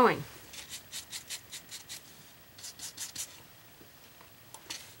and growing.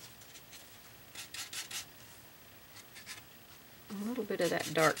 A little bit of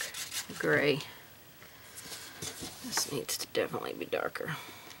that dark gray. This needs to definitely be darker.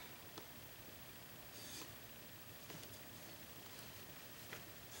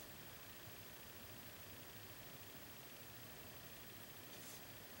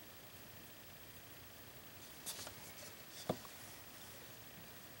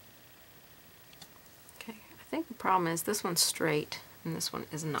 Okay, I think the problem is this one's straight and this one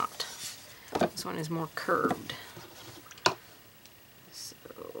is not. This one is more curved. So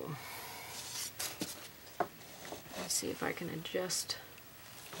let's see if I can adjust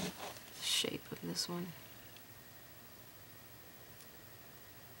the shape of this one.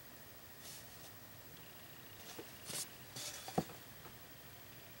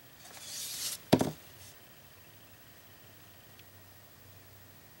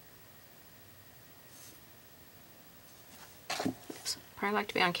 Probably like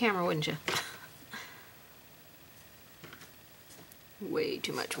to be on camera, wouldn't you? Way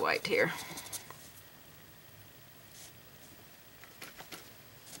too much white here.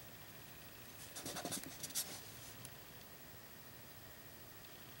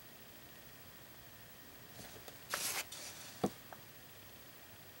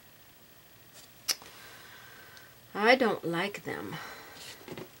 I don't like them.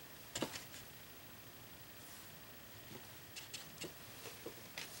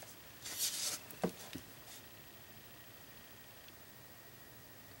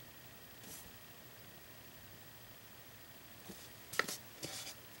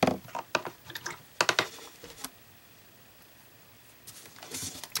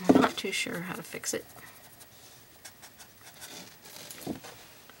 I'm not too sure how to fix it.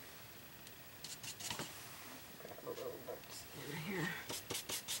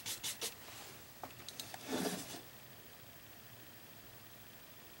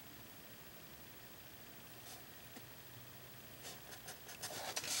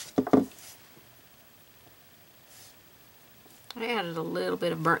 I added a little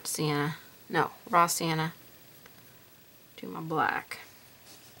bit of burnt sienna, no, raw sienna to my black.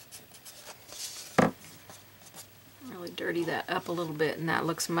 Really dirty that up a little bit, and that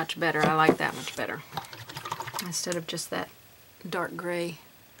looks much better. I like that much better instead of just that dark gray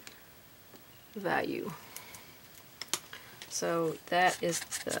value. So that is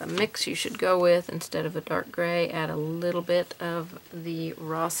the mix you should go with. Instead of a dark gray, add a little bit of the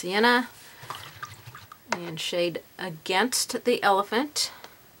raw sienna and shade against the elephant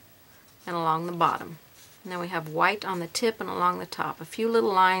and along the bottom. And then we have white on the tip and along the top. A few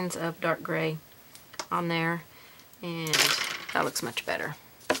little lines of dark gray on there, and that looks much better.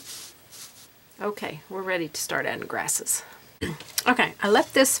 Okay, we're ready to start adding grasses. Okay, I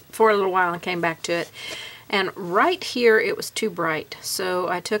left this for a little while and came back to it. And right here it was too bright, so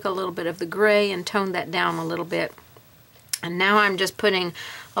I took a little bit of the gray and toned that down a little bit. And now I'm just putting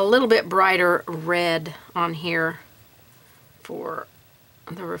a little bit brighter red on here for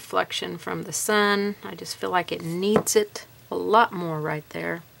the reflection from the sun. I just feel like it needs it a lot more right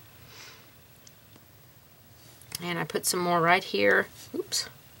there. And I put some more right here. Oops.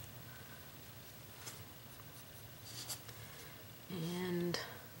 And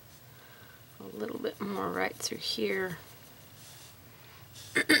a little bit more right through here.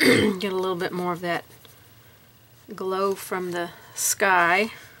 Get a little bit more of that glow from the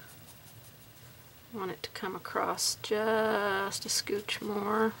sky. I want it to come across just a scooch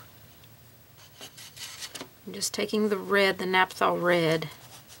more. I'm just taking the red, the naphthol red,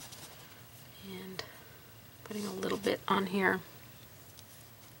 and putting a little bit on here.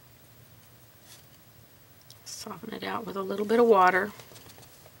 Soften it out with a little bit of water.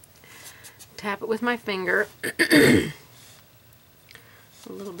 Tap it with my finger. A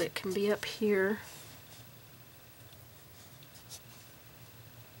little bit can be up here.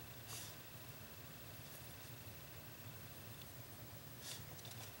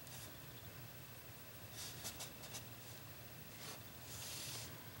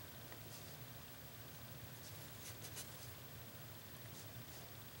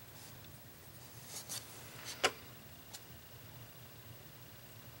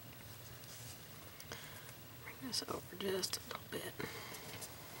 Over just a little bit,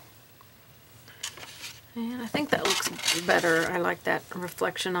 and I think that looks better. I like that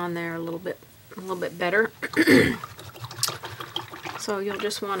reflection on there a little bit better. So you'll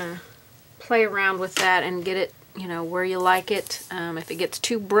just want to play around with that and get it, you know, where you like it. If it gets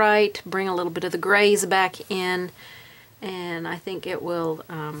too bright, bring a little bit of the grays back in, and I think it will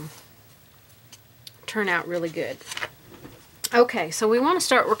turn out really good. Okay, so we want to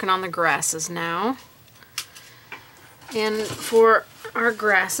start working on the grasses now. And for our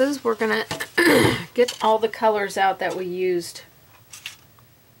grasses, we're going to get all the colors out that we used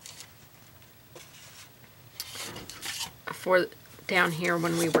for down here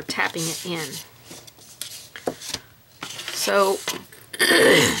when we were tapping it in. So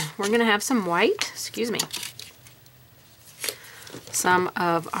we're going to have some white, excuse me, some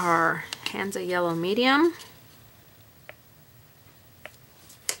of our Hansa Yellow Medium,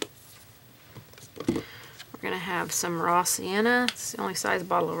 we're going to have some raw sienna. It's the only size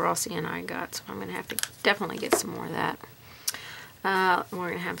bottle of raw sienna I got, so I'm going to have to definitely get some more of that. We're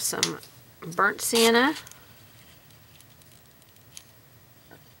going to have some burnt sienna.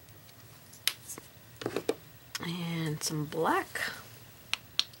 And some black.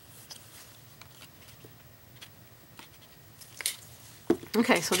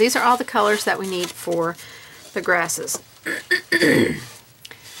 Okay, so these are all the colors that we need for the grasses.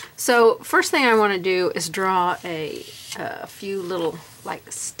 So first thing I want to do is draw a few little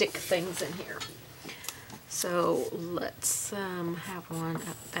like stick things in here. So let's have one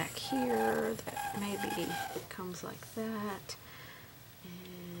up back here that maybe comes like that,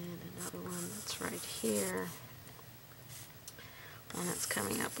 and another one that's right here. One that's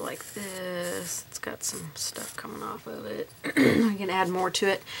coming up like this. It's got some stuff coming off of it. I can add more to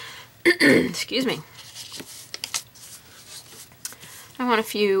it. Excuse me. I want a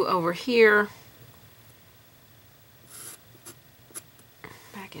few over here.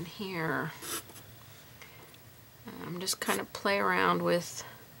 Back in here. Just kind of play around with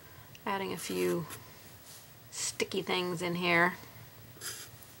adding a few sticky things in here.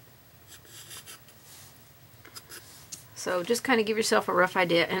 So just kind of give yourself a rough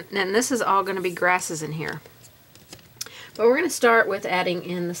idea. And then this is all going to be grasses in here. But we're going to start with adding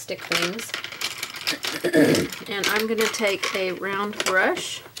in the stick things. And I'm going to take a round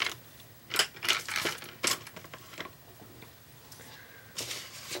brush.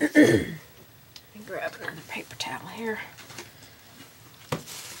 Grab another paper towel here.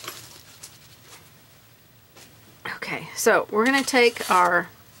 Okay, so we're going to take our,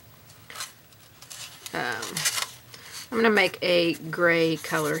 I'm going to make a gray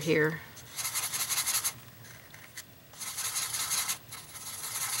color here.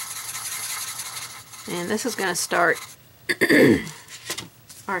 And this is going to start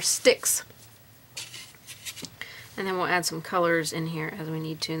our sticks. And then we'll add some colors in here as we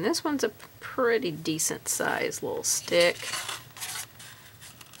need to. And this one's a pretty decent sized little stick.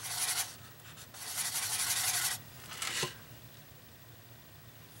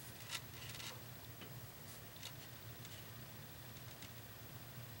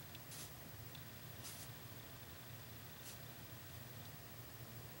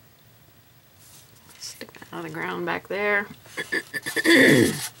 Stick that on the ground back there.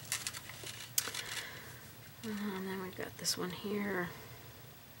 And then we've got this one here.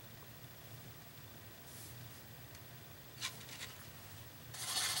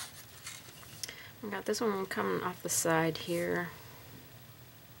 We've got this one coming off the side here.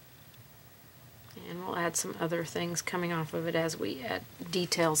 And we'll add some other things coming off of it as we add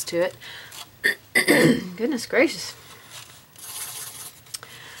details to it. Goodness gracious.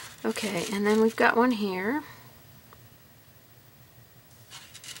 Okay, and then we've got one here.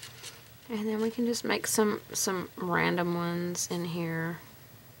 And then we can just make some random ones in here,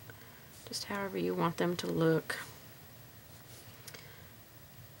 just however you want them to look.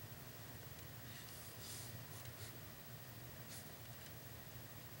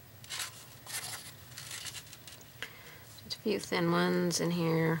 Just a few thin ones in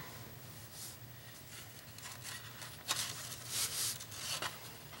here.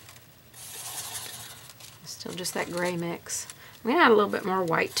 Still just that gray mix. I'm going to add a little bit more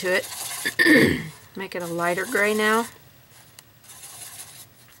white to it. Make it a lighter gray now.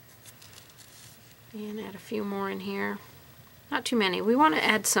 And add a few more in here. Not too many. We want to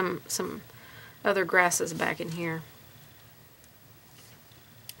add some other grasses back in here.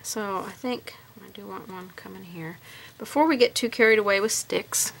 So I think I do want one coming here. Before we get too carried away with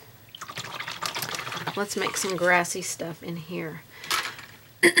sticks, let's make some grassy stuff in here.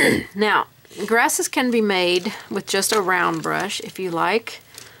 Now, grasses can be made with just a round brush if you like.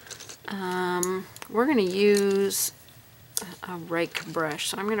 We're going to use a rake brush,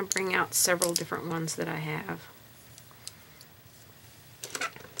 so I'm going to bring out several different ones that I have.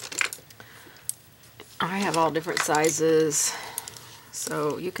 I have all different sizes,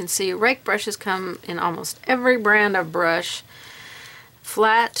 so you can see rake brushes come in almost every brand of brush,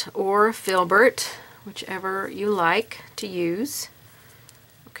 flat or filbert, whichever you like to use.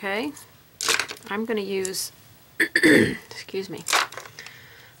 Okay, I'm going to use, excuse me,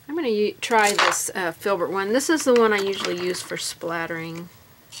 I'm going to try this filbert one. This is the one I usually use for splattering,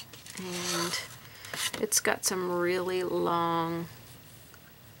 and it's got some really long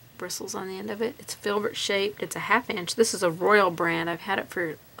bristles on the end of it. It's filbert shaped. It's a 1/2 inch. This is a Royal brand. I've had it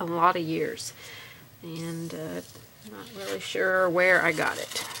for a lot of years, and not really sure where I got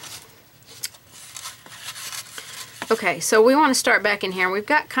it. Okay, so we want to start back in here. We've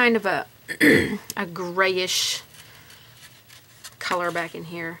got kind of a a grayish color back in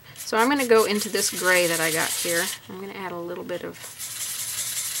here. So I'm going to go into this gray that I got here. I'm going to add a little bit of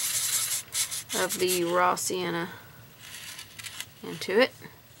the raw sienna into it.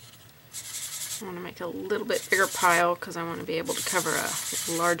 I want to make a little bit bigger pile because I want to be able to cover a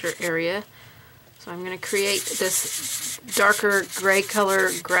larger area. So I'm going to create this darker gray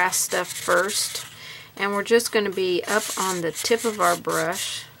color grass stuff first. And we're just going to be up on the tip of our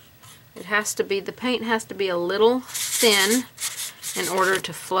brush. It has to be, the paint has to be a little thin in order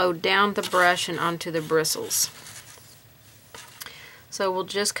to flow down the brush and onto the bristles. So we'll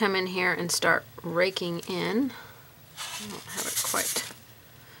just come in here and start raking in. I don't have it quite.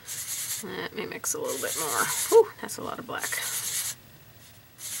 Let me mix a little bit more. Whew, that's a lot of black.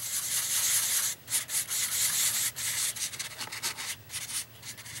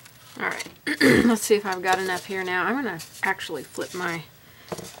 Alright, let's see if I've got enough here now. I'm going to actually flip my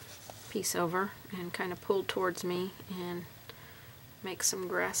piece over and kind of pull towards me and make some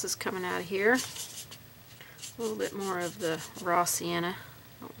grasses coming out of here. A little bit more of the raw sienna.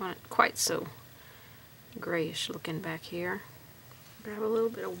 Don't want it quite so grayish looking back here. Grab a little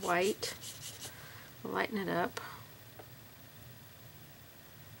bit of white, lighten it up.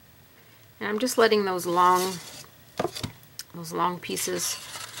 And I'm just letting those long pieces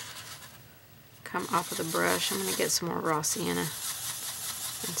come off of the brush. I'm going to get some more raw sienna and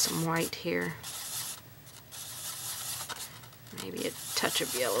some white here. Maybe a touch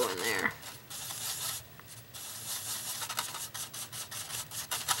of yellow in there.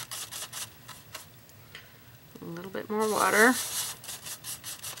 A little bit more water.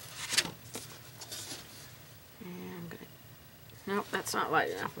 And I'm gonna, nope, that's not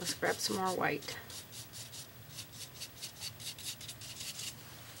light enough. Let's grab some more white.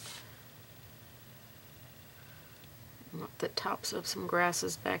 Want the tops of some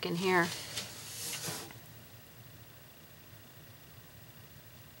grasses back in here.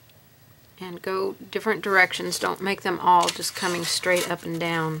 And go different directions. Don't make them all just coming straight up and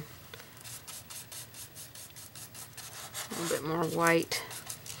down. A little bit more white.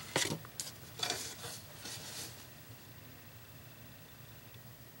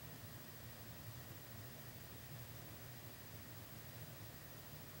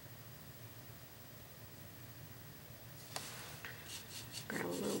 Grab a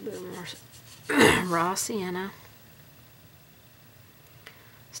little bit more raw sienna.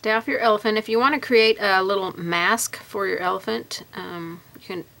 Stay off your elephant. If you want to create a little mask for your elephant, you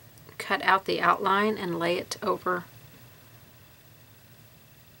can cut out the outline and lay it over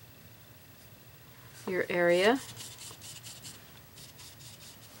your area.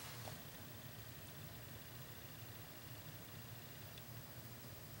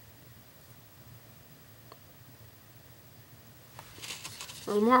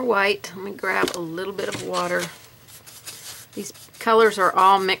 A little more white. Let me grab a little bit of water. These colors are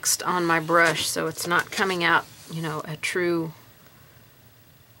all mixed on my brush, so it's not coming out, you know, a true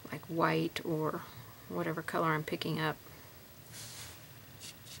like white or whatever color I'm picking up.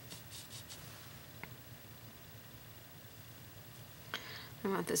 I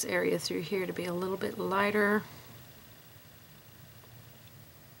want this area through here to be a little bit lighter.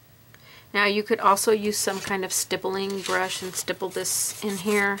 Now you could also use some kind of stippling brush and stipple this in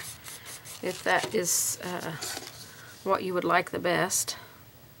here if that is what you would like the best.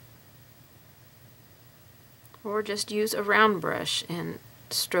 Or just use a round brush and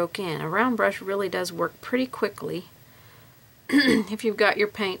stroke in. A round brush really does work pretty quickly if you've got your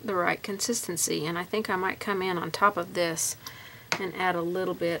paint the right consistency. And I think I might come in on top of this and add a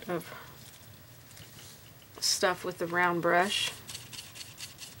little bit of stuff with the round brush.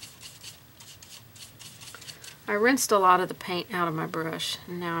 I rinsed a lot of the paint out of my brush,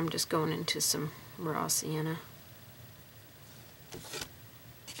 and now I'm just going into some raw sienna.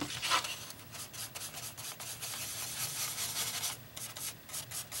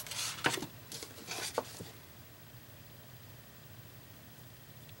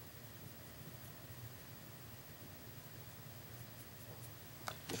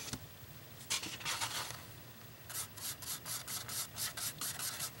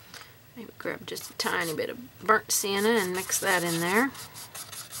 Maybe grab just a tiny bit of burnt sienna and mix that in there.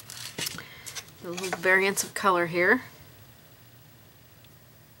 A little variance of color here.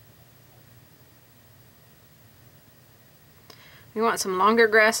 You want some longer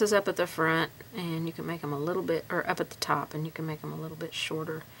grasses up at the front, and you can make them a little bit, or up at the top, and you can make them a little bit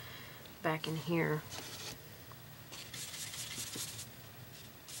shorter back in here.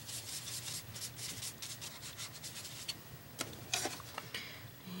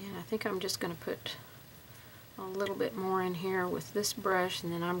 I think I'm just going to put a little bit more in here with this brush,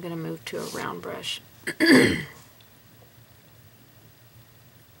 and then I'm going to move to a round brush.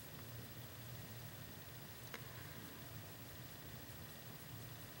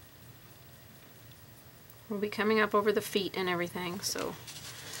 We'll be coming up over the feet and everything, so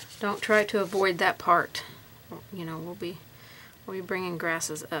don't try to avoid that part. You know, we'll be bringing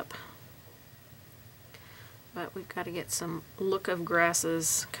grasses up. But we've got to get some look of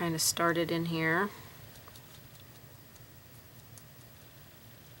grasses kind of started in here.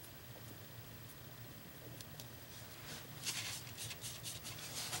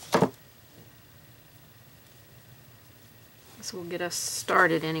 This will get us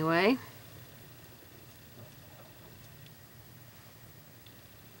started anyway.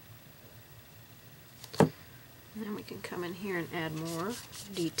 And then we can come in here and add more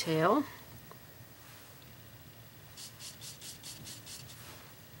detail.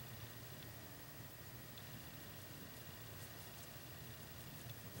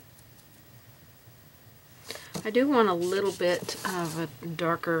 I do want a little bit of a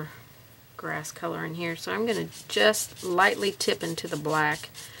darker grass color in here, so I'm going to just lightly tip into the black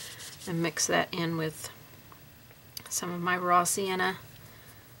and mix that in with some of my raw sienna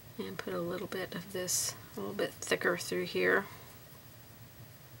and put a little bit of this a little bit thicker through here.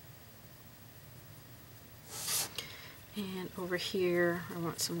 And over here I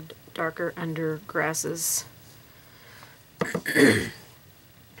want some darker under grasses.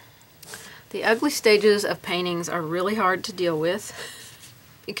 The ugly stages of paintings are really hard to deal with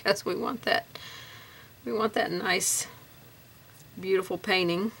because we want that nice, beautiful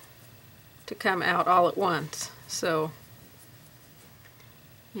painting to come out all at once. So,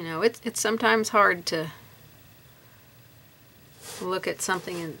 you know, it's sometimes hard to look at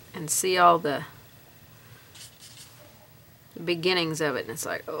something and see all the beginnings of it, and it's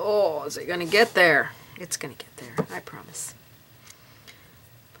like, oh, is it going to get there? It's going to get there, I promise.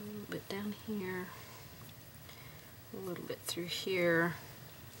 Put a little bit down here, a little bit through here.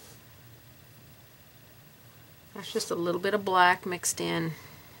 That's just a little bit of black mixed in.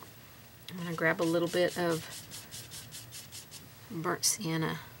 I'm going to grab a little bit of burnt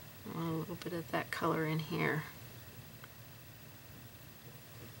sienna, a little bit of that color in here.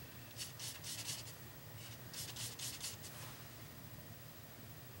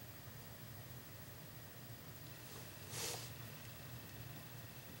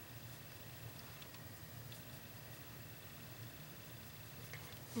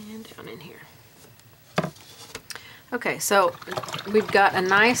 And down in here. Okay, so we've got a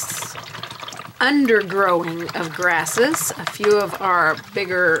nice undergrowing of grasses, a few of our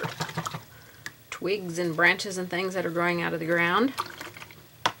bigger twigs and branches and things that are growing out of the ground.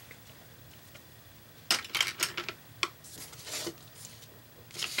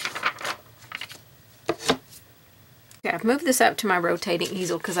 Okay, I've moved this up to my rotating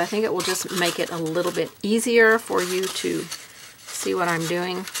easel because I think it will just make it a little bit easier for you to see what I'm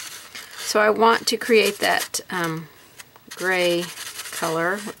doing. So I want to create that gray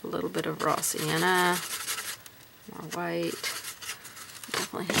color with a little bit of raw sienna, more white.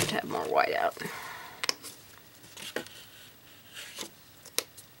 Definitely have to have more white out.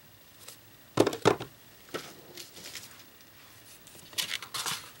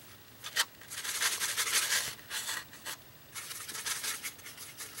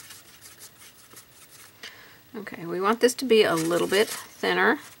 Okay, we want this to be a little bit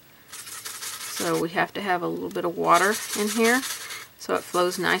thinner, so we have to have a little bit of water in here so it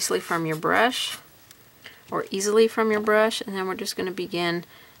flows nicely from your brush, or easily from your brush. And then we're just going to begin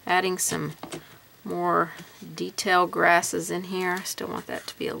adding some more detail grasses in here. I still want that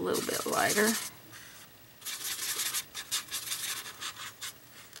to be a little bit lighter.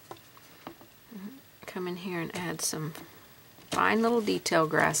 Come in here and add some fine little detail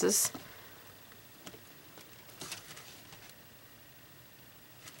grasses.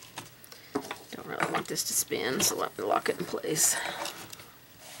 Don't really want this to spin, so let me lock it in place.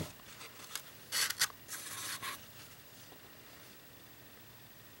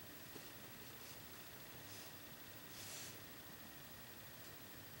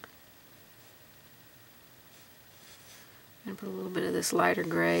 And put a little bit of this lighter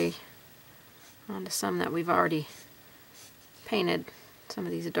gray onto some that we've already painted, some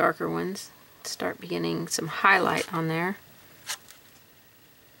of these darker ones. Start beginning some highlight on there.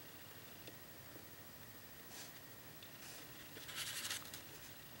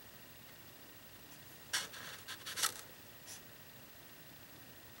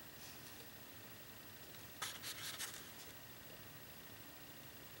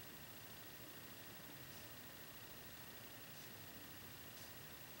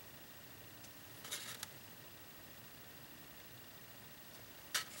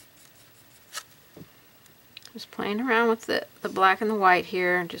 Just playing around with the black and the white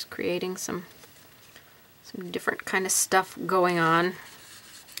here, just creating some different kind of stuff going on.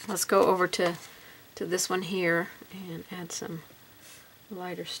 Let's go over to this one here and add some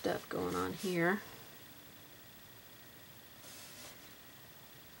lighter stuff going on here.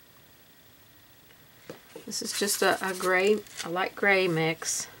 This is just a light gray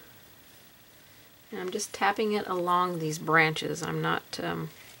mix. And I'm just tapping it along these branches. I'm not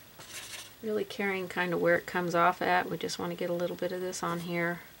really caring kind of where it comes off at. We just want to get a little bit of this on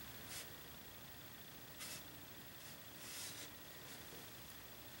here.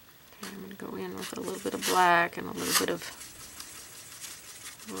 I'm going to go in with a little bit of black and a little bit of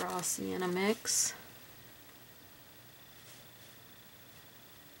raw sienna mix.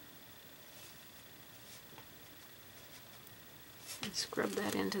 And scrub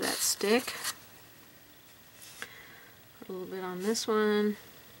that into that stick. Put a little bit on this one.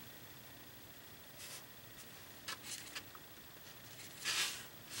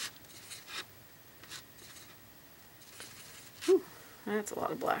 Whew, that's a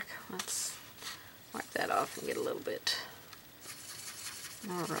lot of black. Let's wipe that off and get a little bit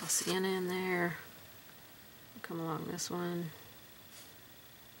more raw sienna in there. Come along this one.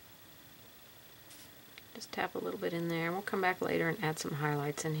 Just tap a little bit in there. We'll come back later and add some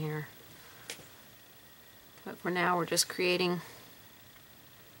highlights in here. But for now, we're just creating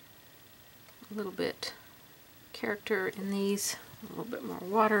a little bit character in these, a little bit more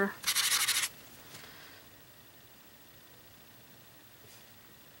water.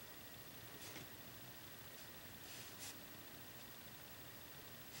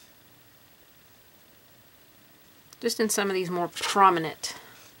 Just in some of these more prominent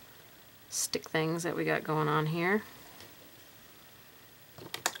stick things that we got going on here.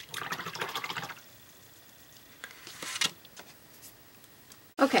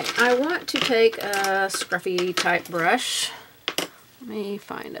 Okay, I want to take a scruffy type brush. Let me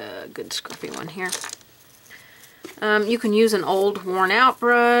find a good scruffy one here. You can use an old worn out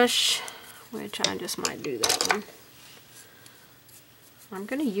brush, which I just might do that one. I'm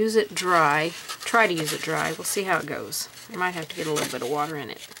going to use it dry, try to use it dry. We'll see how it goes. I might have to get a little bit of water in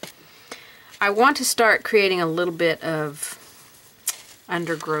it. I want to start creating a little bit of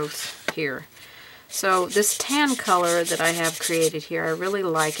undergrowth here. So this tan color that I have created here, I really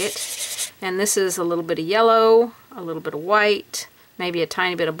like it. And this is a little bit of yellow, a little bit of white, maybe a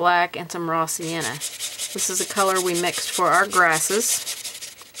tiny bit of black, and some raw sienna. This is a color we mixed for our grasses.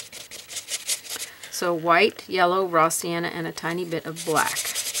 So white, yellow, raw sienna, and a tiny bit of black.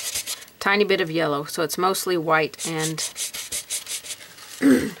 Tiny bit of yellow, so it's mostly white and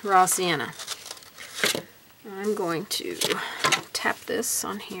raw sienna. I'm going to tap this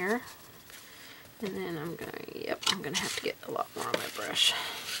on here, and then I'm going to have to get a lot more on my brush.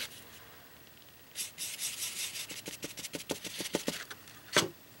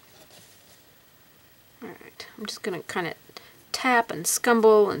 Alright, I'm just going to kind of tap and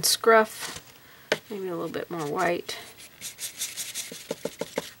scumble and scruff. Maybe a little bit more white.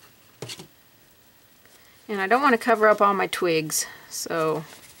 And I don't want to cover up all my twigs, so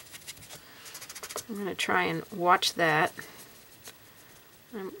I'm going to try and watch that.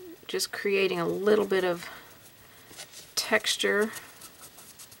 I'm just creating a little bit of texture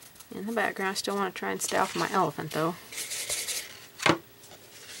in the background. I still want to try and stay off my elephant though.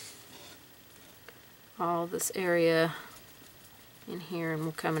 All this area in here, and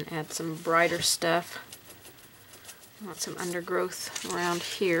we'll come and add some brighter stuff. I want some undergrowth around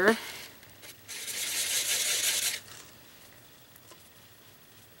here.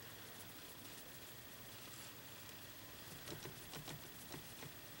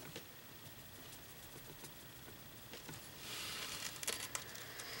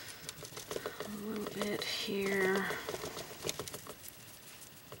 A little bit here.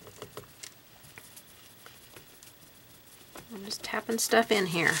 I'm just tapping stuff in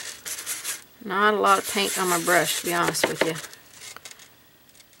here. Not a lot of paint on my brush, to be honest with you.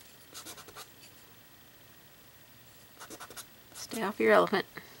 Stay off your elephant.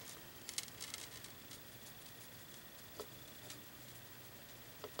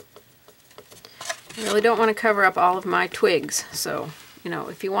 I really don't want to cover up all of my twigs, so you know,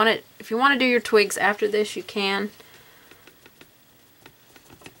 if you want to do your twigs after this, you can.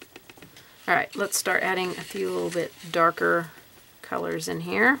 Alright, let's start adding a few little bit darker colors in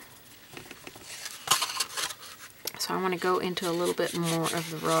here. So I want to go into a little bit more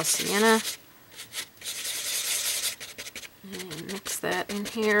of the raw sienna. And mix that in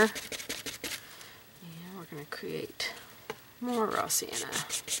here. And we're going to create more raw sienna.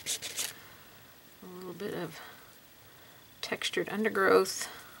 A little bit of textured undergrowth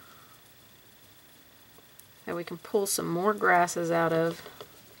that we can pull some more grasses out of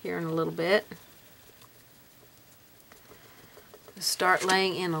here in a little bit. Start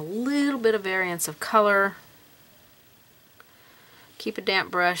laying in a little bit of variance of color. Keep a damp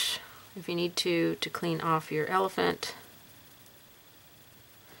brush if you need to clean off your elephant.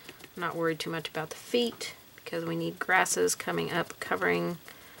 I'm not worried too much about the feet because we need grasses coming up covering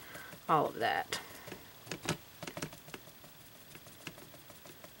all of that.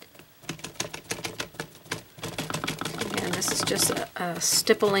 Again, this is just a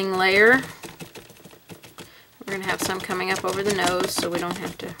stippling layer. We're going going to have some coming up over the nose, so we don't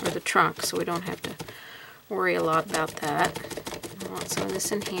have to, or the trunk, so we don't have to worry a lot about that. I want some of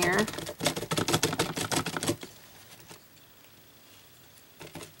this in here.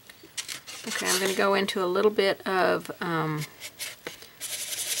 Okay, I'm going to go into a little bit of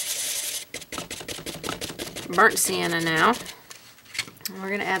burnt sienna now. And we're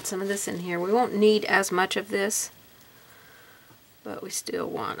going to add some of this in here. We won't need as much of this, but we still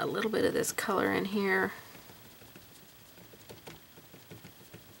want a little bit of this color in here.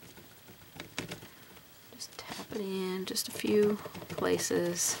 Just tap it in just a few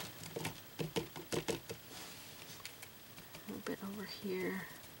places. A little bit over here.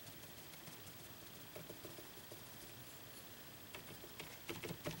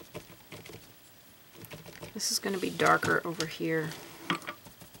 This is going to be darker over here.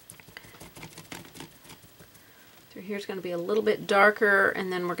 Through here is going to be a little bit darker,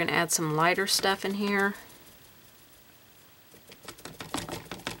 and then we're going to add some lighter stuff in here.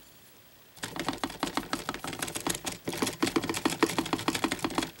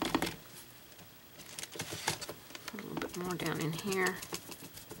 A little bit more down in here.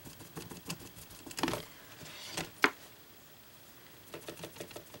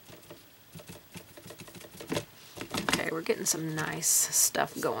 We're getting some nice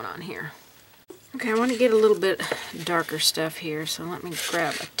stuff going on here. Okay, I want to get a little bit darker stuff here, so let me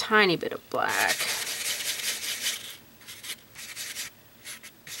grab a tiny bit of black.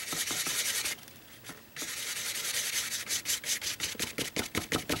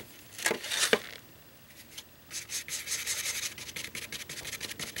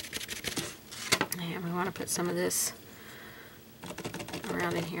 And we want to put some of this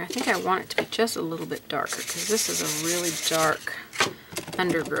around in here. I think I want it to be just a little bit darker because this is a really dark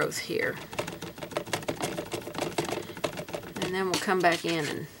undergrowth here. And then we'll come back in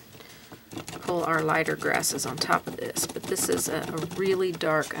and pull our lighter grasses on top of this. But this is a really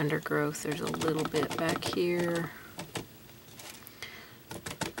dark undergrowth. There's a little bit back here.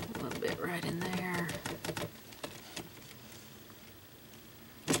 A little bit right in there.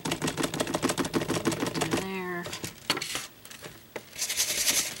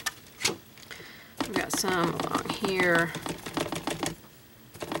 Some along here.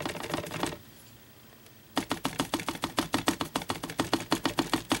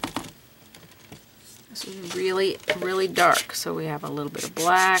 This is really, really dark, so we have a little bit of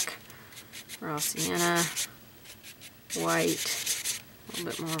black, raw sienna, white, a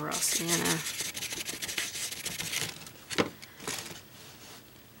little bit more raw sienna.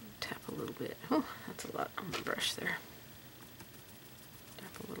 Tap a little bit. Oh, that's a lot on the brush there.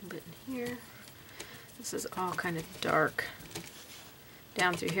 Tap a little bit in here. This is all kind of dark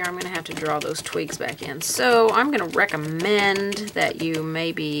down through here. I'm going to have to draw those twigs back in. So I'm going to recommend that you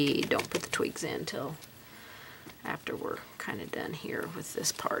maybe don't put the twigs in till after we're kind of done here with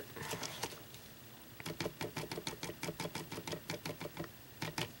this part.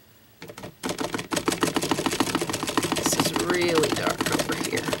 This is really dark over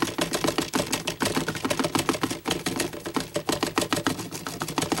here.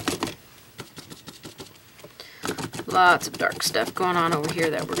 Lots of dark stuff going on over here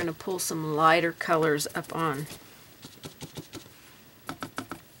that we're going to pull some lighter colors up on.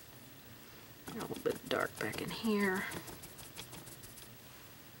 A little bit of dark back in here.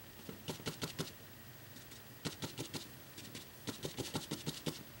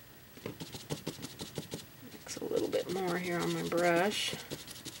 Mix a little bit more here on my brush.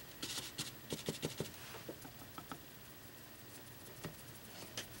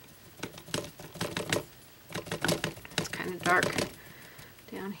 Dark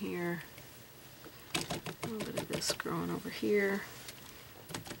down here, a little bit of this growing over here.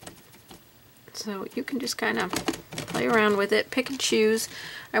 So you can just kind of play around with it, pick and choose.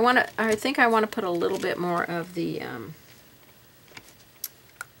 I think I want to put a little bit more of the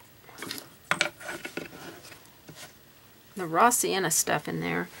raw sienna stuff in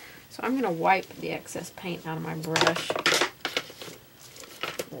there. So I'm going to wipe the excess paint out of my brush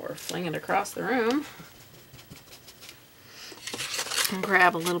or fling it across the room. And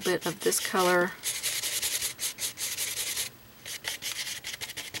grab a little bit of this color.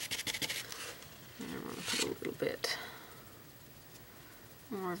 And I'm going to put a little bit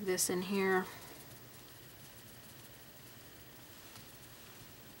more of this in here.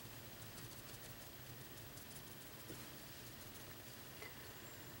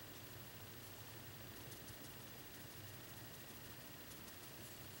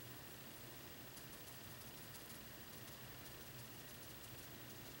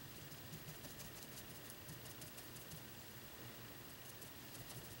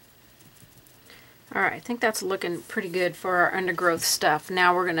 All right, I think that's looking pretty good for our undergrowth stuff.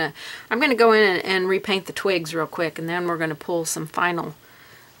 Now I'm gonna go in and repaint the twigs real quick, and then we're gonna pull some final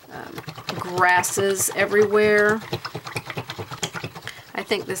grasses everywhere. I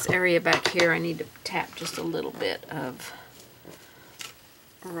think this area back here I need to tap just a little bit of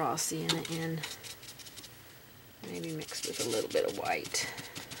raw sienna in, maybe mixed with a little bit of white.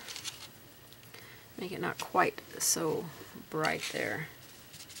 Make it not quite so bright there.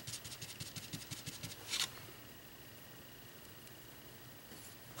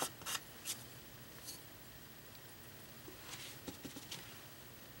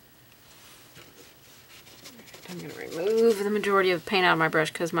 I'm going to remove the majority of the paint out of my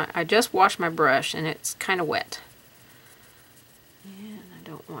brush because I just washed my brush and it's kind of wet. And I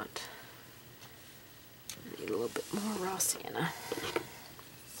don't want, I need a little bit more raw sienna.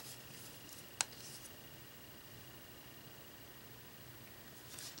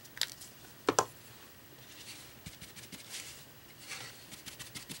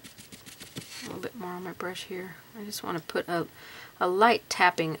 A little bit more on my brush here. I just want to put a light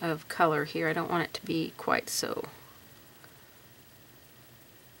tapping of color here. I don't want it to be quite so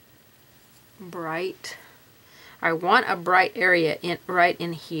bright. I want a bright area right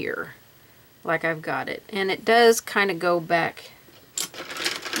in here, like I've got it. And it does kind of go back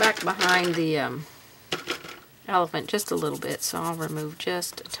behind the elephant just a little bit, so I'll remove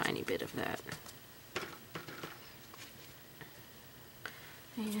just a tiny bit of that.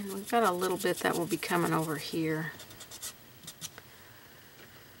 And we've got a little bit that will be coming over here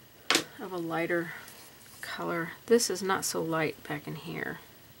of a lighter color. This is not so light back in here.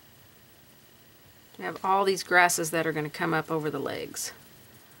 We have all these grasses that are going to come up over the legs.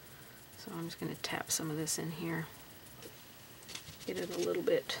 So I'm just going to tap some of this in here. Get it a little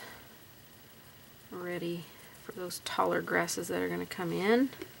bit ready for those taller grasses that are going to come in.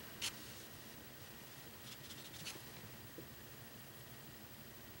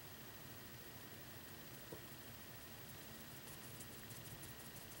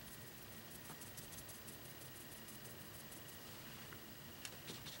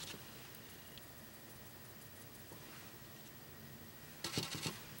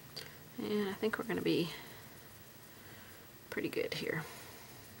 And I think we're going to be pretty good here.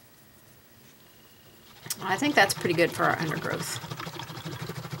 I think that's pretty good for our undergrowth.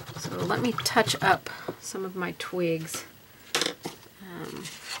 So let me touch up some of my twigs.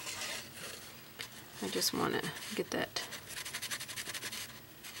 I just want to get that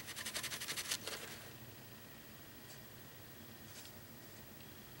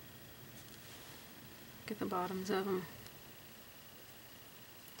the bottoms of them.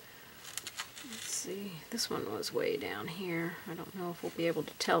 See, this one was way down here. I don't know if we'll be able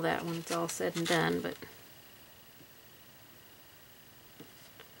to tell that when it's all said and done, but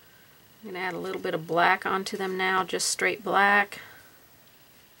I'm going to add a little bit of black onto them now, just straight black.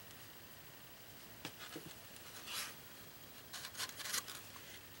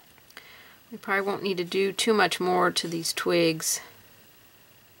 We probably won't need to do too much more to these twigs.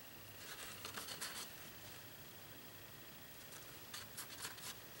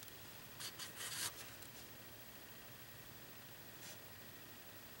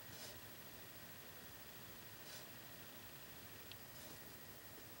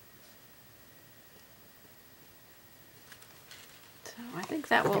 I think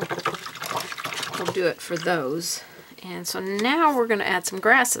that will do it for those. And so now we're going to add some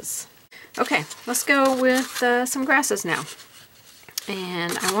grasses. Okay, let's go with some grasses now.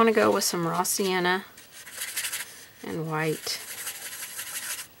 And I want to go with some raw sienna and white.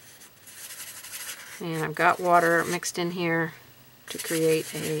 And I've got water mixed in here to create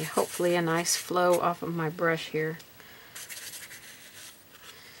hopefully a nice flow off of my brush here.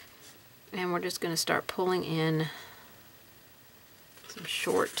 And we're just going to start pulling in some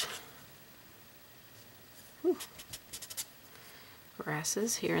short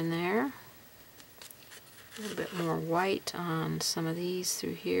grasses here and there. A little bit more white on some of these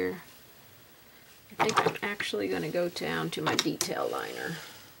through here. I think I'm actually going to go down to my detail liner.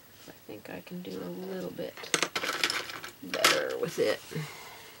 I think I can do a little bit better with it.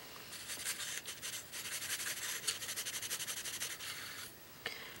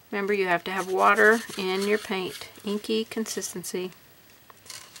 Remember, you have to have water in your paint, inky consistency.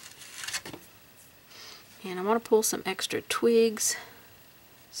 And I want to pull some extra twigs,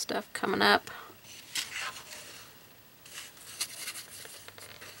 stuff coming up.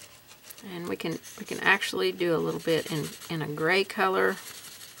 And we can actually do a little bit in a gray color.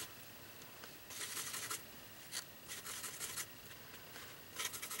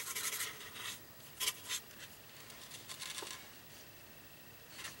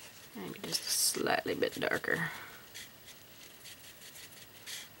 Maybe just slightly slightly bit darker.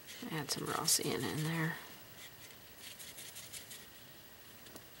 Add some raw sienna in there.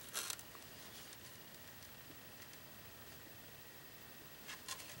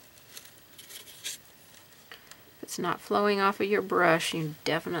 If it's not flowing off of your brush, you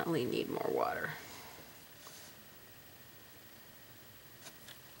definitely need more water.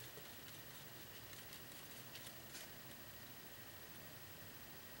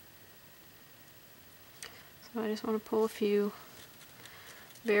 So I just want to pull a few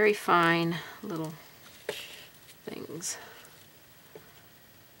very fine little things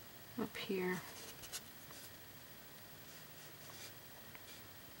up here.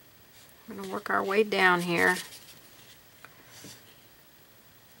 We're going to work our way down here.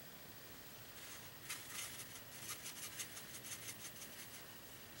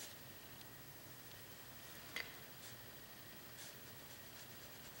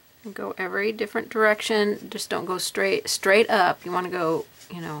 And go every different direction. Just don't go straight up. You want to go,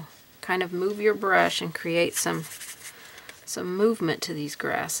 you know, kind of move your brush and create some movement to these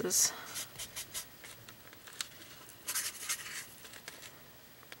grasses.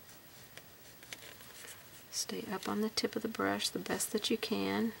 Stay up on the tip of the brush the best that you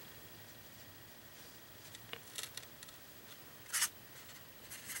can.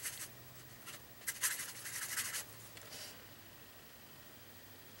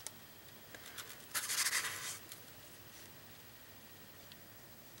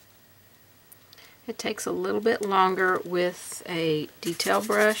 It takes a little bit longer with a detail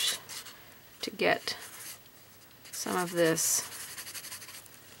brush to get some of this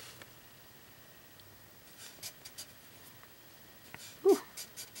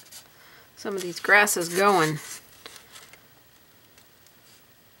some of these grasses going.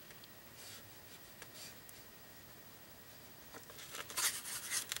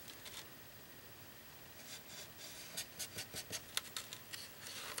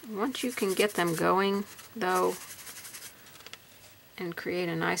 Once you can get them going, though, and create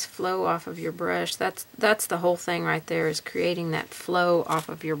a nice flow off of your brush, that's the whole thing right there, is creating that flow off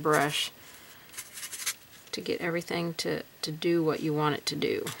of your brush to get everything to do what you want it to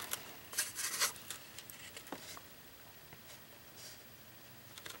do.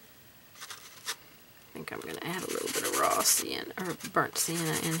 I think I'm going to add a little bit of raw sienna, or burnt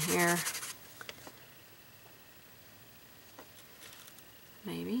sienna in here.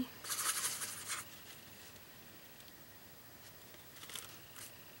 Maybe.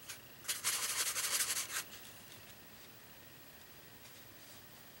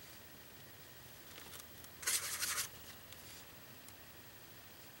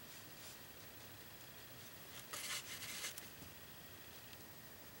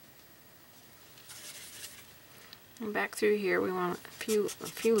 And back through here, we want a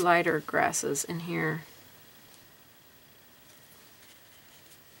few lighter grasses in here.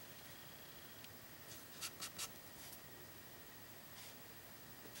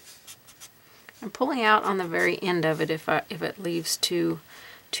 I'm pulling out on the very end of it if it leaves too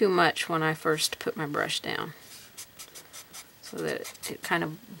much when I first put my brush down, so that it kind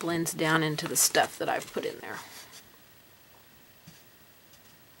of blends down into the stuff that I've put in there.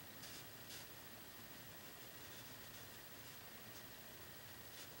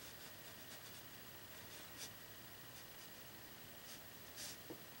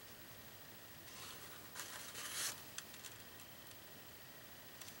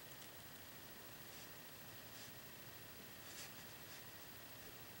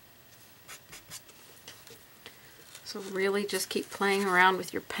 So really just keep playing around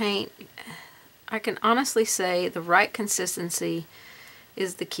with your paint. I can honestly say the right consistency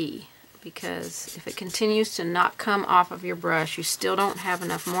is the key, because if it continues to not come off of your brush, you still don't have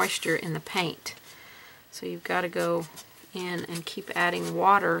enough moisture in the paint. So you've got to go in and keep adding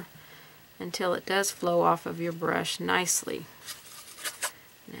water until it does flow off of your brush nicely.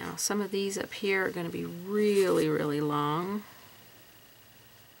 Now some of these up here are going to be really, really long.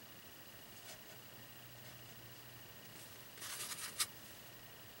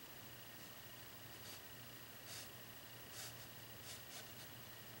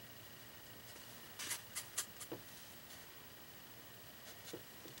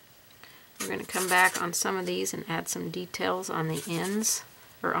 We're going to come back on some of these and add some details on the ends,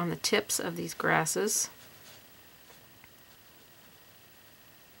 or on the tips of these grasses.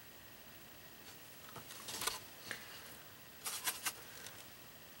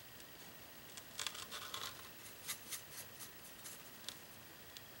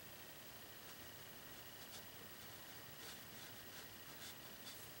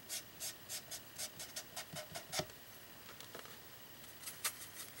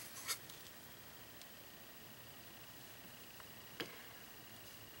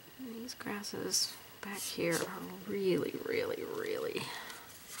 These grasses back here are really, really, really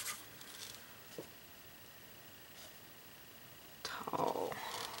tall.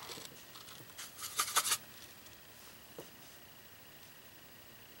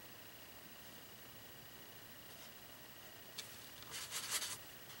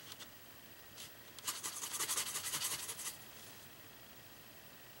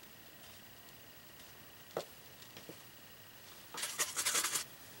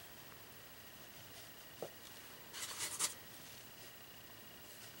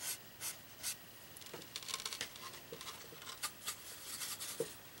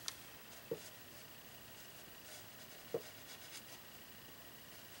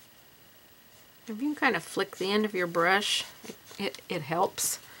 If you can kind of flick the end of your brush, it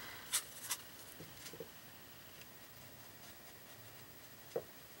helps.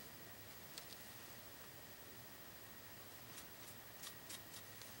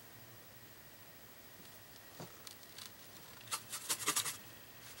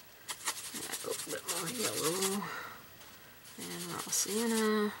 A little bit more yellow and raw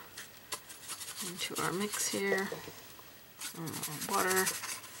sienna into our mix here. Water.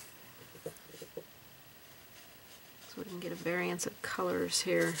 So we can get a variance of colors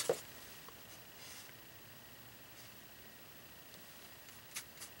here.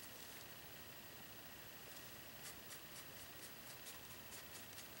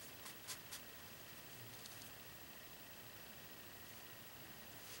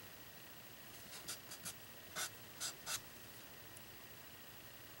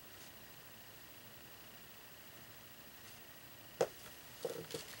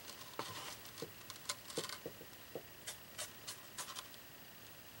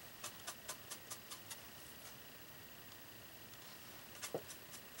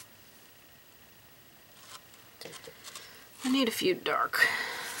 I need a few dark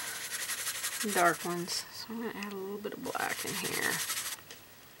ones, so I'm going to add a little bit of black in here.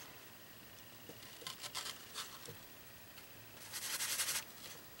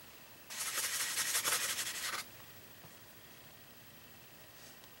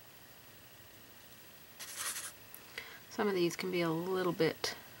 Some of these can be a little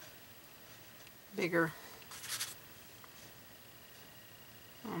bit bigger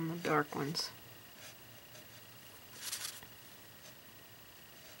on the dark ones.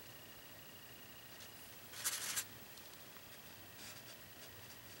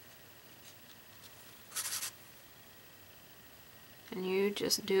 And you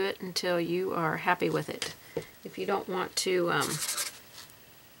just do it until you are happy with it. If you don't want to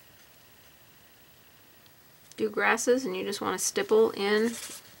do grasses and you just want to stipple in,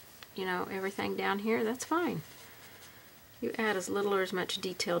 you know, everything down here, that's fine. You add as little or as much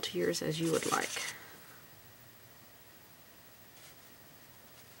detail to yours as you would like.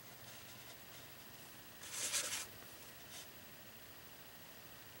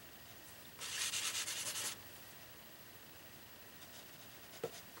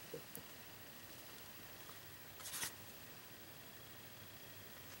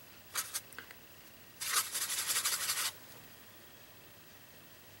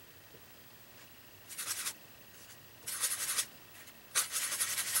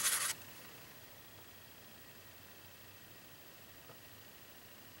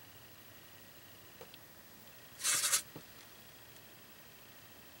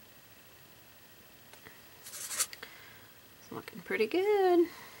 Looking pretty good. A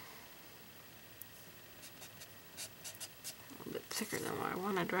little bit thicker than what I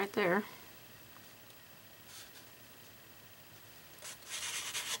wanted right there.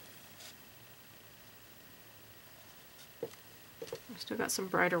 We've still got some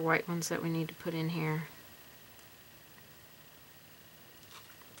brighter white ones that we need to put in here.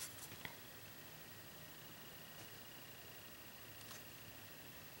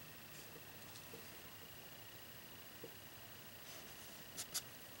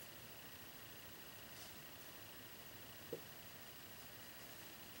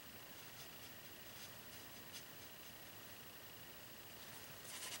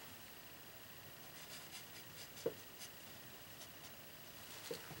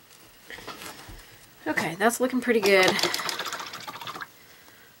 Okay, that's looking pretty good.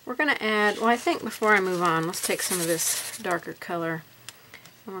 We're going to add, well, I think before I move on, let's take some of this darker color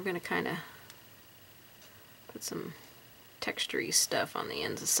and we're going to kind of put some texture-y stuff on the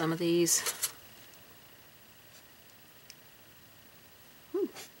ends of some of these.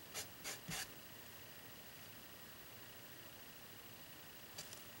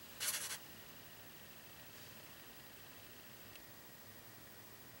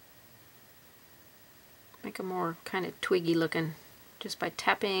 Make them more kind of twiggy looking just by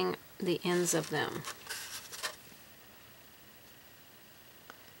tapping the ends of them.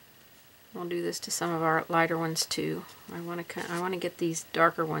 We'll do this to some of our lighter ones too. I want to get these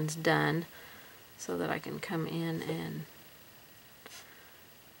darker ones done so that I can come in and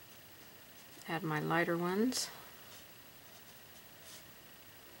add my lighter ones.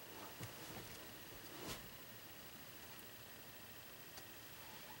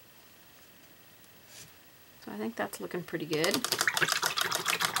 So I think that's looking pretty good.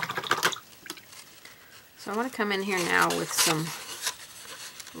 So I want to come in here now with some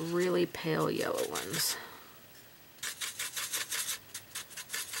really pale yellow ones.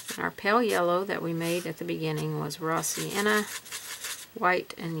 And our pale yellow that we made at the beginning was raw sienna,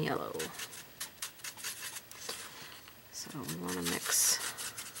 white, and yellow. So we want to mix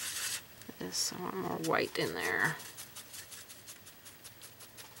this. I want more white in there.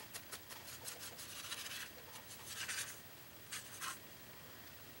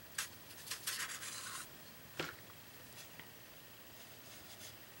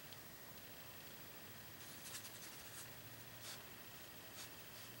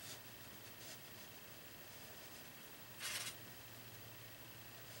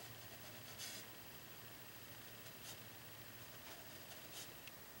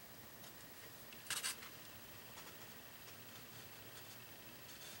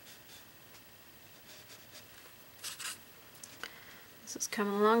 This is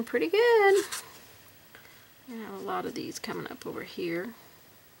coming along pretty good. I have a lot of these coming up over here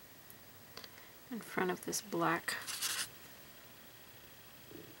in front of this black.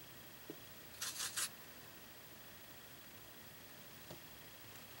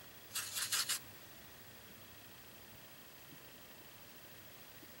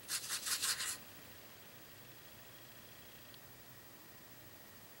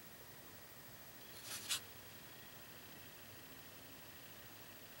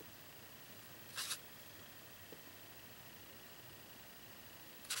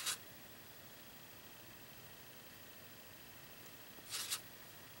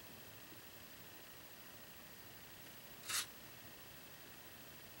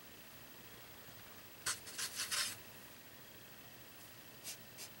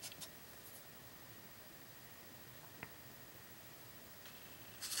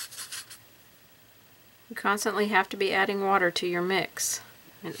 You constantly have to be adding water to your mix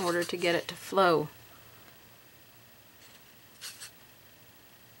in order to get it to flow.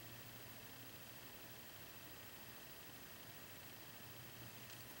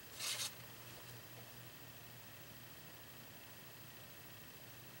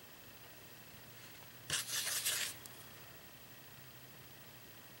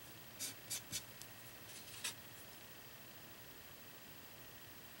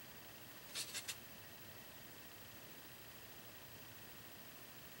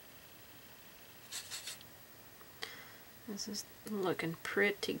 This is looking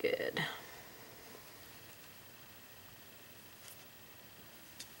pretty good.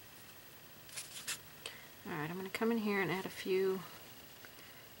 Alright, I'm going to come in here and add a few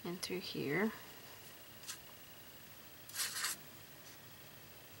in through here.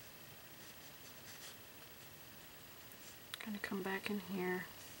 Going to come back in here.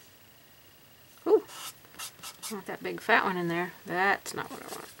 Ooh! I want that big fat one in there. That's not what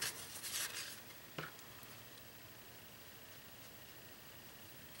I want.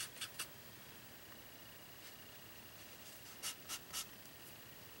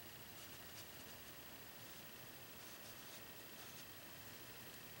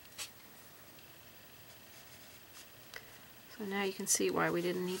 So now you can see why we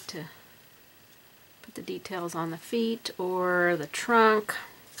didn't need to put the details on the feet or the trunk,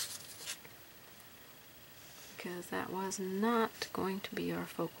 because that was not going to be our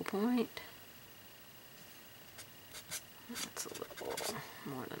focal point. That's a little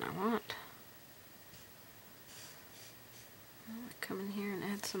more than I want. I'm going to come in here and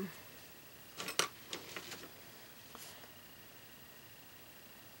add some .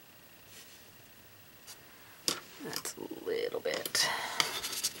 That's a little bit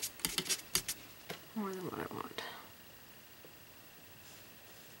more than what I want.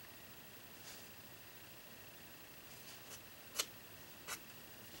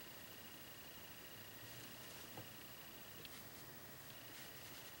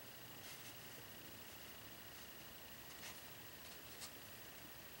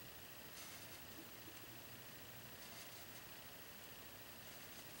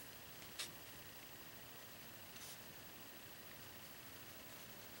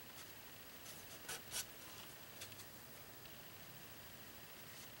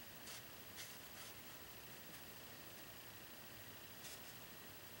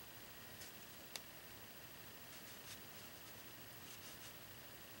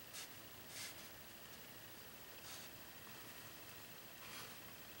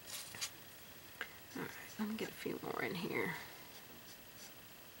 few more in here.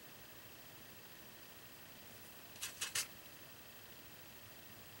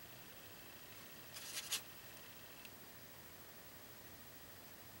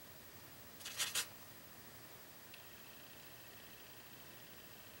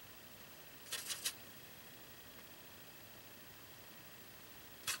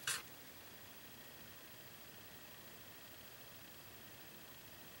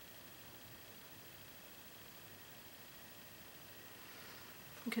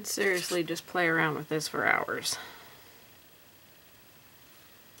 You could seriously just play around with this for hours.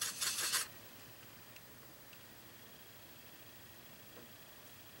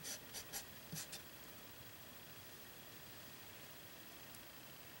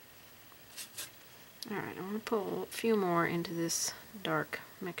 Alright, I'm going to pull a few more into this dark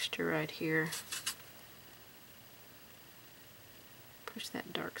mixture right here. Push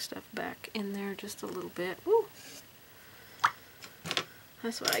that dark stuff back in there just a little bit. Woo!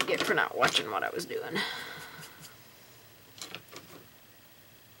 That's what I get for not watching what I was doing.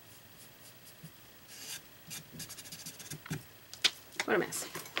 What a mess.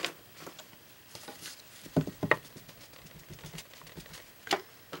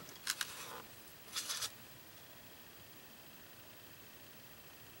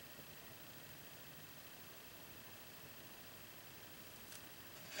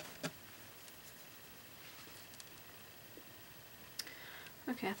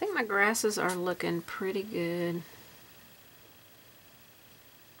 Okay, I think my grasses are looking pretty good.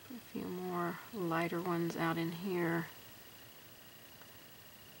 Put a few more lighter ones out in here.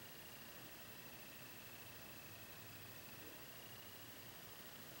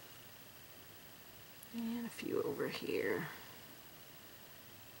 And a few over here.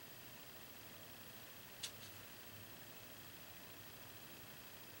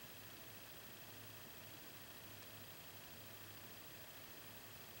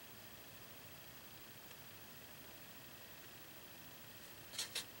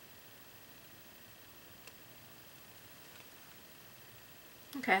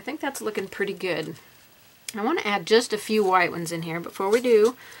 Okay, I think that's looking pretty good. I want to add just a few white ones in here. Before we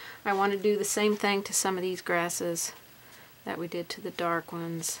do, I want to do the same thing to some of these grasses that we did to the dark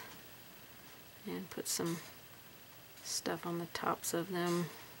ones. And put some stuff on the tops of them.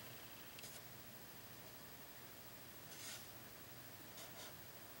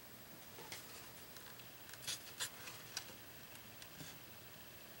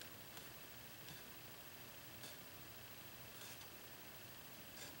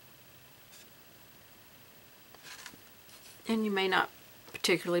 And you may not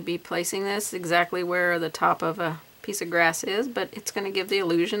particularly be placing this exactly where the top of a piece of grass is, but it's going to give the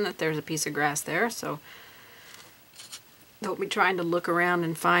illusion that there's a piece of grass there. So don't be trying to look around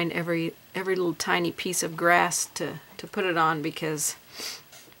and find every little tiny piece of grass to put it on, because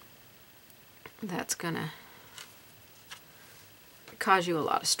that's going to cause you a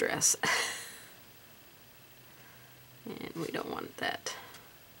lot of stress. And we don't want that.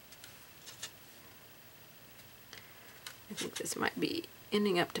 I think this might be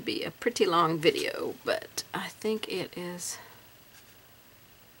ending up to be a pretty long video, but I think it is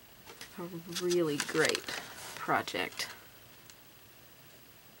a really great project.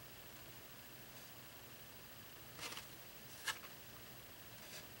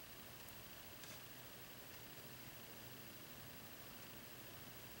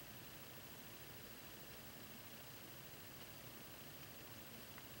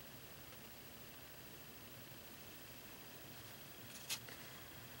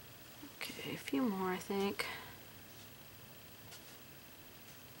 Okay, a few more, I think.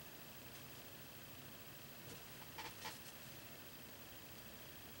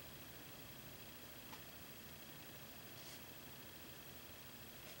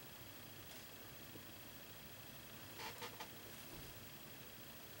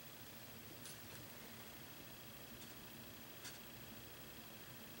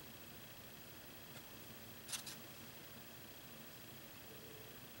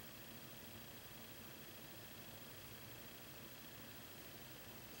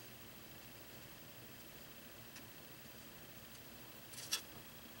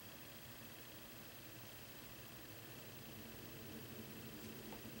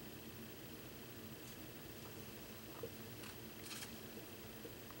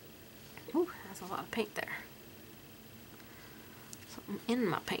 Ooh, that's a lot of paint there. Something in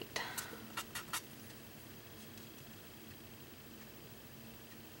my paint.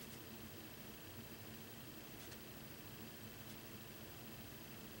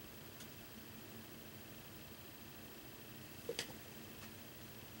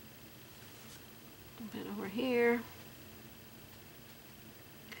 A bit over here.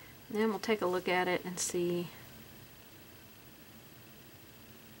 And then we'll take a look at it and see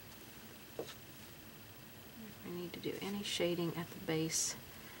if we need to do any shading at the base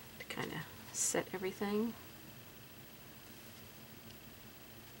to kind of set everything.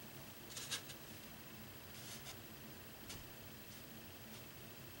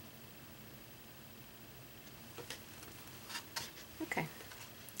 Okay,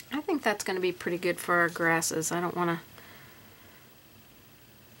 I think that's going to be pretty good for our grasses. I don't want to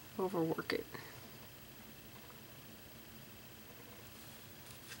overwork it.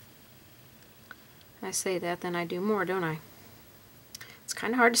 I say that, then I do more, don't I? It's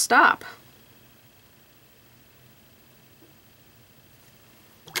kind of hard to stop.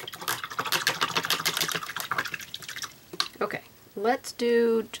 Okay, let's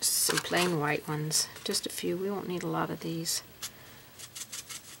do just some plain white ones. Just a few. We won't need a lot of these.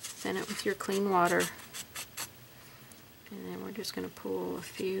 Thin it with your clean water. And then we're just going to pull a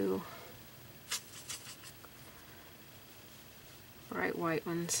few bright white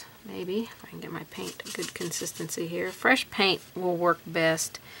ones, maybe, if I can get my paint a good consistency here. Fresh paint will work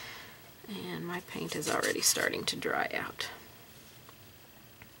best, and my paint is already starting to dry out.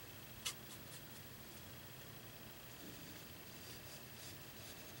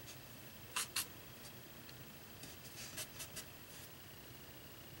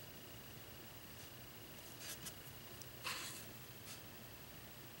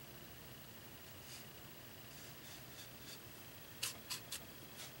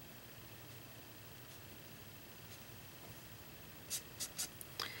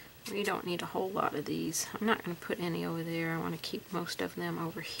 We don't need a whole lot of these. I'm not going to put any over there. I want to keep most of them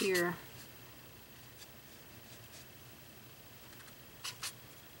over here.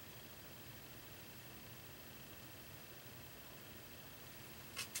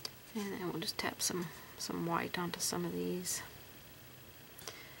 And then we'll just tap some white onto some of these.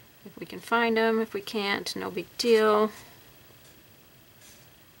 If we can find them. If we can't, no big deal.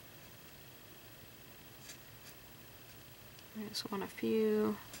 I just want a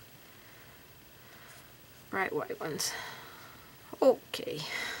few bright white ones. Okay.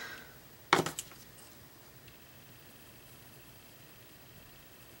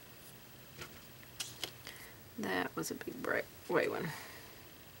 That was a big bright white one.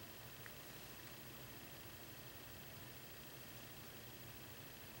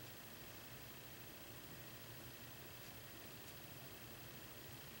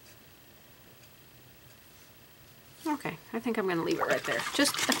 Okay, I think I'm going to leave it right there.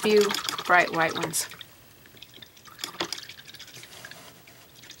 Just a few bright white ones.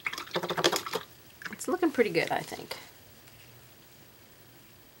 It's looking pretty good, I think.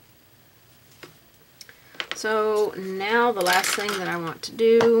 So now the last thing that I want to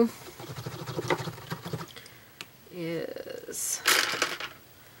do is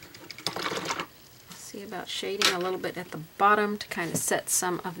see about shading a little bit at the bottom to kind of set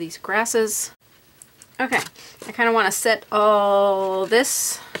some of these grasses. Okay, I kind of want to set all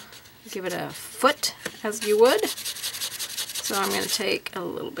this, give it a foot as you would. So I'm going to take a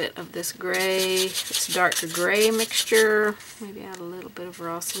little bit of this gray, this darker gray mixture, maybe add a little bit of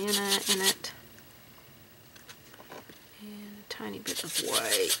raw sienna in it, and a tiny bit of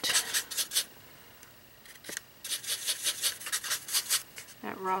white.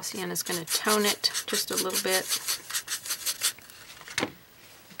 That raw sienna is going to tone it just a little bit.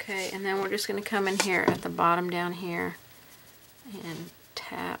 Okay, and then we're just going to come in here at the bottom down here and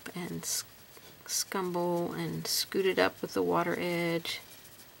tap and scumble and scoot it up with the water edge.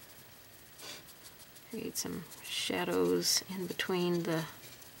 Create some shadows in between the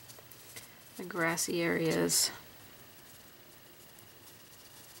grassy areas.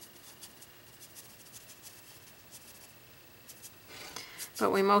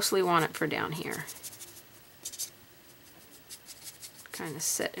 But we mostly want it for down here. Kind of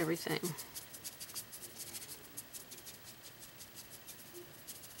set everything.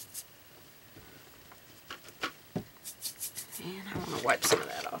 And I want to wipe some of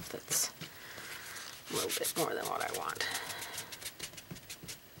that off. That's a little bit more than what I want.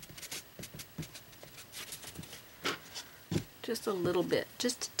 Just a little bit,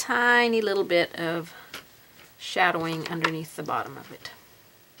 just a tiny little bit of shadowing underneath the bottom of it.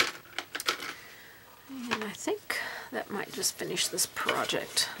 And I think that might just finish this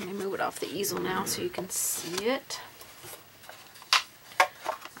project. Let me move it off the easel now so you can see it.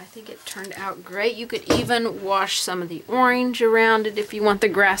 I think it turned out great. You could even wash some of the orange around it if you want the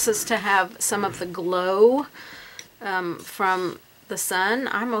grasses to have some of the glow from the sun.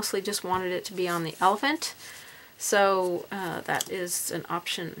 I mostly just wanted it to be on the elephant. So that is an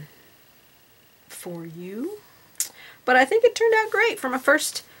option for you. But I think it turned out great for my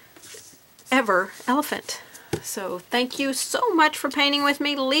first ever elephant. So thank you so much for painting with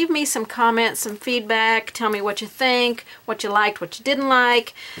me. Leave me some comments, some feedback. Tell me what you think, what you liked, what you didn't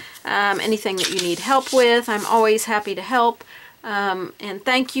like, anything that you need help with. I'm always happy to help. And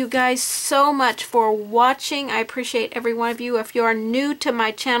thank you guys so much for watching. I appreciate every one of you. If you are new to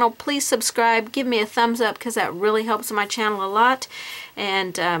my channel, please subscribe. Give me a thumbs up because that really helps my channel a lot.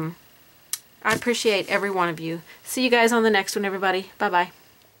 And I appreciate every one of you. See you guys on the next one, everybody. Bye-bye.